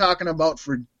all be talking about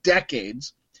for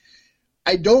decades.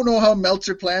 I don't know how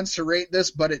Meltzer plans to rate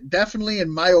this, but it definitely, in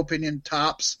my opinion,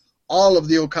 tops all of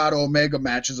the Okada Omega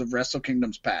matches of Wrestle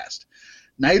Kingdom's past.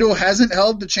 Naito hasn't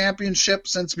held the championship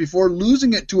since before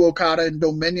losing it to Okada in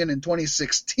Dominion in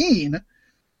 2016,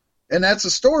 and that's a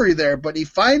story there, but he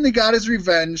finally got his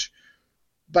revenge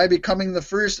by becoming the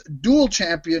first dual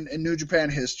champion in New Japan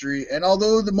history. And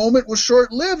although the moment was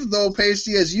short-lived, though,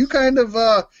 Pasty, as you kind of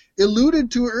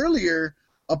alluded to earlier,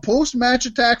 a post-match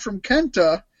attack from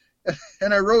Kenta,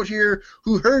 and I wrote here,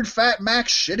 who heard Fat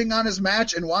Max shitting on his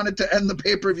match and wanted to end the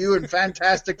pay-per-view in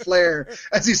fantastic flair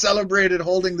as he celebrated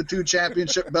holding the 2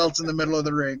 championship belts in the middle of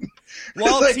the ring.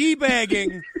 While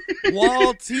teabagging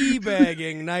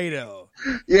Naito.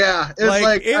 Yeah.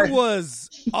 It's it was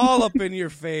all up in your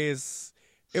face.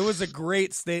 It was a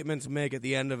great statement to make at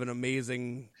the end of an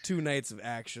amazing 2 nights of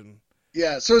action.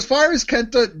 Yeah, so as far as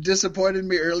Kenta disappointed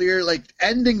me earlier, like,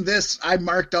 ending this, I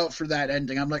marked out for that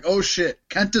ending. I'm like, oh shit,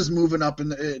 Kenta's moving up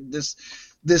in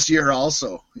this year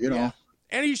also, you know. Yeah.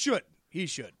 And he should.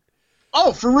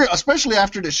 Oh, for real, especially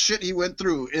after the shit he went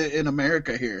through in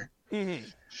America here. Mm-hmm.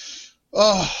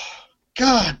 Oh,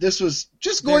 God, this was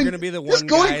just going. They're going to be the one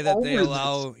guy that they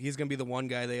allow. He's going to be the one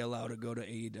guy they allow to go to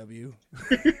AEW.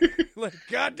 Like,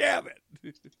 God damn it!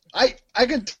 I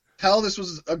can tell this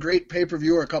was a great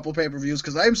pay-per-view or a couple pay-per-views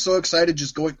because I'm so excited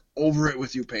just going over it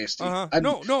with you, Pasty.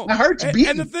 No, my heart's beating.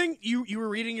 And the thing, you were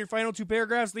reading your final 2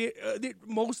 paragraphs.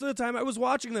 Most of the time I was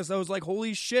watching this, I was like,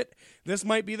 holy shit, this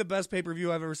might be the best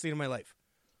pay-per-view I've ever seen in my life.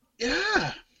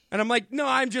 Yeah. And I'm like, no,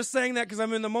 I'm just saying that because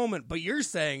I'm in the moment. But you're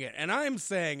saying it, and I'm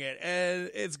saying it, and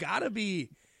it's gotta be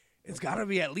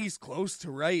at least close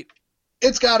to right.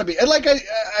 It's gotta be. And like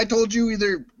I told you,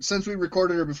 either since we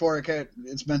recorded or before,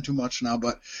 it's been too much now.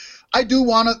 But I do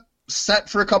want to set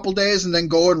for a couple days and then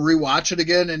go and rewatch it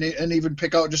again, and even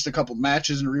pick out just a couple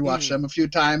matches and rewatch them a few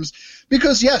times.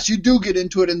 Because yes, you do get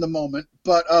into it in the moment,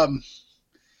 but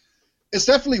it's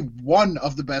definitely one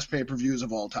of the best pay-per-views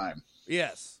of all time.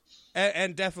 Yes.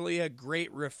 And definitely a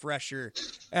great refresher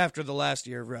after the last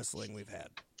year of wrestling we've had.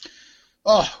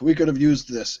 Oh, we could have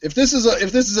used this. If this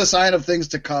is a sign of things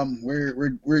to come,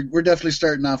 we're definitely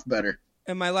starting off better.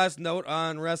 And my last note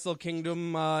on Wrestle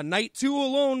Kingdom, Night 2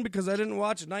 alone, because I didn't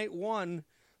watch Night 1,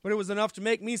 but it was enough to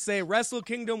make me say Wrestle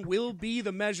Kingdom will be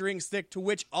the measuring stick to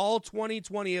which all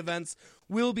 2020 events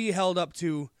will be held up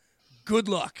to. Good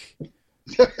luck.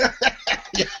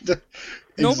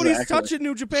 Nobody's touching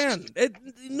New Japan.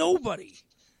 Nobody.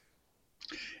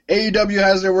 AEW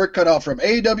has their work cut out for them.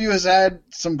 AEW has had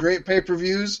some great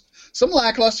pay-per-views, some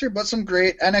lackluster, but some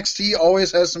great. NXT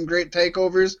always has some great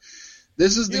takeovers.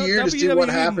 This is the year to see what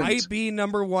happens. Might be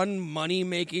number one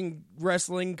money-making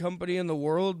wrestling company in the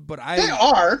world, but they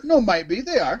are. No, might be.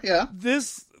 They are. Yeah.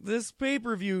 This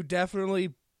pay-per-view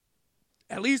definitely,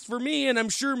 at least for me, and I'm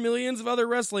sure millions of other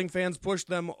wrestling fans, pushed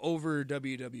them over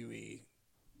WWE.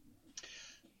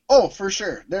 Oh, for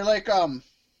sure. They're like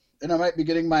and I might be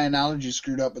getting my analogy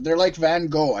screwed up, but they're like Van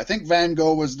Gogh. I think Van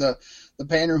Gogh was the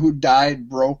painter who died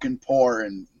broke and poor,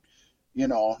 and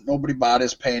nobody bought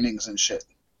his paintings and shit.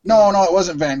 No, it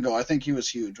wasn't Van Gogh. I think he was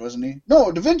huge, wasn't he?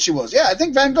 No, Da Vinci was. Yeah, I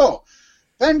think Van Gogh.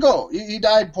 Van Gogh. He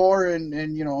died poor, and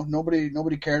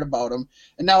nobody cared about him.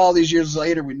 And now all these years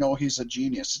later, we know he's a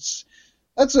genius.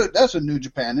 That's what New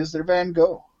Japan is. They're Van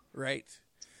Gogh. Right.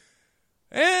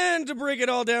 And to break it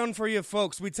all down for you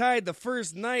folks, we tied the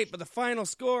first night, but the final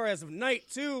score as of night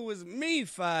 2 was me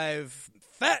 5,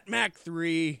 Fat Mac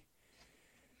 3.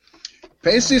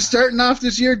 Paisley's starting off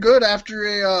this year good after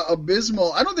a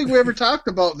abysmal. I don't think we ever talked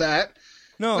about that.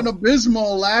 No, an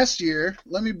abysmal last year.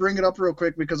 Let me bring it up real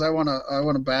quick because I want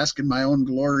to bask in my own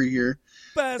glory here.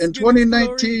 In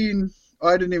 2019,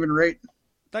 I didn't even rate.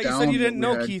 Thought you said you didn't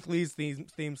know Keith Lee's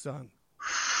theme song.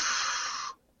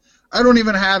 I don't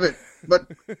even have it. But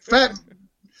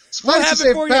we'll have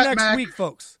it for you next week,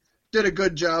 folks. Did a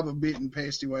good job of beating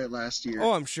Pasty White last year.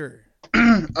 Oh, I'm sure.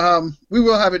 We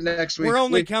will have it next week. We're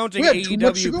only counting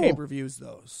AEW pay-per-views,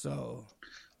 though, so...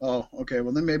 Oh, okay.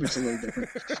 Well, then maybe it's a little different.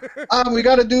 We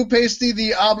got to do Pasty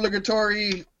the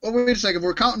obligatory... Oh, wait a second. If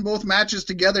we're counting both matches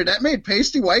together, that made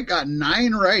Pasty White got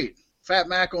 9 right. Fat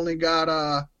Mac only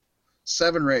got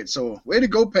 7 right. So, way to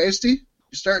go, Pasty.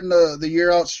 You're starting the year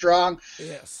out strong.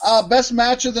 Yes. Best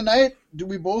match of the night. Do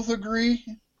we both agree?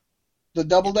 The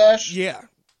double dash? Yeah.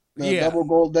 The double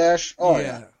gold dash? Oh,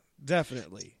 yeah.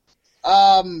 Definitely.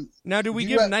 Now, do we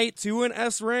give night 2 an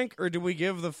S rank, or do we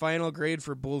give the final grade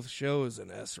for both shows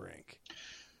an S rank?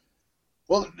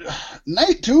 Well,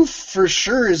 night 2 for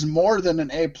sure is more than an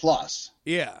A+.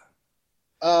 Yeah.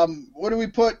 What do we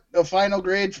put a final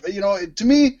grade? To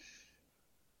me,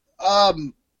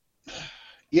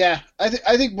 yeah,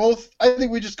 I think both. I think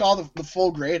we just call the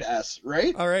full grade S,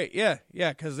 right? All right, yeah,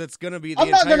 because it's gonna be the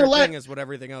entire thing is what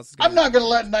everything else is. I'm not gonna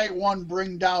let night 1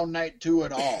 bring down night 2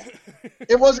 at all.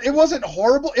 It wasn't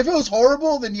horrible. If it was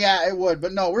horrible, then yeah, it would.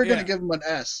 But no, we're gonna give them an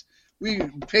S.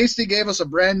 Pasty gave us a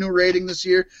brand new rating this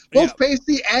year. Both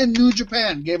Pasty and New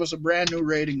Japan gave us a brand new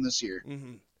rating this year.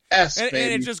 Mm-hmm. S, baby.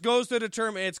 And it just goes to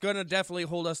determine it's gonna definitely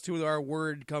hold us to our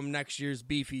word come next year's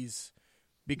Beefies.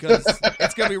 Because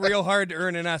it's going to be real hard to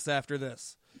earn an S after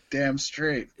this. Damn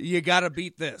straight. You got to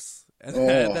beat this.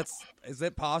 Is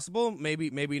it possible?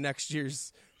 Maybe next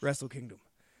year's Wrestle Kingdom.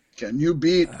 Can you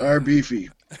beat our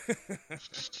Beefy?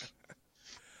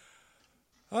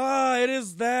 It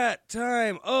is that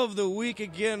time of the week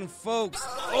again, folks.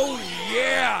 Oh,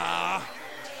 yeah.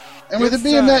 And with it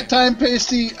being that time,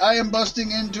 Pasty, I am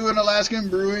busting into an Alaskan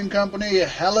brewing company,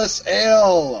 Helles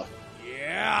Ale.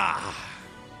 Yeah.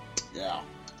 Yeah.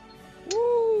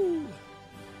 Woo!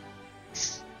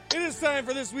 It is time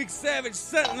for this week's Savage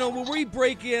Sentinel, where we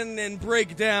break in and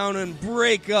break down and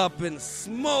break up and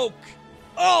smoke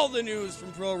all the news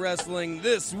from pro wrestling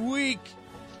this week,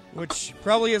 which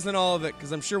probably isn't all of it,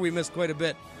 because I'm sure we missed quite a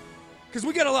bit, because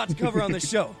we got a lot to cover on this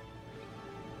show.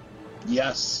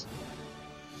 Yes.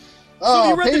 So if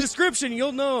you read the description,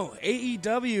 you'll know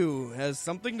AEW has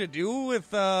something to do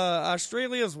with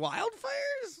Australia's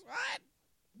wildfires?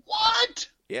 What?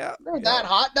 Yeah. They're that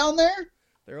hot down there?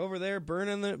 They're over there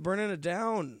burning it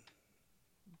down.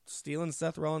 Stealing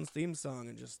Seth Rollins' theme song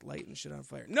and just lighting shit on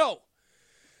fire. No!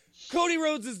 Cody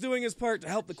Rhodes is doing his part to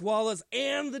help the koalas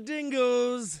and the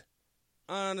dingoes.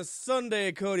 On a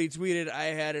Sunday, Cody tweeted, "I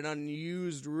had an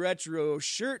unused retro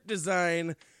shirt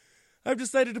design. I've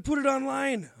decided to put it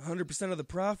online. 100% of the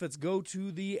profits go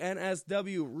to the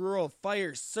NSW Rural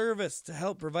Fire Service to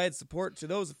help provide support to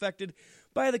those affected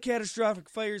by the catastrophic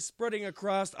fires spreading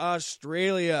across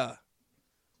Australia."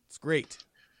 It's great.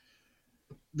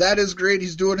 That is great.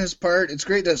 He's doing his part. It's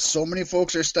great that so many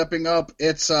folks are stepping up.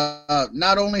 It's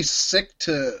not only sick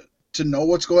to know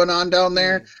what's going on down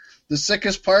there. The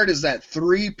sickest part is that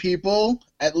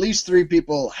at least three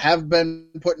people, have been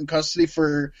put in custody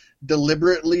for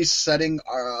deliberate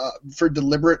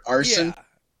arson,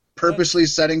 purposely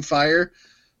setting fire.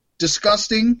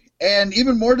 Disgusting, and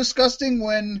even more disgusting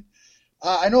when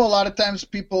I know a lot of times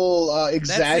people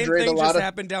exaggerate that same thing a lot just of.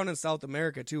 happened down in South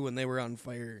America too when they were on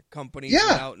fire. Companies Yeah.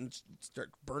 went out and start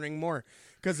burning more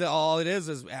because all it is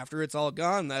after it's all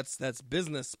gone, that's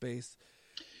business space.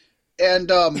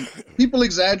 And people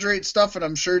exaggerate stuff, and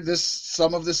I'm sure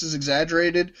some of this is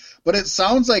exaggerated, but it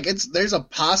sounds like there's a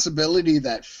possibility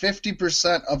that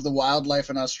 50% of the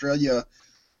wildlife in Australia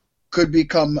could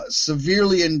become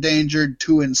severely endangered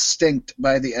to extinct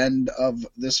by the end of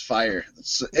this fire.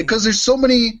 Because there's so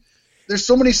many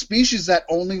species that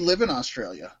only live in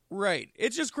Australia. Right.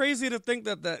 It's just crazy to think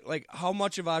that like how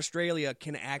much of Australia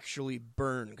can actually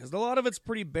burn because a lot of it's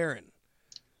pretty barren.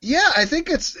 Yeah, I think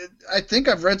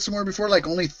I've read somewhere before like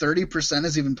only 30%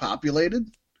 is even populated.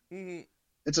 Mm-hmm.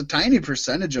 It's a tiny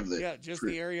percentage of the. Yeah, just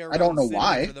the area around I don't know Sydney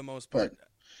why for the most part.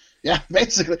 Yeah,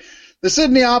 basically the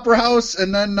Sydney Opera House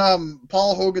and then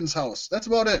Paul Hogan's house. That's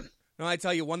about it. No, I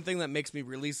tell you, one thing that makes me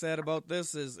really sad about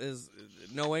this is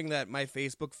knowing that my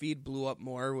Facebook feed blew up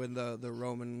more when the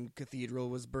Roman cathedral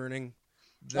was burning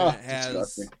than it has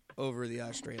disgusting. over the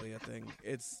Australia thing.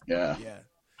 It's Yeah.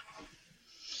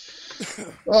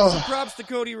 So props to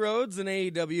Cody Rhodes and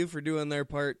AEW for doing their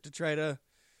part to try to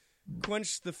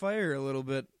quench the fire a little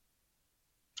bit.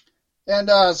 And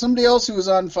somebody else who was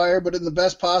on fire, but in the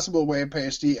best possible way,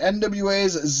 Pasty,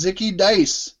 NWA's Zicky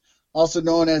Dice, also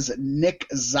known as Nick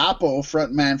Zappo,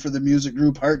 frontman for the music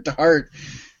group Heart to Heart,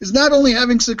 is not only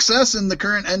having success in the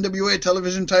current NWA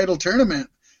television title tournament,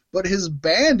 but his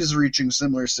band is reaching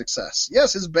similar success.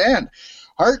 Yes, his band.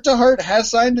 Heart to Heart has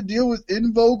signed a deal with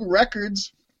In Vogue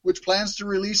Records, which plans to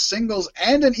release singles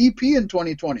and an EP in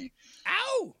 2020.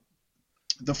 Ow!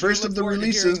 The first of the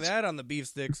releases. Hearing that on the Beef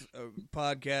Sticks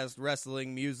podcast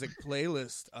wrestling music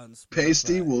playlist on Spotify.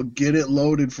 Pasty will get it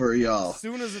loaded for y'all. As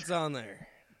soon as it's on there.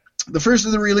 The first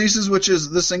of the releases, which is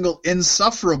the single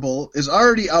Insufferable, is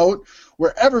already out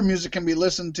wherever music can be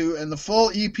listened to, and the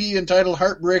full EP entitled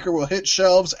Heartbreaker will hit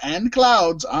shelves and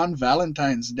clouds on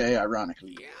Valentine's Day,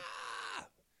 ironically. Yeah!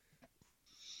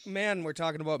 Man, we're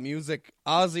talking about music.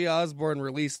 Ozzy Osbourne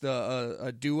released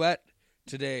a duet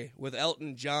today with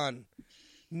Elton John.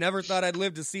 Never thought I'd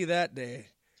live to see that day.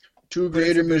 Two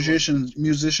greater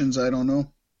musicians, I don't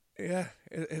know. Yeah,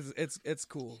 it's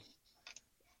cool.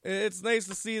 It's nice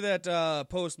to see that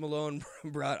Post Malone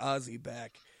brought Ozzy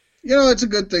back. You know, it's a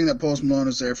good thing that Post Malone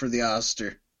is there for the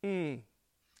Oster.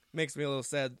 Makes me a little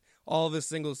sad. All of his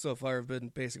singles so far have been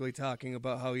basically talking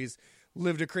about how he's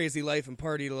lived a crazy life and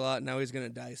partied a lot, and now he's going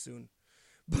to die soon.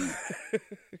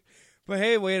 But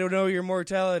hey, way to know your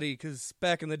mortality, because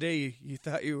back in the day, you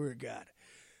thought you were a god.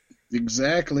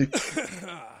 Exactly.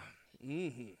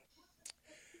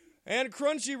 And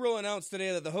Crunchyroll announced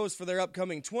today that the host for their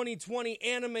upcoming 2020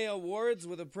 Anime Awards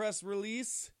with a press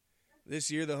release. This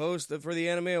year, the host for the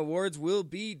Anime Awards will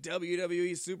be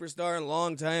WWE superstar and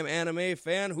longtime anime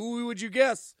fan. Who would you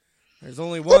guess? There's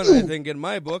only one, I think, in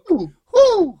my book.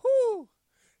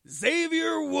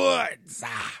 Xavier Woods.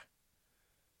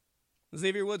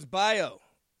 Xavier Woods' bio.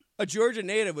 A Georgia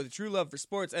native with a true love for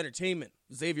sports entertainment,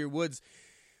 Xavier Woods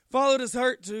followed his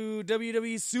heart to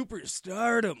WWE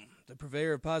superstardom. The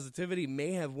purveyor of positivity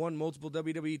may have won multiple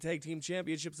WWE Tag Team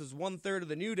Championships as 1/3 of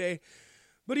the New Day,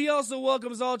 but he also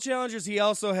welcomes all challengers. He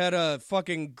also had a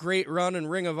fucking great run in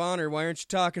Ring of Honor. Why aren't you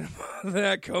talking about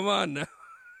that? Come on now.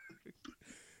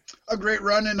 A great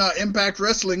run in Impact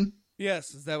Wrestling.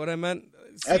 Yes, is that what I meant?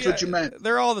 That's what you meant.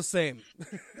 They're all the same.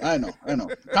 I know.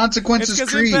 Consequences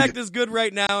It's Creed. because Impact is good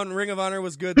right now, and Ring of Honor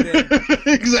was good then.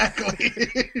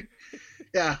 Exactly.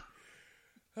 Yeah.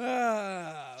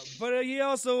 But he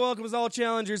also welcomes all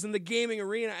challengers in the gaming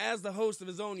arena as the host of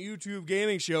his own YouTube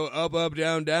gaming show, Up, Up,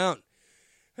 Down, Down.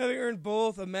 Having earned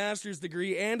both a master's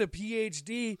degree and a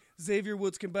PhD, Xavier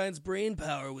Woods combines brain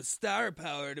power with star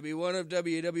power to be one of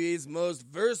WWE's most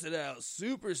versatile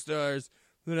superstars.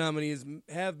 The nominees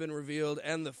have been revealed,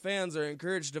 and the fans are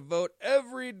encouraged to vote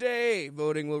every day.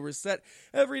 Voting will reset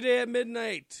every day at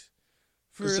midnight.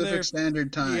 For Pacific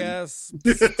Standard Time. Yes.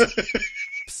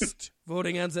 Psst.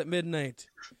 Voting ends at midnight.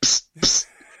 Psst, psst.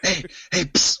 Hey,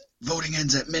 psst. Voting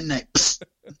ends at midnight. Psst.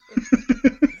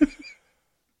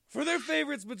 For their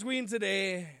favorites between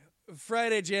today,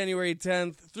 Friday, January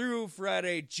 10th, through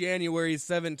Friday, January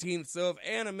 17th. So if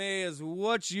anime is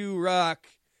what you rock,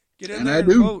 get in there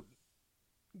and vote.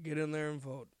 Get in there and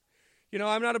vote. You know,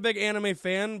 I'm not a big anime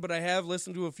fan, but I have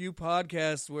listened to a few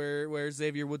podcasts where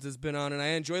Xavier Woods has been on, and I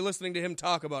enjoy listening to him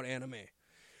talk about anime.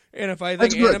 And if I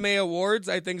think Anime Awards,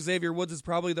 I think Xavier Woods is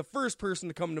probably the first person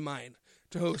to come to mind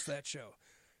to host that show.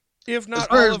 If not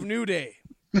all of New Day.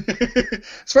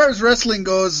 As far as wrestling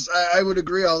goes, I would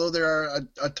agree, although there are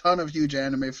a ton of huge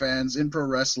anime fans in pro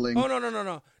wrestling.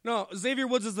 Oh, no. Xavier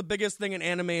Woods is the biggest thing in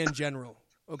anime in general,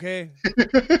 okay?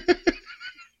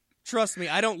 Trust me,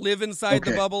 I don't live inside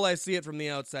the bubble. I see it from the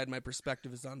outside. My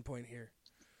perspective is on point here.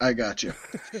 I got you.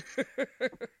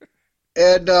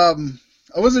 And I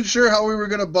wasn't sure how we were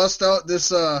going to bust out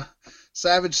this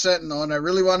Savage Sentinel, and I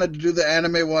really wanted to do the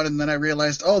anime one, and then I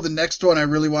realized, the next one I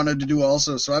really wanted to do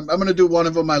also, so I'm going to do one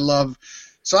of them I love.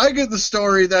 So I get the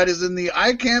story that is in the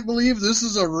I Can't Believe This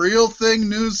Is a Real Thing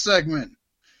news segment.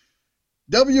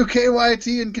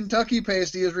 WKYT in Kentucky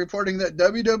Pasty is reporting that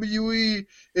WWE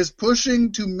is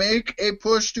pushing to make a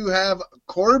push to have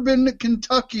Corbin,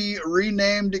 Kentucky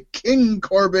renamed King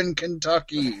Corbin,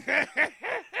 Kentucky.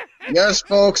 Yes,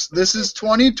 folks, this is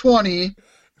 2020,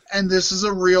 and this is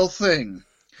a real thing.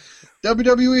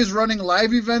 WWE is running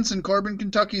live events in Corbin,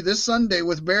 Kentucky this Sunday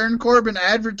with Baron Corbin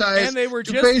advertised and they were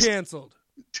just canceled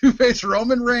to face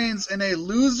Roman Reigns in a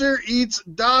loser eats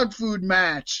dog food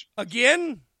match.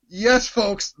 Again? Yes,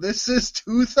 folks, this is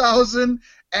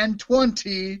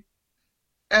 2020,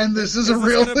 and this is a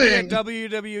real thing. Be a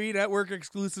WWE Network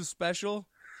exclusive special?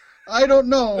 I don't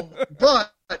know,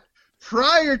 but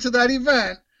prior to that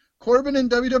event, Corbin and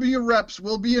WWE reps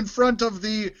will be in front of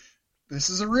this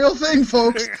is a real thing,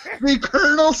 folks, the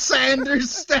Colonel Sanders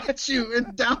statue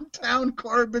in downtown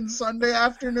Corbin Sunday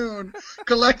afternoon,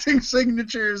 collecting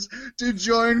signatures to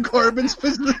join Corbin's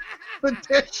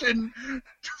petition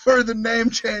for the name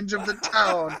change of the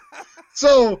town.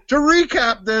 So, to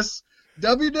recap this,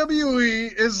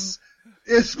 WWE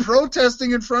is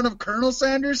protesting in front of Colonel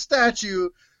Sanders' statue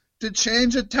to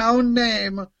change a town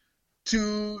name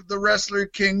to the wrestler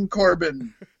King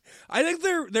Corbin. I think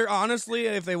they're honestly,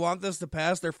 if they want this to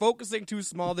pass, they're focusing too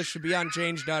small. This should be on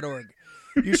change.org.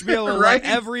 You should be able to let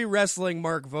every wrestling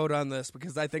mark vote on this,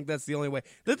 because I think that's the only way.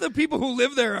 That the people who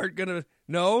live there aren't going to...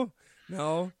 No.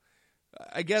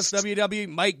 I guess WWE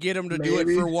might get them to do it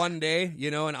for one day,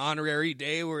 an honorary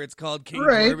day where it's called King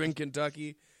Corbin,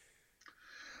 Kentucky.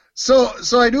 So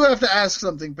I do have to ask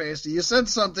something, Pasty. You said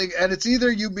something, and it's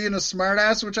either you being a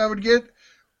smartass, which I would get,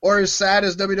 or as sad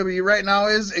as WWE right now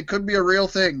is, it could be a real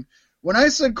thing. When I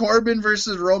said Corbin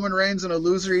versus Roman Reigns in a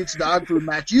loser eats dog food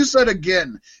match, you said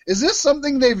again. Is this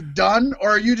something they've done,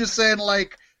 or are you just saying,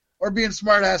 or being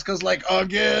smartass because,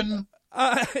 again?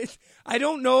 I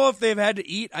don't know if they've had to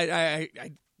eat. I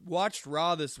watched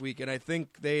Raw this week, and I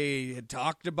think they had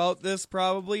talked about this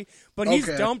probably, but he's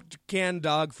dumped canned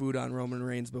dog food on Roman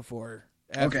Reigns before.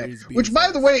 Okay, which, by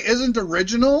the way, isn't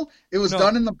original. It was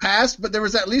done in the past, but there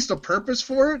was at least a purpose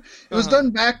for it. It was done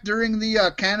back during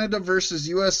the Canada versus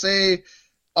USA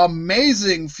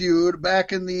amazing feud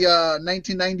back in the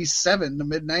 1997, the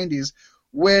mid-90s,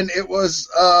 when it was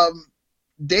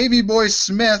Davey Boy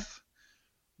Smith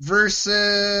versus...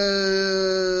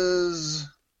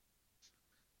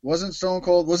 Wasn't Stone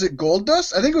Cold... Was it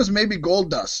Goldust? I think it was maybe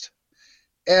Goldust.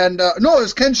 And no, it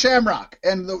was Ken Shamrock,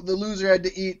 and the loser had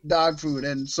to eat dog food,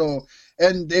 and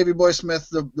Davey Boy Smith,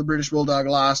 the British Bulldog,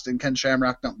 lost, and Ken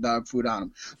Shamrock dumped dog food on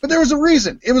him. But there was a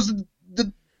reason. It was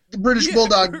the British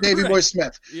Bulldog, Davey Boy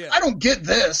Smith. Yeah. I don't get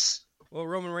this. Well,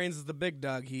 Roman Reigns is the big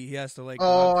dog. He has to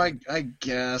I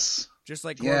guess. Just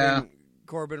like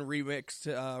Corbin remixed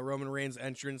Roman Reigns'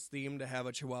 entrance theme to have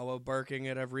a chihuahua barking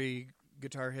at every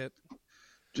guitar hit.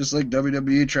 Just like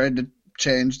WWE tried to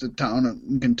change the town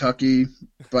in Kentucky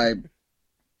by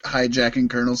hijacking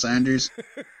Colonel Sanders.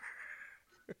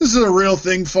 This is a real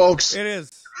thing, folks. It is.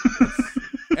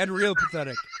 And real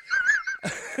pathetic.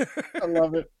 I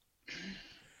love it.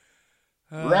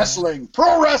 Wrestling.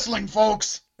 Pro wrestling,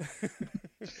 folks.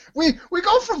 We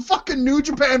go from fucking New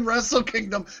Japan Wrestle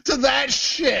Kingdom to that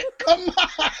shit. Come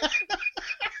on.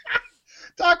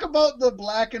 Talk about the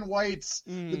black and whites,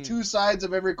 the two sides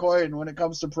of every coin when it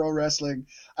comes to pro wrestling.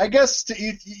 I guess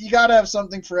you got to have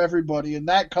something for everybody, and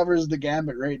that covers the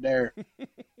gambit right there.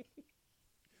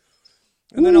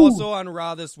 And then also on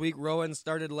Raw this week, Rowan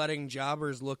started letting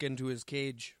jobbers look into his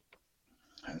cage.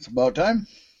 It's about time.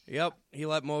 Yep, he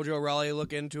let Mojo Rawley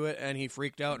look into it, and he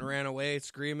freaked out and ran away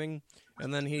screaming.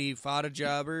 And then he fought a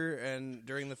jobber, and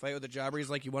during the fight with the jobber,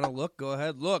 he's like, "You want to look? Go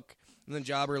ahead, look." And then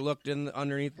Jobber looked in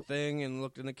underneath the thing and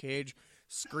looked in the cage,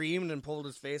 screamed and pulled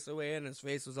his face away, and his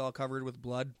face was all covered with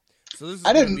blood. So this is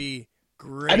going to be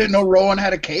great. I didn't know Rowan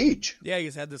had a cage. Yeah,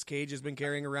 he's had this cage he's been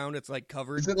carrying around. It's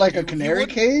covered. Is it like a canary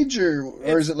cage,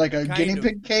 or is it like a guinea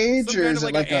pig cage, or is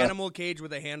it like an animal cage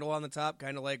with a handle on the top,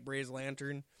 kind of like Bray's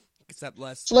Lantern, except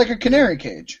less? It's like a canary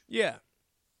cage. Yeah,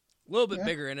 a little bit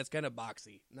bigger, and it's kind of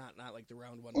boxy, not like the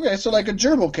round one. Okay, so like a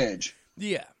gerbil cage.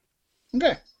 Yeah.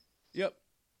 Okay. Yep.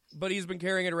 but he's been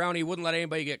carrying it around. He wouldn't let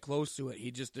anybody get close to it.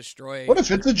 He'd just destroy. What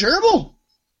if it's a gerbil?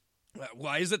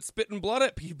 Why is it spitting blood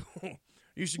at people?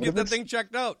 You should get that thing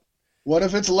checked out. What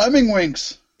if it's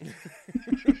Lemmingwinks?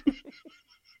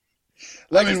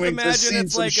 Lemmingwinks has seen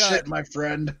some shit, my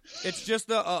friend. It's just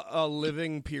a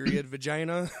living period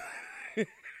vagina.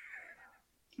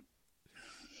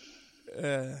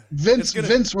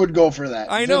 Vince would go for that.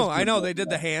 I know. They did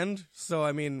the hand, so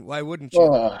I mean, why wouldn't you?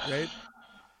 Right?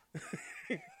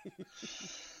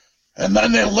 And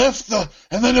then they lift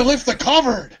the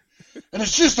cupboard, and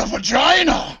it's just a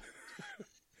vagina,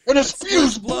 and it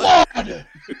spews blood.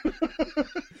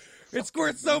 It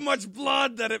squirts so much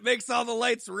blood that it makes all the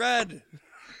lights red.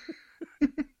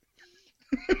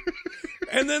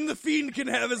 And then the Fiend can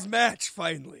have his match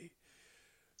finally.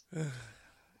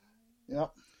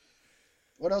 Yep.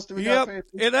 What else do we got?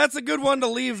 Yeah, that's a good one to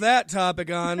leave that topic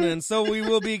on, and so we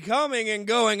will be coming and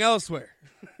going elsewhere.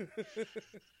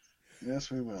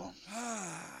 Yes, we will.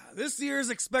 This year is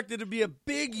expected to be a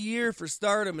big year for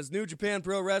Stardom as New Japan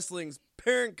Pro Wrestling's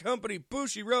parent company,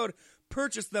 Bushiroad,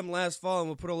 purchased them last fall and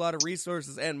will put a lot of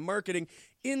resources and marketing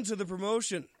into the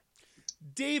promotion.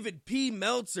 David P.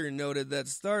 Meltzer noted that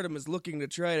Stardom is looking to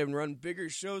try and run bigger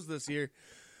shows this year,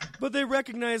 but they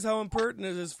recognize how important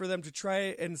it is for them to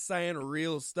try and sign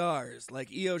real stars like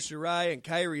Io Shirai and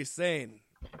Kairi Sane.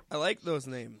 I like those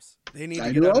names. They need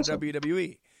to get out of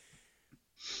WWE.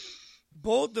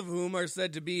 Both of whom are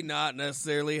said to be not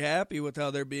necessarily happy with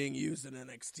how they're being used in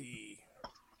NXT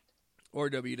or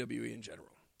WWE in general.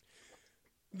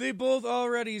 They both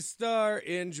already star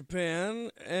in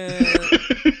Japan, and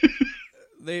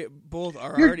they both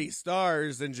are already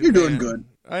stars in Japan. You're doing good.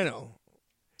 I know.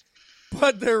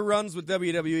 But their runs with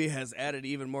WWE has added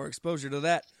even more exposure to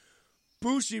that.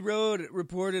 Bushiroad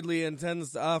reportedly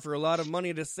intends to offer a lot of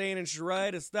money to Sane and Shirai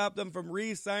to stop them from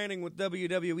re-signing with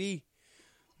WWE.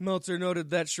 Meltzer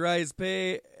noted that Shirai's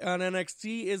pay on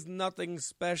NXT is nothing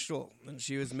special, and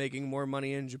she was making more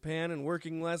money in Japan and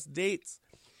working less dates.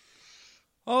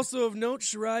 Also of note,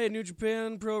 Shirai and New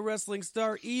Japan Pro Wrestling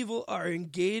star Evil are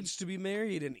engaged to be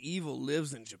married, and Evil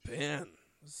lives in Japan.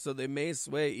 So they may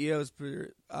sway Io's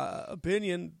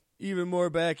opinion even more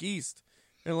back east,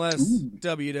 unless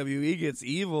WWE gets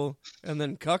Evil and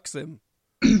then cucks him.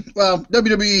 Well,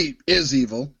 WWE is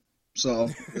evil, so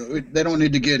they don't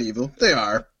need to get evil. They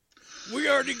are. We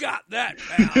already got that,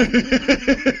 pal.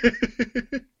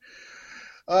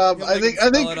 I think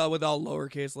it out with all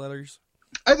lowercase letters.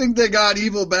 I think they got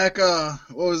Evil back. What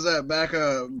was that? Back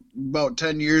about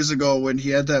 10 years ago when he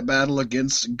had that battle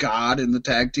against God in the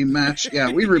tag team match.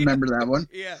 Yeah, we remember that one.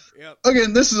 Yeah.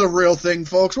 Again, this is a real thing,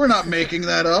 folks. We're not making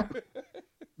that up.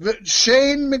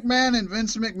 Shane McMahon and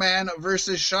Vince McMahon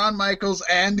versus Shawn Michaels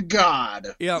and God.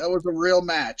 Yeah, that was a real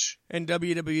match. And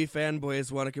WWE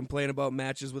fanboys want to complain about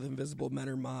matches with invisible men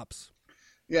or mops.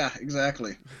 Yeah,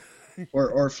 exactly.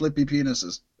 or flippy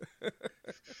penises.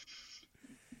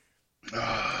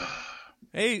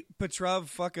 Hey,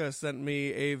 Petrov Fucka sent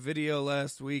me a video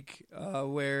last week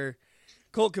where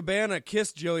Colt Cabana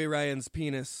kissed Joey Ryan's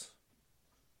penis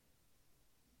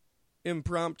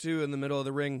impromptu in the middle of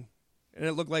the ring. And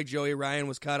it looked like Joey Ryan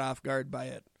was caught off guard by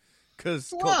it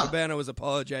because Colt Cabana was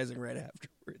apologizing right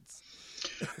afterwards.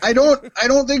 I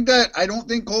don't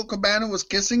think Colt Cabana was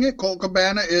kissing it. Colt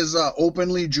Cabana is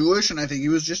openly Jewish, and I think he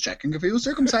was just checking if he was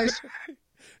circumcised.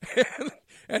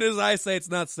 And his eyesight's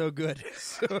not so good,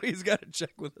 so he's got to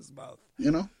check with his mouth.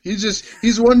 You know,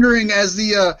 he's wondering, as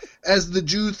the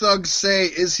Jew thugs say,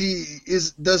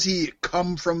 does he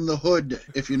come from the hood,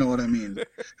 if you know what I mean.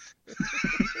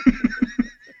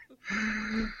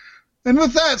 And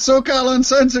with that, SoCal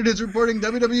Uncensored is reporting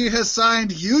WWE has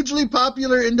signed hugely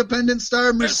popular independent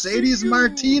star Mercedes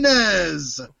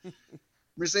Martinez.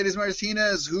 Mercedes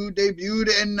Martinez, who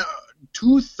debuted in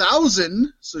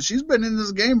 2000, so she's been in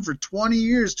this game for 20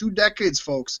 years, 2 decades,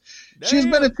 folks. Damn. She's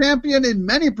been a champion in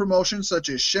many promotions such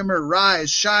as Shimmer,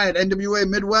 Rise, Shine, NWA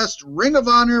Midwest, Ring of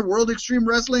Honor, World Extreme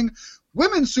Wrestling,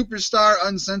 Women's Superstar,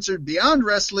 Uncensored, Beyond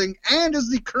Wrestling, and is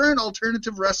the current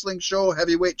alternative wrestling show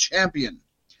heavyweight champion.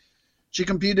 She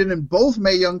competed in both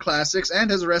Mae Young Classics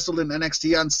and has wrestled in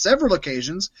NXT on several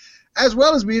occasions, as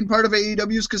well as being part of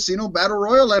AEW's Casino Battle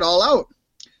Royal at All Out.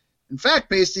 In fact,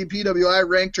 Pasty PWI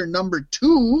ranked her number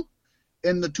 2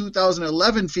 in the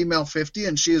 2011 Female 50,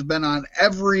 and she has been on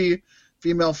every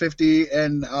Female 50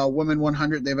 and Women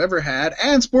 100 they've ever had.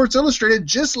 And Sports Illustrated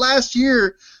just last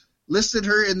year listed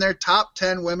her in their top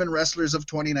 10 women wrestlers of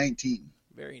 2019.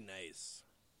 Very nice.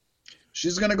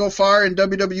 She's going to go far in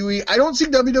WWE. I don't see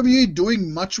WWE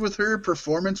doing much with her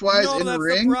performance-wise in the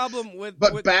ring. The problem with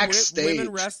backstage.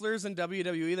 Women wrestlers in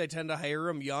WWE, they tend to hire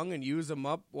them young and use them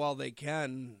up while they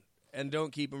can and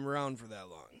don't keep them around for that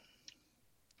long.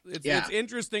 It's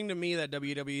interesting to me that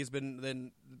WWE has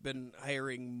been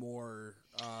hiring more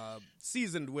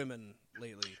seasoned women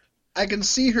lately. I can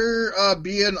see her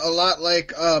being a lot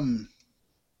like I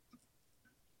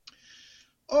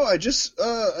just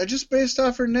based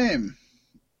off her name.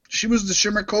 She was the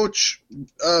Shimmer coach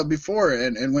before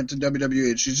and went to WWE,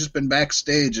 and she's just been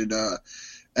backstage and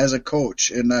as a coach.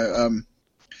 And I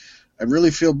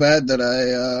really feel bad that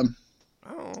I'm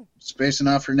spacing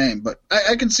off her name, but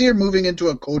I can see her moving into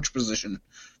a coach position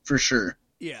for sure.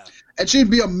 Yeah, and she'd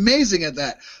be amazing at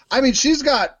that. I mean, she's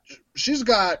got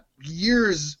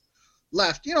years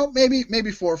left,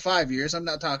 maybe 4 or 5 years. I'm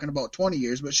not talking about 20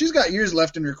 years, but she's got years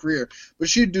left in her career. But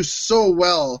she'd do so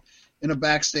well in a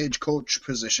backstage coach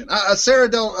position. Sarah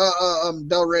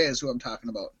Del Rey is who I'm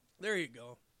talking about. There you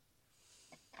go.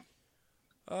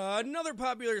 Another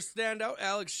popular standout,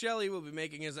 Alex Shelley, will be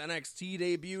making his NXT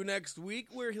debut next week,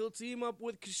 where he'll team up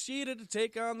with Kushida to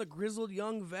take on the grizzled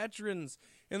young veterans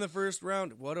in the first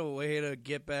round. What a way to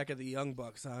get back at the Young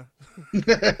Bucks, huh?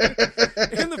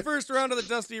 In the first round of the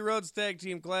Dusty Rhodes Tag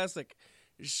Team Classic,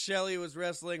 Shelley was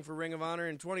wrestling for Ring of Honor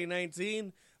in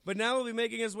 2019, but now will be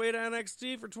making his way to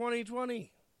NXT for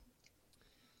 2020.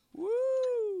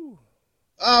 Woo!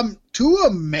 Two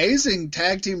amazing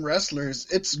tag team wrestlers.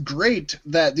 It's great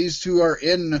that these two are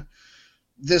in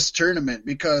this tournament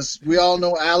because we all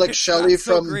know Alex Shelley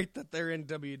from. It's great that they're in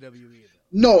WWE.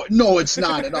 No, it's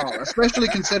not at all. Especially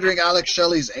considering Alex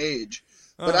Shelley's age.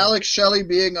 But Alex Shelley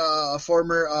being a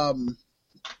former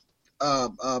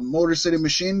Motor City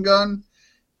Machine Gun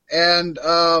and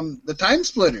the Time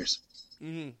Splitters.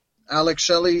 Mm-hmm. Alex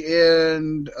Shelley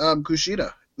and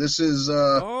Kushida. This is.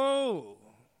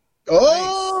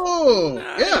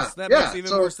 Nice. Yeah, that makes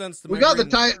even more sense to me. We got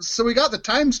the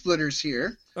Time Splitters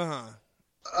here.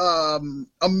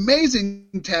 Amazing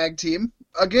tag team.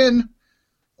 Again,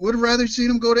 would have rather seen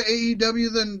them go to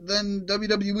AEW than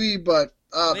WWE, but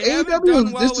they haven't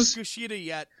done well with Kushida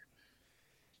yet.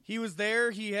 He was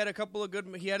there. He had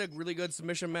He had a really good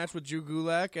submission match with Drew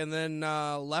Gulak, and then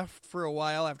left for a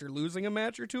while after losing a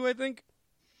match or two, I think.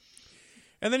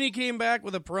 And then he came back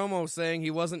with a promo saying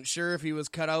he wasn't sure if he was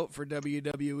cut out for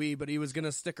WWE, but he was going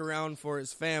to stick around for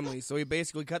his family. So he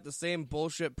basically cut the same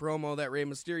bullshit promo that Rey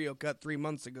Mysterio cut 3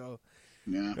 months ago.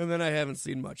 Yeah. And then I haven't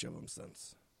seen much of him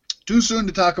since. Too soon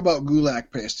to talk about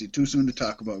Gulak, Pasty. Too soon to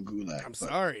talk about Gulak. I'm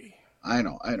sorry. I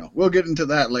know. We'll get into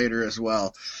that later as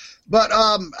well. But,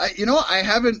 I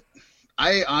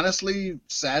honestly,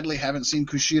 sadly, haven't seen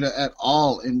Kushida at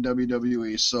all in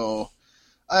WWE. So,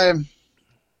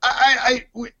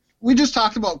 we just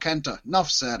talked about Kenta.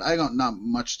 Enough said. I got not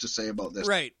much to say about this.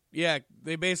 Right. Yeah.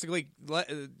 They basically let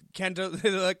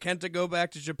Kenta go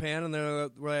back to Japan, and they're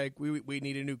like, we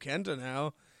need a new Kenta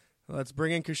now. Let's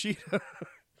bring in Kushida.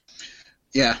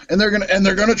 Yeah, and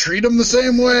they're gonna treat him the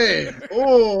same way.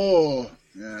 Oh,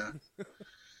 yeah.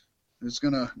 It's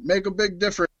gonna make a big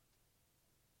difference.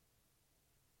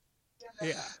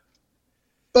 Yeah.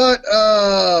 But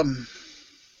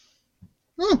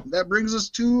that brings us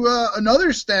to another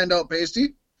standout,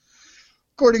 Pasty.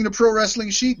 According to Pro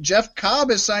Wrestling Sheet, Jeff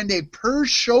Cobb has signed a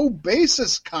per-show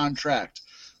basis contract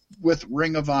with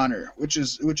Ring of Honor, which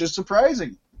is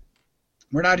surprising.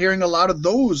 We're not hearing a lot of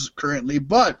those currently,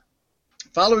 but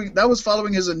that was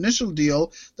following his initial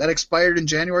deal that expired in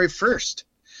January 1st.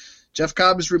 Jeff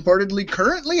Cobb is reportedly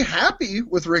currently happy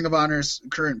with Ring of Honor's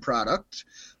current product,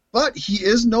 but he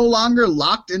is no longer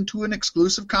locked into an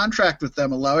exclusive contract with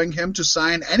them, allowing him to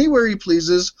sign anywhere he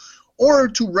pleases or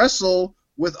to wrestle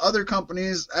with other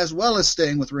companies as well as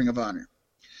staying with Ring of Honor.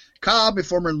 Cobb, a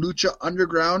former Lucha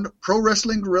Underground, Pro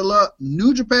Wrestling Guerrilla,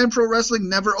 New Japan Pro Wrestling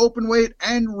Never Openweight,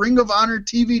 and Ring of Honor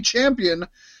TV champion,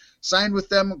 signed with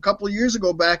them a couple of years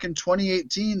ago back in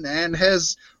 2018 and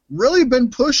has really been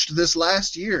pushed this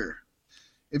last year.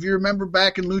 If you remember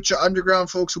back in Lucha Underground,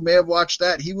 folks who may have watched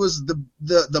that, he was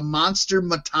the Monster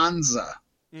Matanza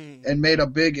and made a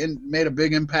big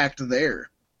impact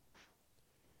there.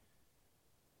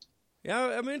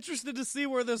 Yeah, I'm interested to see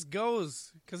where this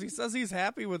goes because he says he's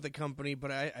happy with the company,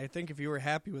 but I think if you were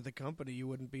happy with the company, you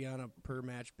wouldn't be on a per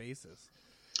match basis.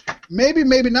 Maybe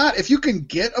not. If you can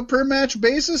get a per match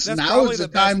basis, now is the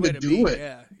time to do it.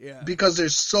 Yeah. Because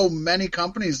there's so many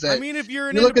companies that. I mean, if you're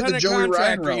an independent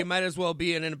contractor, you might as well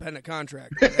be an independent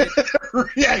contractor. Right?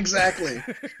 Yeah, exactly.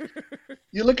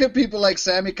 You look at people like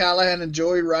Sami Callihan and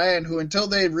Joey Ryan, who until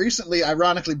they recently,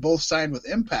 ironically, both signed with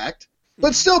Impact.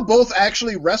 but still both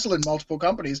actually wrestle in multiple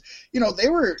companies. You know, they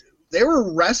were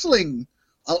wrestling,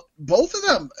 both of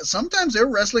them. Sometimes they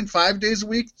were wrestling 5 days a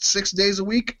week, 6 days a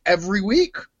week, every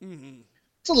week. Mm-hmm.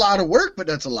 It's a lot of work, but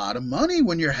that's a lot of money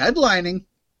when you're headlining.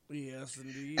 Yes,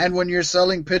 indeed. And when you're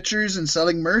selling pictures and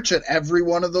selling merch at every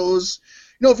one of those,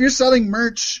 you know, if you're selling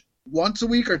merch once a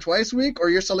week or twice a week, or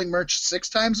you're selling merch 6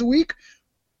 times a week,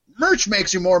 merch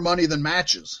makes you more money than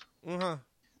matches. Uh-huh.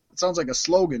 It sounds like a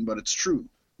slogan, but it's true.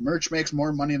 Merch makes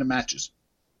more money than matches.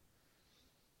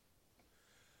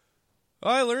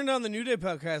 Well, I learned on the New Day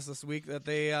podcast this week that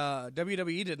they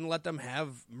WWE didn't let them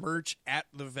have merch at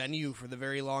the venue for the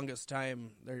very longest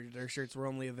time. Their shirts were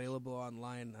only available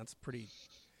online. That's pretty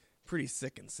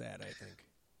sick and sad, I think.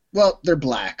 Well, they're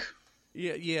black.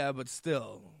 Yeah, but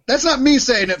still. That's not me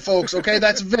saying it, folks, okay?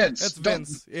 That's Vince. That's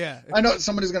Vince, yeah. I know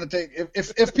somebody's going to take...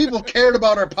 If people cared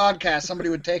about our podcast, somebody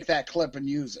would take that clip and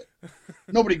use it.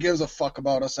 Nobody gives a fuck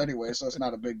about us anyway, so it's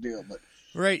not a big deal, but...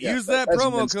 Right, yeah, use that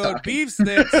promo Vince code talking.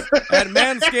 BEEFSTICKS at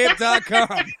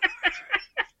manscaped.com.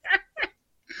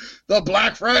 The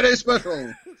Black Friday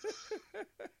special.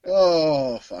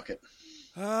 Oh, fuck it.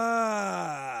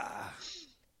 Ah...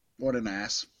 What an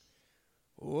ass.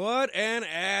 What an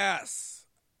ass.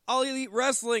 All Elite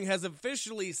Wrestling has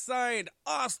officially signed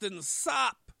Austin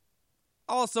Sopp,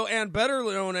 also and better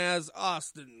known as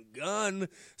Austin Gunn,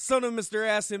 son of Mr.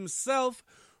 Ass himself,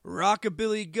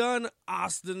 Rockabilly Gunn.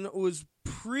 Austin was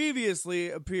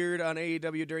previously appeared on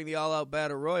AEW during the All Out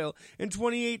Battle Royal in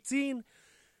 2018.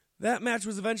 That match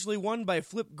was eventually won by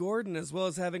Flip Gordon, as well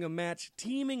as having a match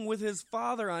teaming with his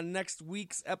father on next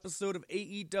week's episode of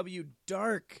AEW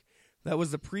Dark. That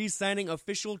was the pre-signing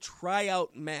official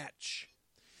tryout match.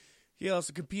 He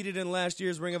also competed in last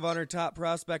year's Ring of Honor Top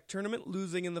Prospect Tournament,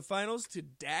 losing in the finals to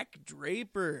Dak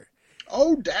Draper.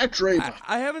 Oh, Dak Draper.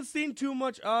 I haven't seen too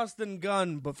much Austin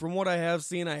Gunn, but from what I have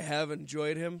seen, I have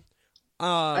enjoyed him.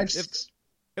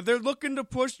 If they're looking to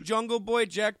push Jungle Boy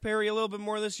Jack Perry a little bit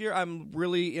more this year, I'm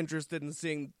really interested in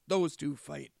seeing those two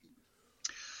fight.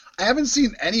 I haven't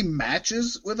seen any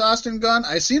matches with Austin Gunn.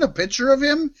 I've seen a picture of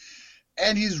him,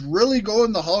 and he's really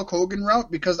going the Hulk Hogan route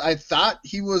because I thought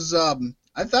he was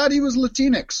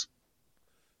Latinx.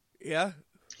 Yeah.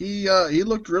 He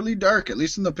looked really dark, at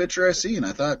least in the picture I seen.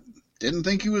 Didn't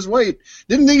think he was white.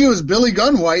 Didn't think he was Billy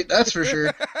Gunn white, that's for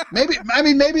sure. Maybe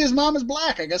his mom is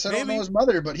black. I guess I don't know his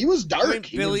mother, but he was dark.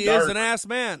 Billy is an ass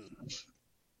man.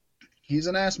 He's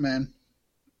an ass man.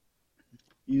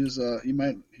 He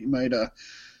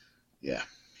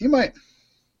might.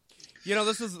 You know,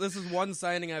 this is one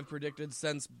signing I've predicted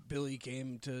since Billy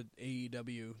came to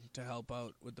AEW to help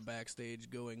out with the backstage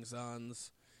goings-ons.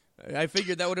 I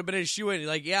figured that would have been a shoe-in.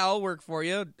 Like, yeah, I'll work for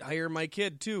you. Hire my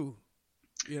kid, too.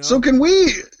 You know? So can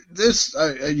we,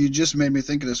 you just made me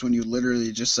think of this when you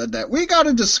literally just said that. We got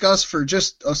to discuss for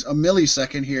just a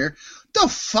millisecond here, the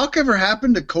fuck ever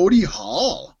happened to Cody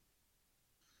Hall?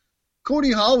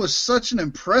 Cody Hall was such an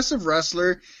impressive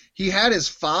wrestler. He had his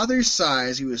father's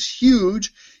size. He was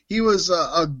huge. He was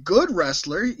a good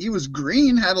wrestler. He was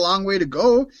green, had a long way to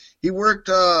go. He worked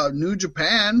New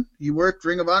Japan. He worked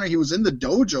Ring of Honor. He was in the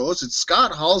dojos. It's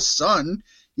Scott Hall's son.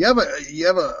 You have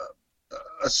a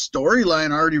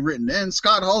storyline already written in.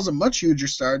 Scott Hall's a much huger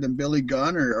star than Billy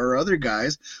Gunn or other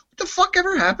guys. What the fuck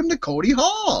ever happened to Cody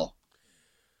Hall?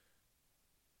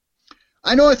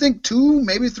 I know, I think 2,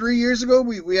 maybe 3 years ago,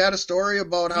 we had a story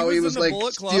about how he was like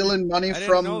stealing money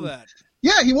from. Know that.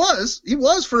 Yeah, he was. He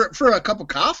was for a cup of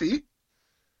coffee.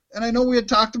 And I know we had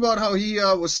talked about how he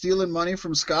was stealing money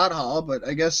from Scott Hall, but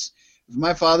I guess if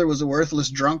my father was a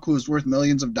worthless drunk who was worth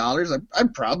millions of dollars,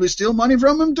 I'd probably steal money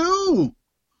from him too.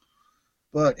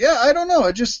 But yeah, I don't know.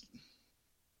 I just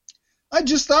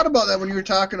thought about that when you were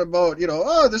talking about,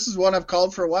 this is one I've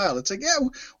called for a while. It's like, yeah,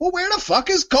 well, where the fuck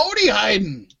is Cody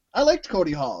hiding? I liked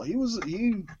Cody Hall. He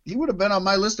would have been on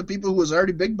my list of people who was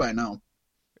already big by now.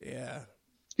 Yeah.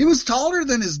 He was taller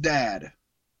than his dad.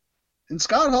 And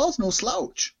Scott Hall's no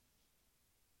slouch.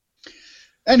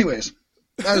 Anyways,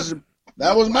 that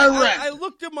was my rant. I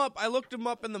looked him up.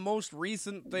 And the most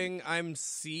recent thing I'm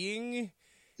seeing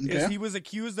is he was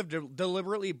accused of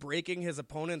deliberately breaking his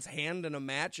opponent's hand in a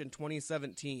match in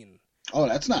 2017. Oh,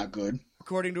 that's not good.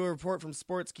 According to a report from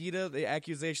Sportskeeda, the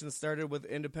accusation started with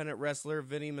independent wrestler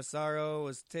Vinny Massaro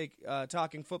was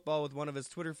talking football with one of his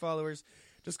Twitter followers,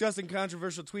 discussing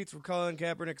controversial tweets from Colin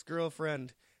Kaepernick's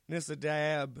girlfriend, Nissa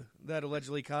Diab, that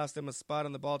allegedly cost him a spot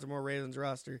on the Baltimore Ravens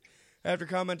roster. After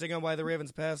commenting on why the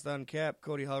Ravens passed on Cap,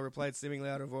 Cody Hall replied seemingly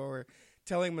out of nowhere,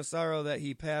 telling Massaro that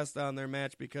he passed on their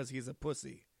match because he's a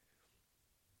pussy.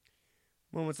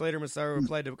 Moments later, Massaro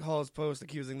replied to Hall's post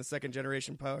accusing the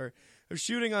second-generation power of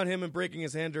shooting on him and breaking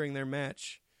his hand during their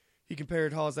match. He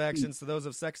compared Hall's actions to those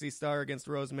of Sexy Star against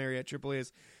Rosemary at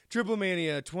AAA's Triple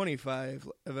Mania 25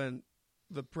 event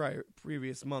the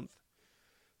previous month.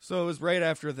 So it was right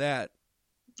after that.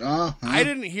 I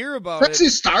didn't hear about Sexy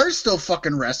Star's still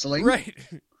fucking wrestling. Right.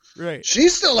 Right. She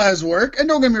still has work, and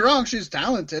don't get me wrong, she's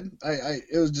talented.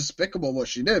 It was despicable what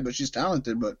she did, but she's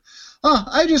talented. But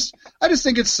I just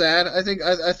think it's sad.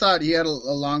 I thought he had a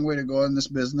long way to go in this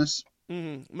business.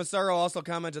 Mm-hmm. Massaro also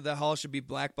commented that Hall should be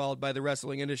blackballed by the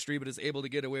wrestling industry, but is able to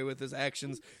get away with his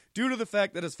actions due to the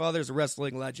fact that his father's a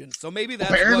wrestling legend. So maybe that's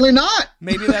apparently not.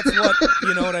 Maybe that's what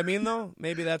you know what I mean, though.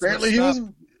 Maybe that's apparently he was.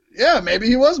 Yeah, maybe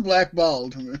he was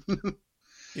blackballed.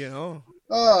 You know.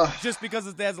 Just because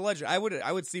his dad's a legend. I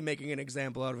would see making an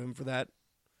example out of him for that.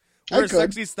 Or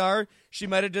Sexy Star, she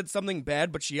might have did something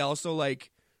bad, but she also like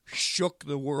shook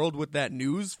the world with that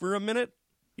news for a minute.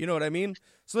 You know what I mean?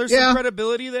 So there's some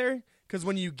credibility there, because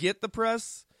when you get the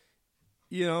press,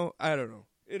 you know, I don't know.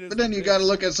 It is. But then you got to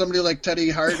look at somebody like Teddy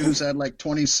Hart, who's had like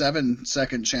 27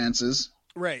 second chances.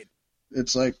 Right.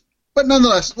 It's like, but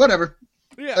nonetheless, whatever.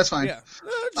 Yeah, that's fine. Yeah.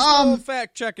 Just a little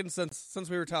fact checking since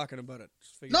we were talking about it.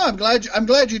 No, I'm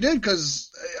glad you did,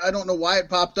 because I don't know why it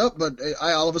popped up, but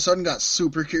I all of a sudden got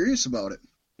super curious about it.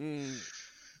 Mm.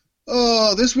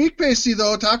 Oh, this week, Pasty,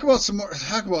 though, talk about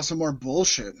some more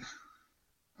bullshit.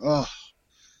 Oh,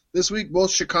 this week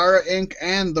both Chikara Inc.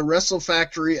 and the Wrestle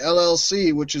Factory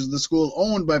LLC, which is the school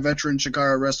owned by veteran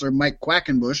Chikara wrestler Mike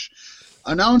Quackenbush,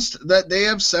 announced that they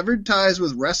have severed ties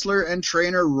with wrestler and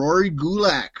trainer Rory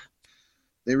Gulak.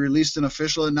 They released an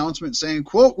official announcement saying,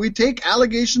 quote, "We take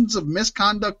allegations of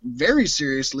misconduct very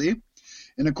seriously.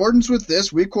 In accordance with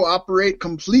this, we cooperate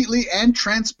completely and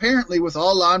transparently with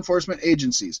all law enforcement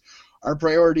agencies. Our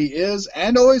priority is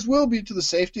and always will be to the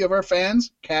safety of our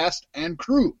fans, cast, and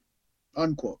crew,"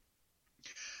 unquote.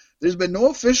 There's been no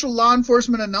official law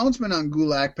enforcement announcement on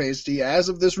Gulak, Pasty as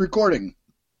of this recording,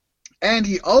 and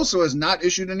he also has not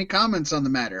issued any comments on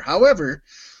the matter. However,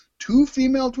 2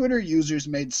 female Twitter users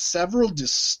made several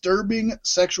disturbing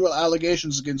sexual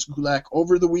allegations against Gulak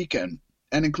over the weekend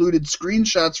and included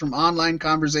screenshots from online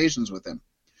conversations with him.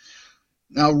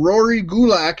 Now, Rory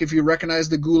Gulak, if you recognize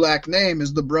the Gulak name,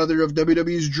 is the brother of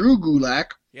WWE's Drew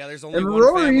Gulak. Yeah, there's only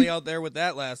one family out there with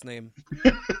that last name.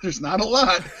 There's not a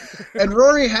lot. And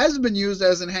Rory has been used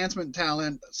as enhancement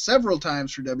talent several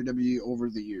times for WWE over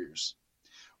the years.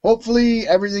 Hopefully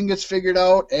everything gets figured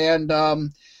out,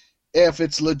 and if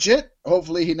it's legit,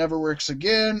 hopefully he never works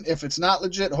again. If it's not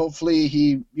legit, hopefully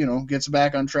he, gets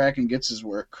back on track and gets his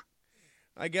work.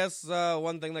 I guess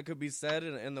one thing that could be said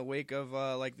in the wake of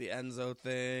like the Enzo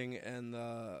thing and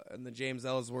the James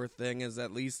Ellsworth thing is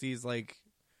at least he's like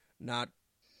not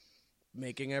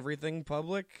making everything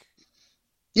public.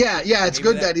 Yeah, it's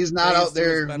good that he's not out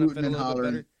there hooting and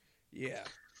hollering. Yeah.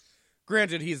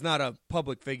 Granted, he's not a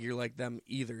public figure like them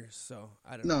either, so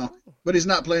I don't know. No, but he's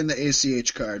not playing the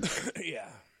ACH card. Yeah.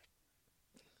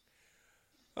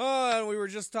 Oh, and we were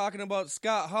just talking about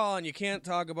Scott Hall, and you can't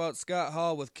talk about Scott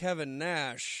Hall with Kevin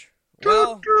Nash.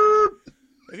 Well,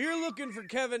 if you're looking for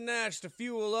Kevin Nash to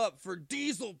fuel up for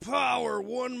diesel power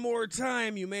one more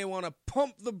time, you may want to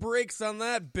pump the brakes on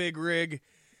that big rig.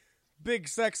 Big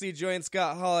Sexy joined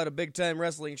Scott Hall at a big-time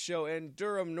wrestling show in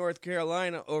Durham, North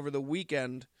Carolina over the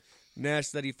weekend. Nash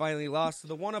said he finally lost to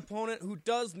the one opponent who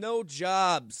does no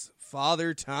jobs,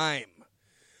 Father Time,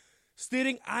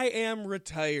 stating, "I am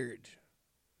retired."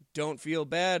 Don't feel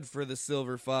bad for the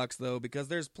Silver Fox, though, because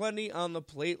there's plenty on the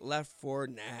plate left for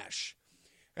Nash.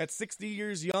 At 60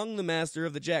 years young, the master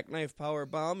of the jackknife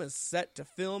powerbomb is set to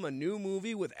film a new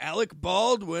movie with Alec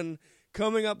Baldwin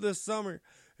coming up this summer.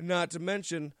 Not to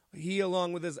mention, he,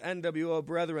 along with his NWO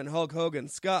brethren Hulk Hogan,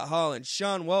 Scott Hall, and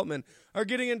Sean Weltman, are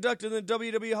getting inducted in the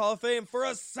WWE Hall of Fame for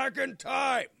a second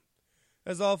time,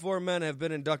 as all 4 men have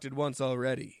been inducted once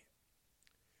already.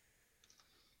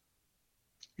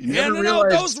 Handing out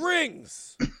those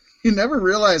rings! You never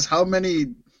realize how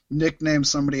many nicknames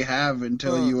somebody have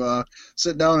until you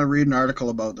sit down and read an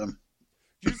article about them.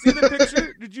 Did you see the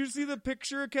picture? Did you see the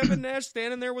picture of Kevin Nash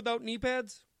standing there without knee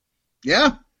pads?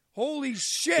 Yeah. Holy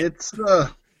shit! It's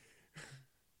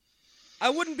I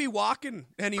wouldn't be walking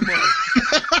anymore.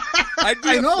 I'd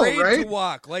be afraid to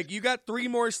walk. Like, you got 3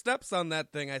 more steps on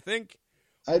that thing, I think.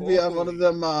 I'd be on one of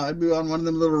them. I'd be on one of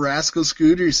them little rascal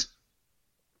scooters.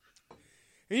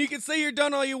 And you can say you're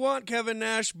done all you want, Kevin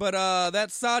Nash, but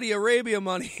that Saudi Arabia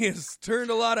money has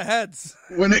turned a lot of heads.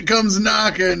 When it comes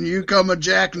knocking, you come a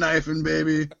jackknifing,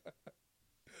 baby.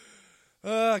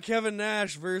 Kevin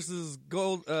Nash versus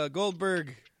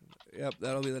Goldberg. Yep,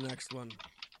 that'll be the next one.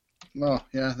 Oh,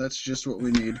 yeah, that's just what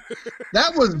we need.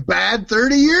 That was bad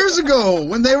 30 years ago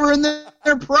when they were in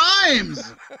their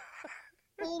primes.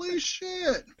 Holy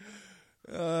shit.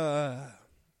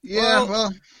 Yeah,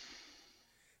 Well,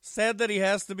 sad that he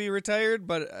has to be retired,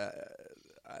 but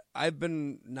I've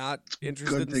been not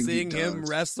interested in seeing him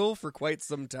wrestle for quite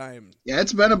some time. Yeah,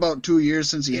 it's been about 2 years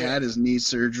since he had his knee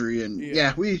surgery, and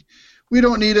we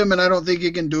don't need him, and I don't think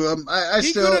he can do him.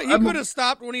 He could have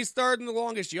stopped when he started in the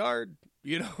longest yard,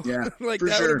 Yeah, like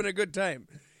that would have been a good time.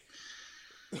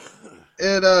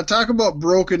 And talk about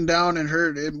broken down and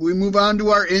hurt. We move on to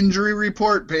our injury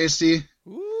report, Pasty.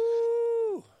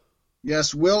 Ooh.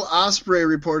 Yes, Will Ospreay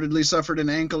reportedly suffered an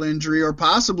ankle injury or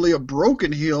possibly a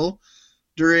broken heel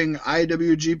during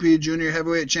IWGP Junior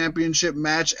Heavyweight Championship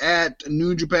match at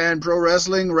New Japan Pro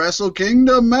Wrestling Wrestle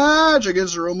Kingdom match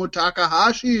against Hiromu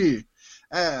Takahashi.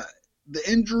 The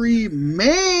injury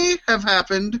may have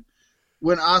happened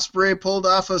when Ospreay pulled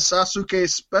off a Sasuke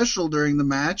special during the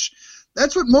match.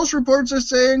 That's what most reports are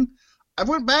saying. I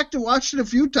went back to watch it a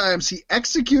few times. He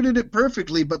executed it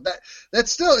perfectly, but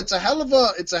that's still it's a hell of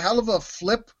a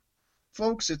flip,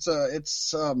 folks. It's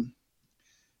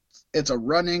a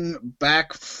running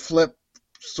back flip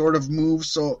sort of move.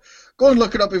 So go and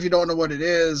look it up if you don't know what it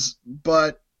is.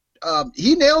 But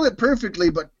he nailed it perfectly.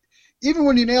 But even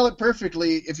when you nail it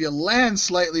perfectly, if you land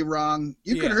slightly wrong,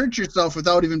 you could hurt yourself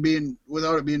without it being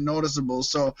noticeable.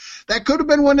 So that could have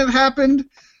been when it happened.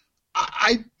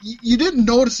 You didn't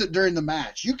notice it during the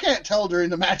match. You can't tell during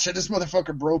the match that this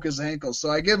motherfucker broke his ankle. So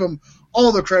I give him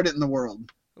all the credit in the world.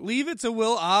 Leave it to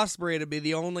Will Ospreay to be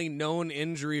the only known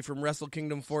injury from Wrestle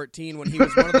Kingdom 14 when he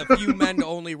was one of the few men to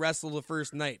only wrestle the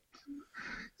first night.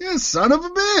 Yeah, son of a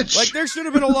bitch. Like, there should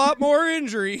have been a lot more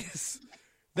injuries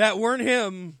that weren't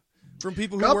him from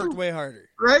people who worked way harder.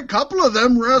 Right, couple of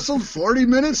them wrestled 40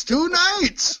 minutes 2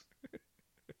 nights.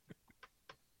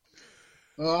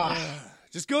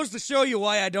 Just goes to show you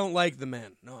why I don't like the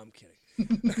man. No, I'm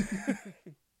kidding.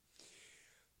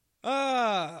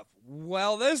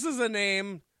 Well, this is a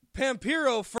name.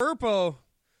 Pampiro Firpo,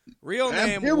 real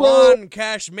name Juan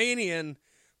Cashmanian,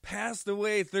 passed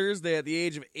away Thursday at the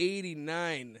age of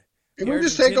 89. Can we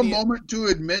just take a moment to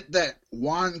admit that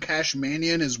Juan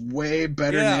Cashmanian is way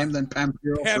better name than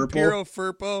Pampiro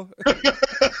Firpo?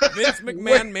 Vince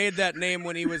McMahon made that name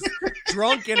when he was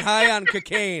drunk and high on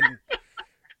cocaine.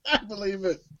 I believe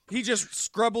it. He just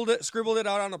scribbled it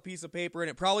out on a piece of paper, and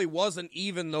it probably wasn't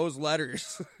even those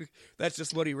letters. That's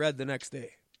just what he read the next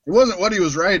day. It wasn't what he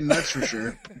was writing, that's for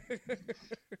sure.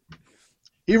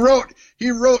 He wrote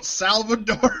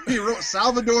Salvador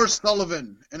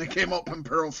Sullivan, and it came out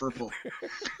Pampiro Firpo.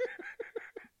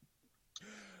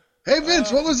 Hey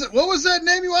Vince, what was it? What was that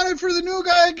name you wanted for the new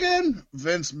guy again?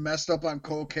 Vince messed up on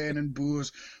cocaine and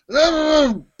booze.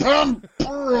 Pampiro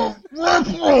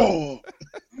Firpo.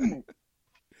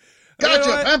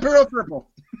 Gotcha, Pampiro Firpo.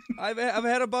 I've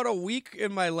had about a week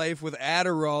in my life with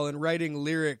Adderall and writing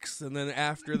lyrics, and then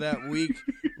after that week,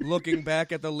 looking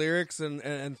back at the lyrics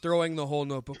and throwing the whole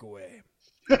notebook away.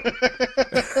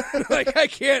 Like I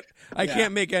can't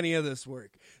make any of this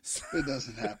work. It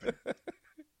doesn't happen.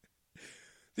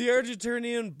 The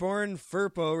Argentinian-born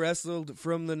Firpo wrestled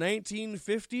from the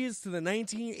 1950s to the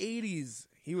 1980s.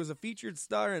 He was a featured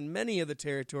star in many of the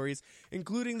territories,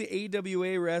 including the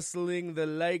AWA wrestling the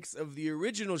likes of the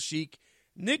original Sheik,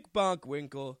 Nick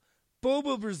Bockwinkel,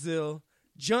 Bobo Brazil,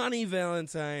 Johnny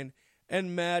Valentine,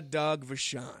 and Mad Dog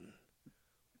Vachon.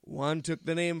 Juan took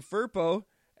the name Firpo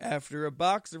after a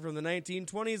boxer from the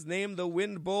 1920s named the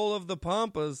Wind Bowl of the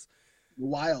Pampas.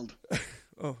 Wild.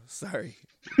 Oh, sorry.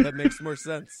 That makes more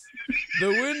sense. The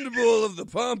Wind Bowl of the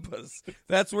Pampas.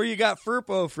 That's where you got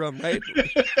Firpo from, right?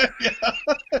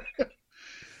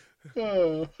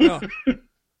 Oh. No.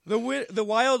 The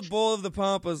Wild Bull of the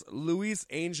Pampas, Luis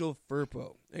Angel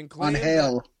Firpo. On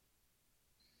Hale.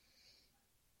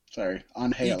 Sorry,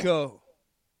 on Hale. Eco.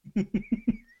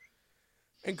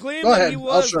 And claimed that he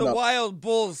was the Wild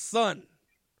Bull's son.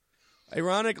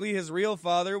 Ironically, his real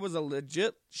father was a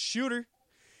legit shooter,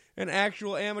 an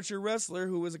actual amateur wrestler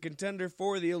who was a contender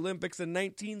for the Olympics in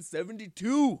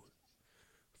 1972.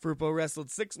 Firpo wrestled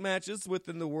 6 matches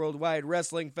within the Worldwide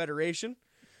Wrestling Federation,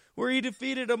 where he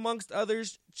defeated, amongst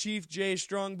others, Chief Jay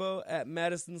Strongbow at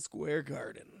Madison Square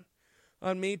Garden.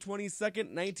 On May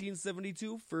 22nd,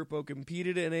 1972, Firpo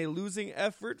competed in a losing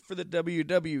effort for the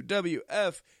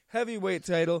WWF heavyweight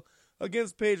title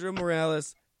against Pedro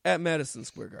Morales at Madison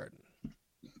Square Garden.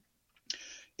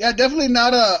 Yeah, definitely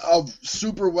not a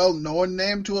super well-known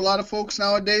name to a lot of folks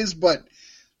nowadays, but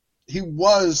he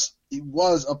was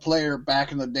a player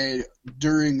back in the day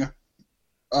during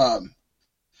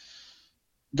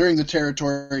the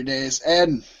territory days.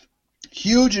 And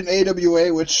huge in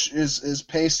AWA, which is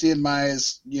Pasty and my,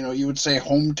 you would say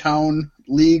hometown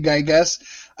league, I guess.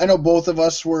 I know both of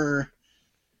us were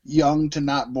young to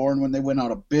not born when they went out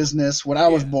of business. When I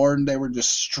was born, they were just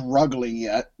struggling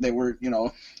yet. They were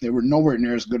nowhere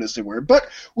near as good as they were. But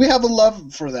we have a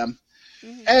love for them.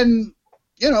 Mm-hmm. And,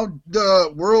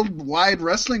 the Worldwide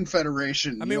Wrestling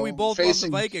Federation. I mean, we both love the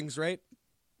Vikings, right?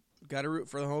 Got to root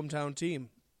for the hometown team.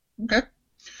 Okay.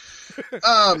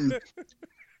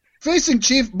 Facing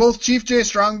both Chief Jay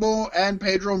Strongbow and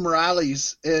Pedro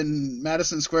Morales in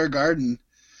Madison Square Garden.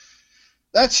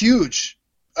 That's huge.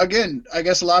 Again, I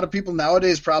guess a lot of people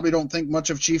nowadays probably don't think much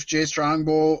of Chief Jay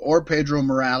Strongbow or Pedro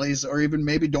Morales, or even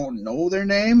maybe don't know their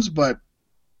names, but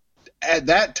at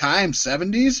that time,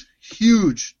 70s,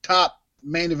 huge, top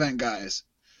main event guys.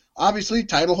 Obviously,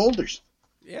 title holders.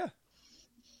 Yeah.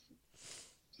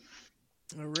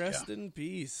 Rest in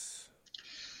peace.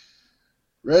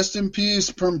 Rest in peace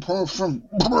from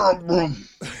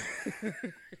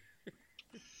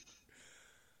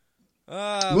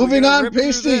Moving on,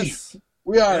 Pasty.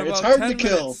 We are. It's hard to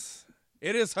kill.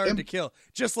 It is hard to kill,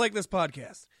 just like this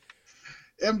podcast.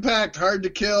 Impact, hard to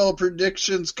kill.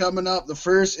 Predictions coming up. The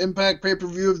first Impact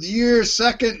pay-per-view of the year.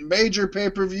 Second major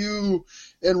pay-per-view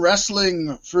in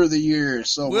wrestling for the year.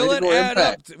 So will it add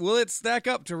Impact. Will it stack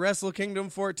up to Wrestle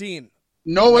Kingdom 14?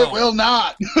 No, it will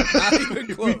not. Not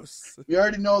even close. You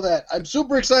already know that. I'm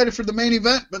super excited for the main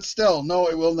event, but still, no,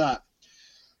 it will not.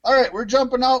 All right, we're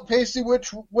jumping out, Pasty,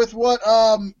 with what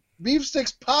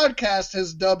Beefsticks Podcast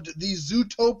has dubbed the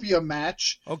Zootopia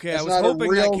match. Okay, I was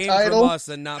hoping that came from us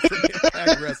and not from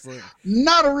Impact Wrestling.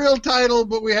 Not a real title,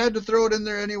 but we had to throw it in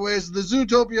there anyways. The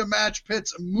Zootopia match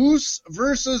pits Moose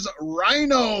versus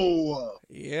Rhino.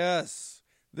 Yes.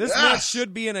 This match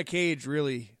should be in a cage,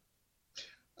 really.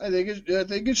 I think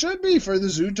it should be for the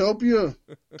Zootopia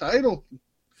title.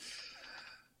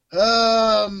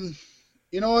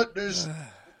 You know what? There's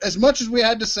as much as we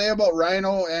had to say about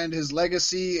Rhino and his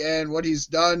legacy and what he's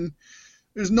done,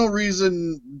 there's no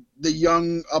reason the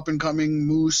young up-and-coming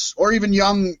Moose, or even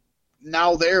young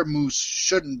now there Moose,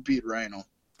 shouldn't beat Rhino.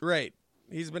 Right.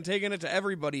 He's been taking it to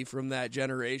everybody from that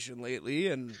generation lately,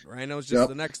 and Rhino's just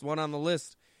the next one on the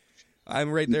list.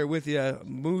 I'm right there with you.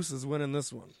 Moose is winning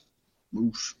this one.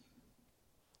 Moose.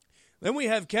 Then we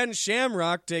have Ken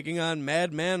Shamrock taking on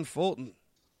Madman Fulton.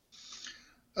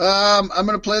 I'm going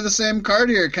to play the same card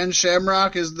here. Ken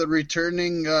Shamrock is the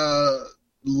returning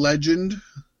legend.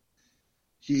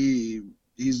 He's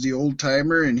the old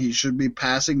timer, and he should be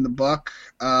passing the buck.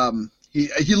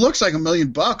 He looks like $1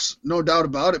 million, no doubt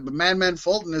about it. But Madman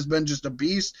Fulton has been just a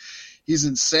beast. He's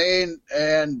insane,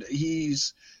 and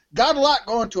he's got a lot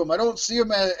going to him. I don't see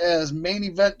him as main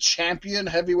event champion,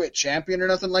 heavyweight champion, or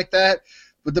nothing like that.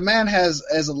 But the man has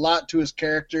a lot to his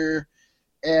character.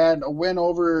 And a win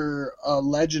over a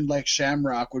legend like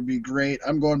Shamrock would be great.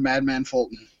 I'm going Madman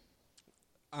Fulton.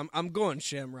 I'm going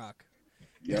Shamrock.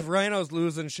 Yep. If Rhino's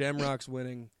losing, Shamrock's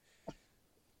winning.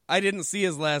 I didn't see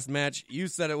his last match. You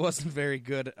said it wasn't very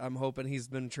good. I'm hoping he's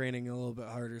been training a little bit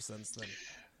harder since then.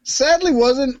 Sadly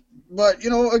wasn't, but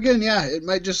again, it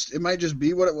might just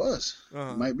be what it was.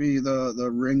 Uh-huh. It might be the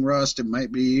ring rust. It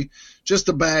might be just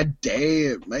a bad day.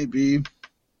 It might be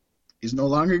he's no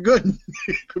longer good.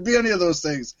 It could be any of those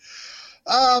things.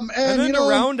 And then to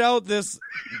round out this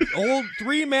old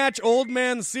 3-match old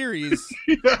man series.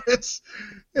 Yeah, it's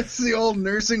the old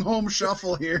nursing home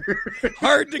shuffle here.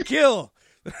 Hard to kill.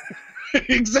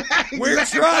 Exactly. We're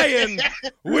trying.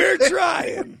 We're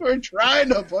trying. We're trying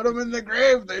to put them in the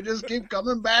grave. They just keep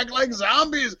coming back like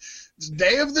zombies. It's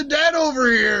Day of the Dead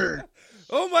over here.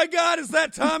 Oh my God, is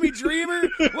that Tommy Dreamer?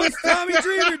 What's Tommy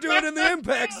Dreamer doing in the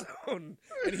Impact Zone?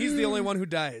 And he's the only one who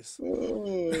dies.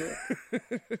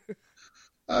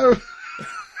 I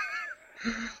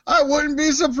wouldn't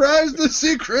be surprised to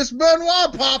see Chris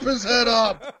Benoit pop his head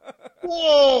up.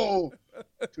 Whoa.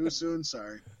 Too soon,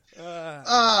 sorry.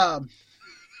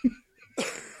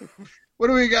 What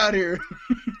do we got here?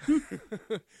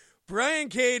 Brian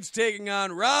Cage taking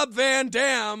on Rob Van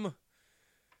Dam.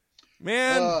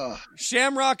 Man,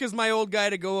 Shamrock is my old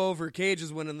guy to go over. Cage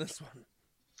is winning this one.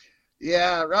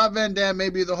 Yeah, Rob Van Dam may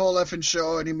be the whole effing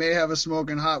show, and he may have a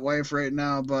smoking hot wife right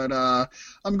now, but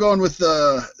I'm going with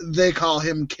they call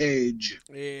him Cage.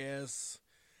 Yes.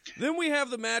 Then we have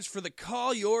the match for the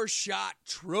Call Your Shot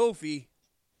trophy.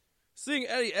 Seeing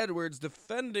Eddie Edwards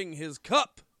defending his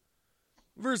cup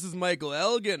versus Michael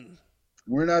Elgin.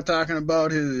 We're not talking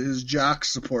about his jock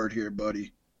support here,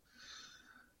 buddy.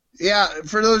 Yeah,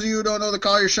 for those of you who don't know, the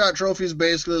Call Your Shot trophy is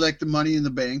basically like the Money in the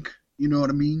Bank. You know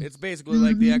what I mean? It's basically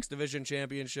like the X Division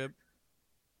Championship.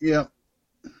 Yeah.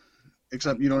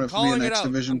 Except you don't have to be an X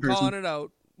Division person. I'm calling it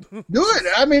out. Do it.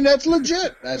 I mean, that's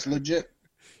legit. That's legit.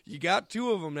 You got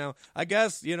two of them now. I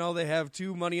guess, they have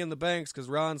two Money in the Banks because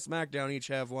Raw and SmackDown each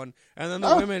have one, and then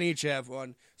the women each have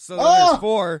one. So then there's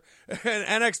four,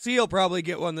 and NXT will probably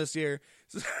get one this year.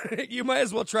 So you might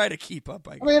as well try to keep up,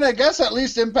 I guess. I mean, I guess at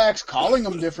least Impact's calling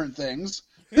them different things.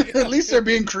 At least they're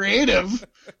being creative.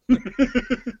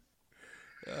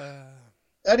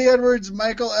 Eddie Edwards,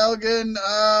 Michael Elgin,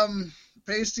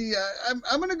 Pasty.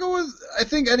 I'm going to go with, I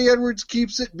think Eddie Edwards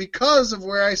keeps it because of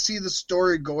where I see the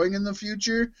story going in the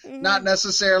future, not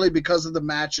necessarily because of the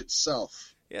match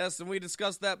itself. Yes, and we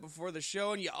discussed that before the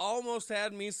show, and you almost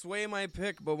had me sway my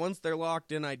pick, but once they're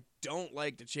locked in, I don't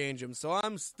like to change them, so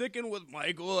I'm sticking with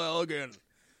Michael Elgin.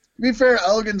 To be fair,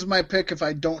 Elgin's my pick if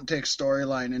I don't take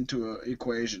storyline into an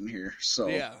equation here. So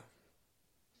yeah.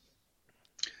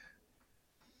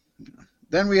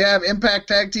 Then we have Impact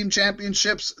Tag Team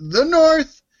Championships, The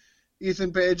North.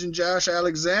 Ethan Page and Josh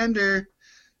Alexander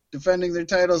defending their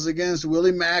titles against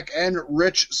Willie Mack and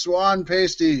Rich Swann.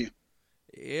 Pasty.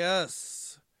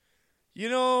 Yes.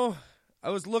 I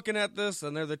was looking at this,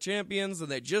 and they're the champions,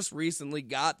 and they just recently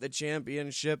got the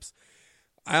championships.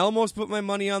 I almost put my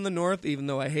money on the North, even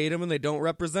though I hate them and they don't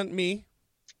represent me.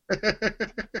 But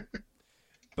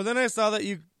then I saw that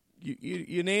you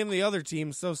named the other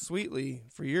team so sweetly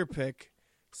for your pick,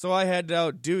 so I had to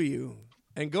outdo you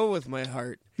and go with my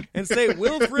heart and say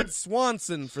Wilfred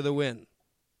Swanson for the win.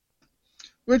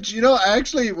 Which,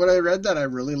 actually, when I read that, I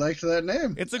really liked that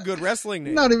name. It's a good wrestling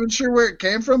name. I'm not even sure where it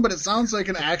came from, but it sounds like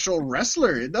an actual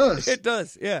wrestler. It does. It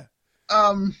does, yeah.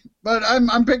 But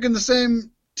I'm picking the same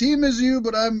team as you,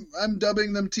 but I'm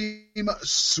dubbing them Team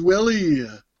Swilly.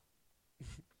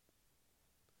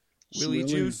 Willie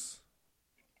Juice.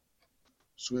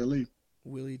 Swilly.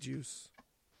 Willie Juice.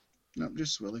 No,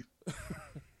 just Swilly.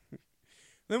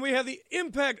 Then we have the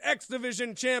Impact X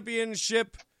Division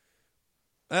Championship.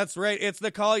 That's right, it's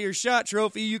the Call Your Shot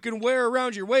trophy you can wear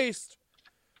around your waist.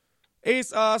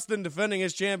 Ace Austin defending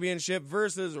his championship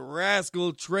versus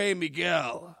Rascal Trey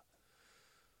Miguel.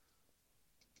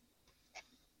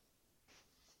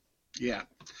 Yeah.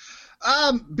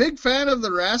 Big fan of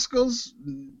the Rascals.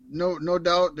 No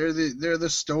doubt. They're the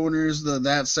stoners, the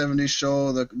That 70s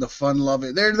Show, the fun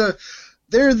loving. They're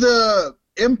the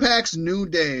Impact's New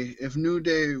Day. If New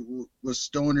Day was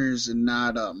stoners and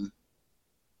not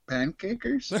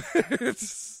pancakers?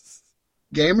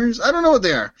 Gamers? I don't know what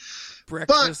they are.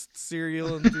 Breakfast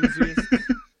cereal enthusiasts.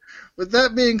 With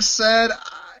that being said,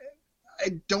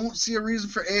 I don't see a reason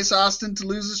for Ace Austin to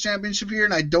lose this championship here,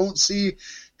 and I don't see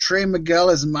Trey Miguel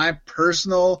as my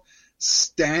personal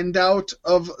standout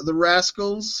of the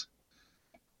Rascals.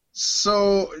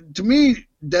 So, to me,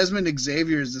 Desmond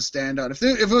Xavier is the standout. If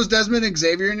it was Desmond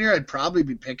Xavier in here, I'd probably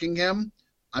be picking him.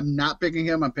 I'm not picking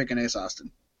him. I'm picking Ace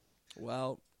Austin.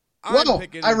 Well,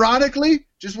 ironically,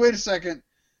 just wait a second.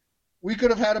 We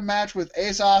could have had a match with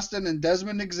Ace Austin and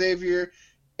Desmond Xavier,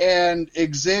 and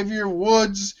Xavier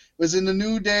Woods was in the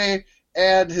New Day,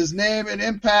 and his name in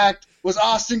Impact was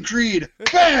Austin Creed.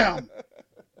 Bam!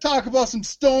 Talk about some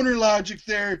stoner logic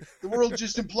there. The world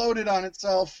just imploded on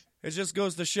itself. It just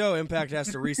goes to show Impact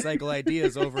has to recycle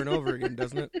ideas over and over again,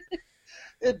 doesn't it?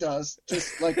 It does.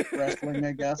 Just like wrestling,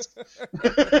 I guess.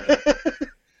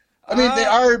 I mean, they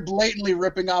are blatantly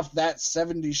ripping off That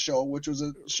 70s Show, which was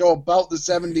a show about the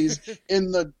 70s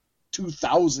in the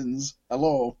 2000s.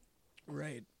 Hello.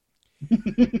 Right.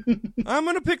 I'm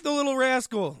going to pick the Little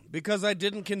Rascal because I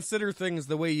didn't consider things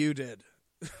the way you did.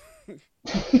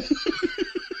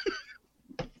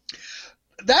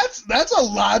 That's a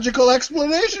logical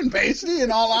explanation, Pasty,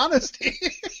 in all honesty.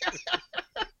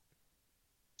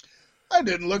 I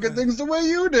didn't look at things the way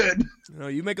you did. No,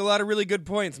 you make a lot of really good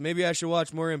points. Maybe I should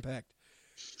watch more Impact.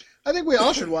 I think we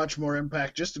all should watch more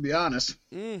Impact, just to be honest.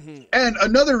 Mm-hmm. And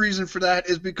another reason for that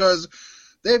is because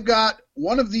they've got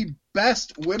one of the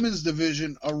best women's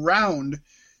division around,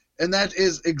 and that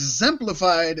is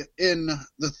exemplified in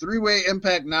the three-way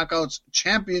Impact Knockouts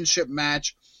Championship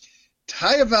match.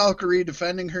 Taya Valkyrie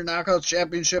defending her Knockouts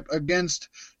Championship against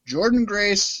Jordynne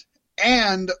Grace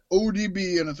and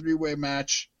ODB in a three-way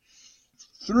match.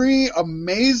 Three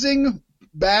amazing,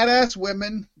 badass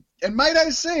women. And might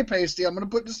I say, Pasty, I'm going to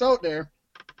put this out there.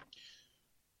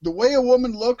 The way a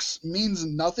woman looks means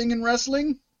nothing in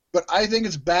wrestling, but I think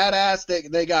it's badass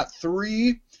that they got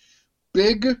three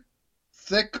big,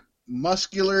 thick,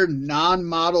 muscular,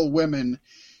 non-model women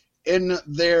in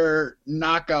their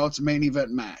Knockouts main event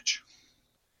match.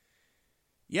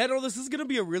 Yeah, no, this is going to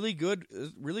be a really good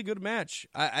match.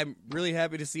 I'm really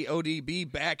happy to see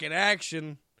ODB back in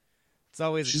action. It's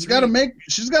always she's got to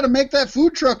make that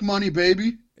food truck money,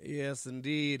 baby. Yes,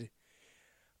 indeed.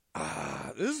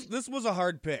 This was a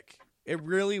hard pick. It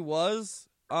really was.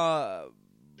 My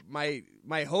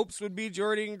hopes would be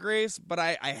Jordynne Grace, but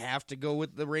I have to go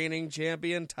with the reigning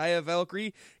champion, Taya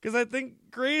Valkyrie, because I think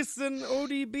Grace and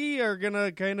ODB are going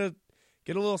to kind of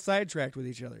get a little sidetracked with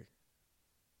each other.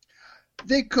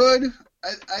 They could.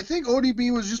 I think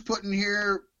ODB was just put in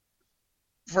here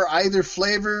for either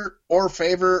flavor or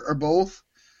favor or both.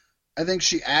 I think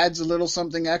she adds a little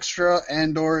something extra,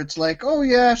 and or it's like, oh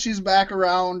yeah, she's back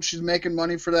around. She's making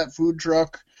money for that food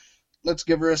truck. Let's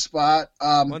give her a spot.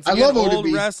 Once again, I love old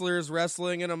ODB. wrestlers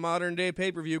wrestling in a modern day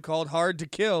pay-per-view called Hard to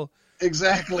Kill.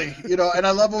 Exactly. And I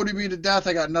love ODB to death.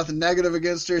 I got nothing negative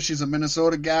against her. She's a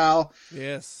Minnesota gal.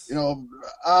 Yes.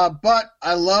 But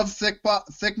I love Thick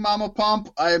Mama Pump.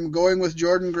 I am going with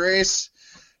Jordynne Grace.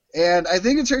 And I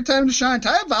think it's her time to shine.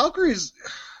 Taya Valkyrie's,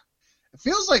 it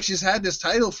feels like she's had this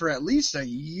title for at least a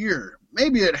year.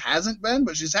 Maybe it hasn't been,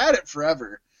 but she's had it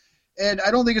forever. And I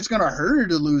don't think it's going to hurt her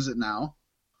to lose it now.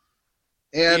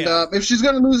 And if she's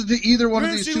going to lose it to either one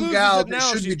of these two gals, it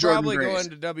should be Jordynne Grace. She's probably going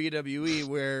to WWE,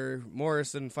 where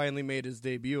Morrison finally made his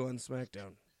debut on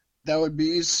SmackDown. That would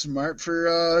be smart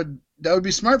for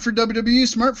WWE,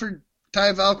 smart for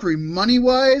Taya Valkyrie money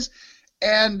wise,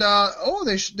 and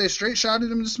they straight shotted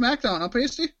him to SmackDown, huh,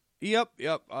 Pasty? Yep.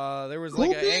 There was Cool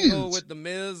like an beans. angle with the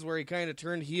Miz where he kind of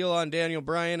turned heel on Daniel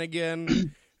Bryan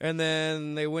again, and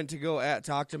then they went to go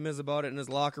talk to Miz about it in his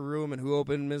locker room, and who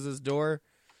opened Miz's door?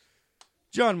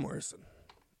 John Morrison.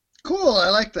 Cool, I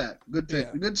like that. Good pick.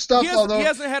 Yeah. Good stuff. He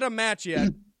hasn't had a match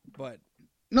yet, but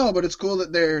no, but it's cool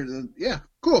that they're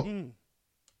cool.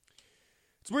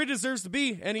 It's where he deserves to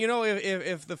be. And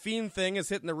if the Fiend thing is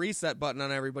hitting the reset button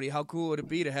on everybody, how cool would it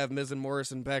be to have Miz and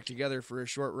Morrison back together for a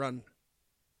short run?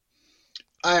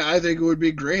 I think it would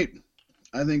be great.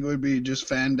 I think it would be just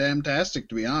fan-damn-tastic,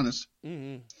 to be honest.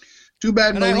 Mm-hmm. Too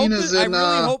bad And Melina's I in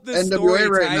really hope this NWA story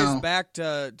right ties now. back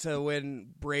to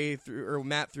when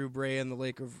Matt threw Bray in the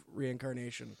Lake of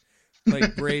Reincarnation.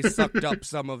 Like Bray sucked up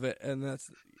some of it, and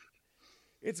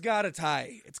it's got to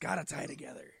tie. It's got to tie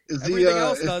together. Everything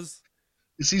else does.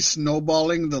 Is he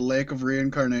snowballing the Lake of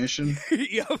Reincarnation?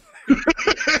 Yep.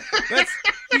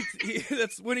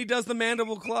 That's when he does the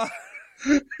mandible claw.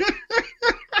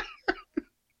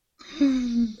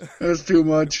 That's too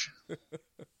much.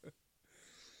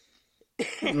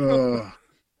 Let's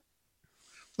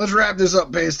wrap this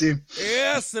up, Pasty.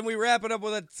 Yes, and we wrap it up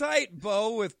with a tight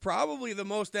bow with probably the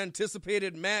most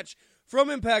anticipated match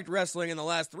from Impact Wrestling in the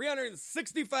last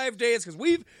 365 days, because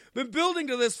we've been building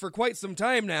to this for quite some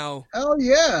time now. Hell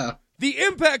yeah. The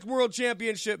Impact World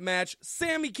Championship match,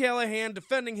 Sami Callihan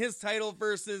defending his title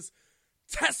versus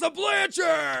Tessa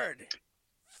Blanchard.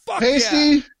 Fuck Pasty,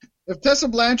 yeah. if Tessa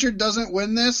Blanchard doesn't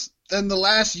win this, then the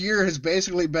last year has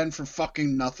basically been for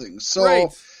fucking nothing. So Right.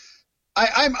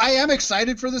 I am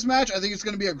excited for this match. I think it's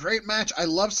going to be a great match. I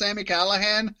love Sami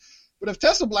Callihan. But if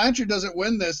Tessa Blanchard doesn't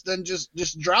win this, then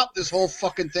just drop this whole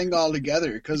fucking thing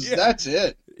altogether, because that's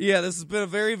it. Yeah, this has been a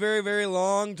very, very, very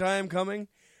long time coming.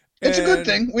 It's a good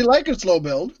thing. We like a slow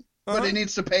build, but it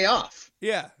needs to pay off.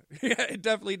 Yeah, it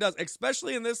definitely does,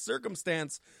 especially in this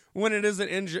circumstance when it is an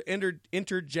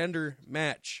intergender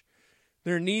match.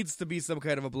 There needs to be some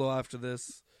kind of a blow-off to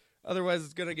this. Otherwise,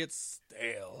 it's going to get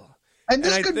stale. And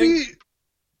this could be...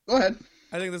 Go ahead.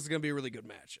 I think this is going to be a really good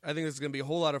match. I think this is going to be a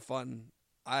whole lot of fun.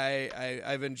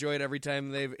 I've enjoyed every time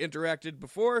they've interacted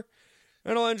before,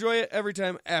 and I'll enjoy it every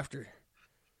time after.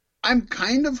 I'm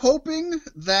kind of hoping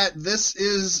that this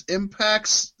is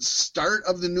Impact's start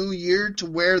of the new year to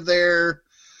where they're...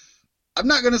 I'm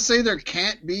not going to say there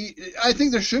can't be... I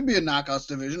think there should be a Knockouts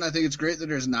division. I think it's great that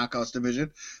there's a Knockouts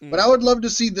division. But I would love to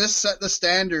see this set the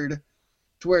standard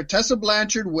to where Tessa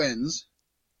Blanchard wins.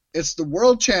 It's the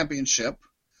World Championship.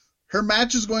 Her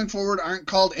matches going forward aren't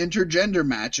called intergender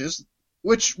matches,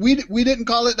 which we didn't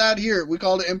call it that here. We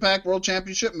called it Impact World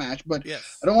Championship match, but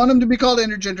yes. I don't want them to be called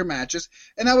intergender matches.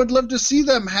 And I would love to see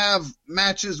them have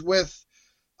matches with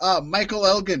Michael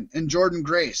Elgin and Jordynne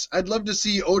Grace. I'd love to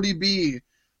see ODB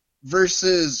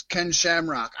versus Ken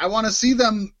Shamrock. I want to see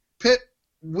them pit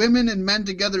women and men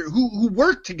together who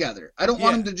work together. I don't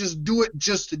want them to just do it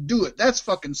just to do it. That's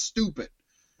fucking stupid.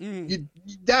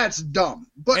 That's dumb.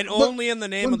 But only in the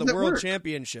name of the World work?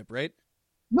 Championship, right?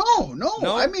 No.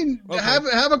 I mean, okay.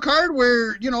 have a card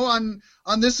where, on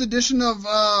this edition of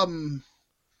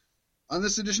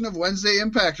Wednesday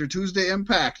Impact or Tuesday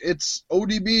Impact, it's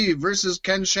ODB versus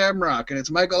Ken Shamrock, and it's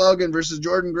Michael Elgin versus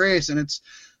Jordynne Grace, and it's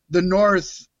the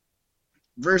North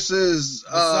versus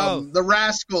the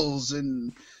Rascals,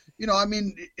 and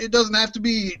it doesn't have to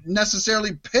be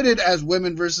necessarily pitted as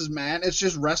women versus man. It's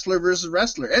just wrestler versus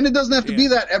wrestler, and it doesn't have to be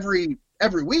that every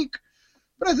week.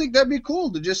 But I think that'd be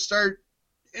cool to just start.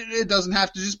 It doesn't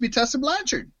have to just be Tessa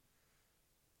Blanchard.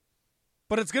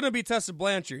 But it's going to be Tessa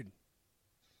Blanchard.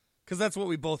 Because that's what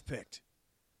we both picked.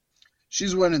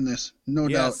 She's winning this, no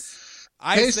doubt.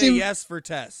 I say yes for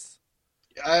Tess.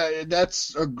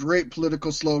 That's a great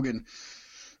political slogan.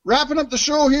 Wrapping up the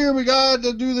show here, we got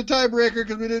to do the tiebreaker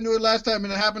because we didn't do it last time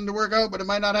and it happened to work out, but it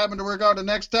might not happen to work out the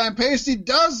next time. Pasty,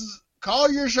 does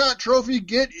Call Your Shot trophy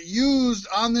get used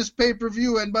on this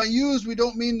pay-per-view? And by used, we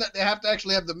don't mean that they have to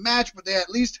actually have the match, but they at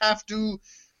least have to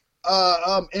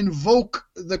invoke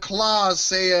the clause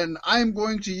saying, I'm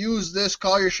going to use this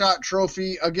Call Your Shot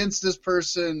trophy against this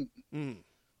person.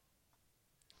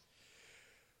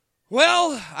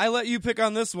 Well, I let you pick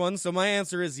on this one, so my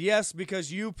answer is yes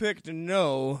because you picked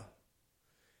no.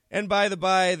 And by the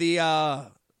by,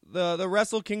 the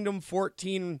Wrestle Kingdom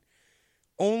 14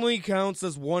 only counts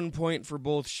as 1 point for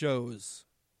both shows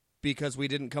because we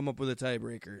didn't come up with a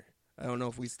tiebreaker. I don't know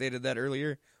if we stated that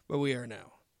earlier, but we are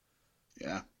now.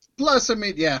 Yeah. Plus, I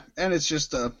mean, yeah, and it's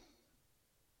just it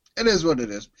is what it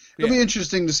is. It'll be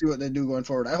interesting to see what they do going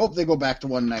forward. I hope they go back to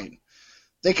one night.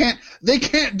 They can't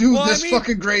do this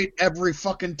fucking great every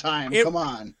fucking time. Come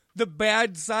on. The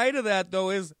bad side of that,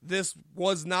 though, is this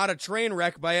was not a train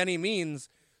wreck by any means.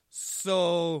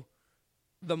 So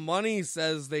the money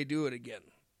says they do it again.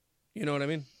 You know what I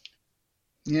mean?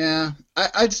 Yeah.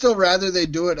 I'd still rather they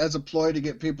do it as a ploy to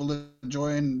get people to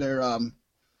join their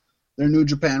New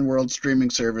Japan World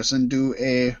streaming service and do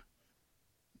a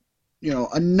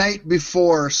night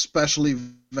before special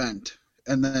event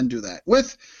and then do that.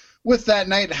 With that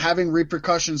night having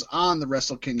repercussions on the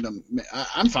Wrestle Kingdom,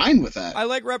 I'm fine with that. I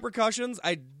like repercussions.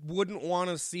 I wouldn't want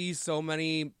to see so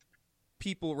many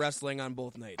people wrestling on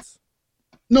both nights.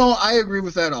 No, I agree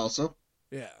with that also.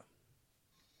 Yeah.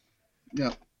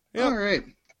 Yeah. Yep. All right.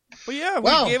 But yeah, we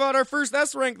gave out our first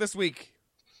S rank this week.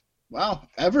 Wow.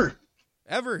 Ever.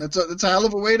 That's a hell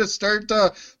of a way to start.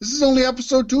 This is only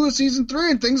episode 2 of season 3,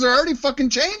 and things are already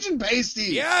fucking changing,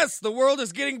 Pasty. Yes, the world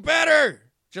is getting better.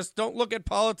 Just don't look at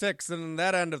politics and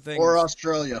that end of things. Or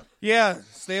Australia. Yeah,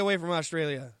 stay away from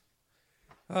Australia.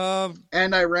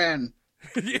 And Iran.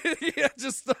 Yeah,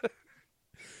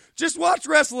 just watch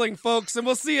wrestling, folks, and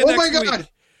we'll see you next week. Oh my God!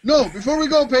 No, before we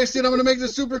go, Pasty, and I'm going to make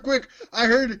this super quick. I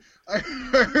heard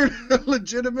a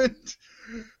legitimate,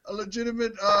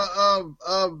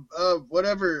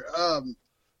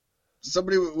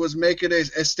 somebody was making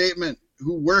a statement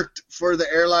who worked for the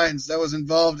airlines that was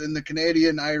involved in the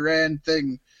Canadian-Iran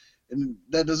thing, and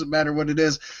that doesn't matter what it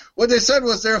is. What they said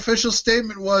was their official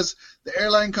statement was the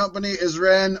airline company is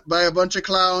ran by a bunch of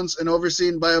clowns and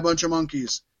overseen by a bunch of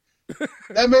monkeys.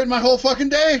 That made my whole fucking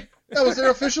day. That was their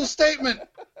official statement.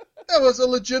 That was a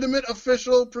legitimate,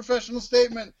 official, professional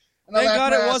statement. And thank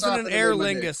God it wasn't an Aer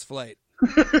Lingus flight.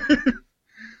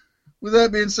 With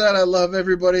that being said, I love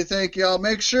everybody. Thank y'all.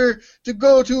 Make sure to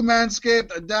go to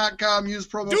manscaped.com. Use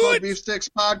promo code Beefsticks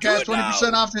Podcast.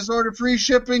 20% off this order. Free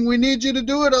shipping. We need you to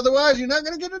do it. Otherwise, you're not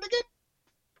going to get it again.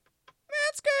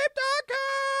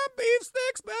 Manscaped.com.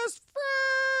 Beefsticks best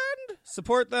friend.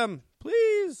 Support them.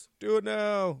 Please. Do it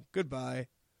now. Goodbye.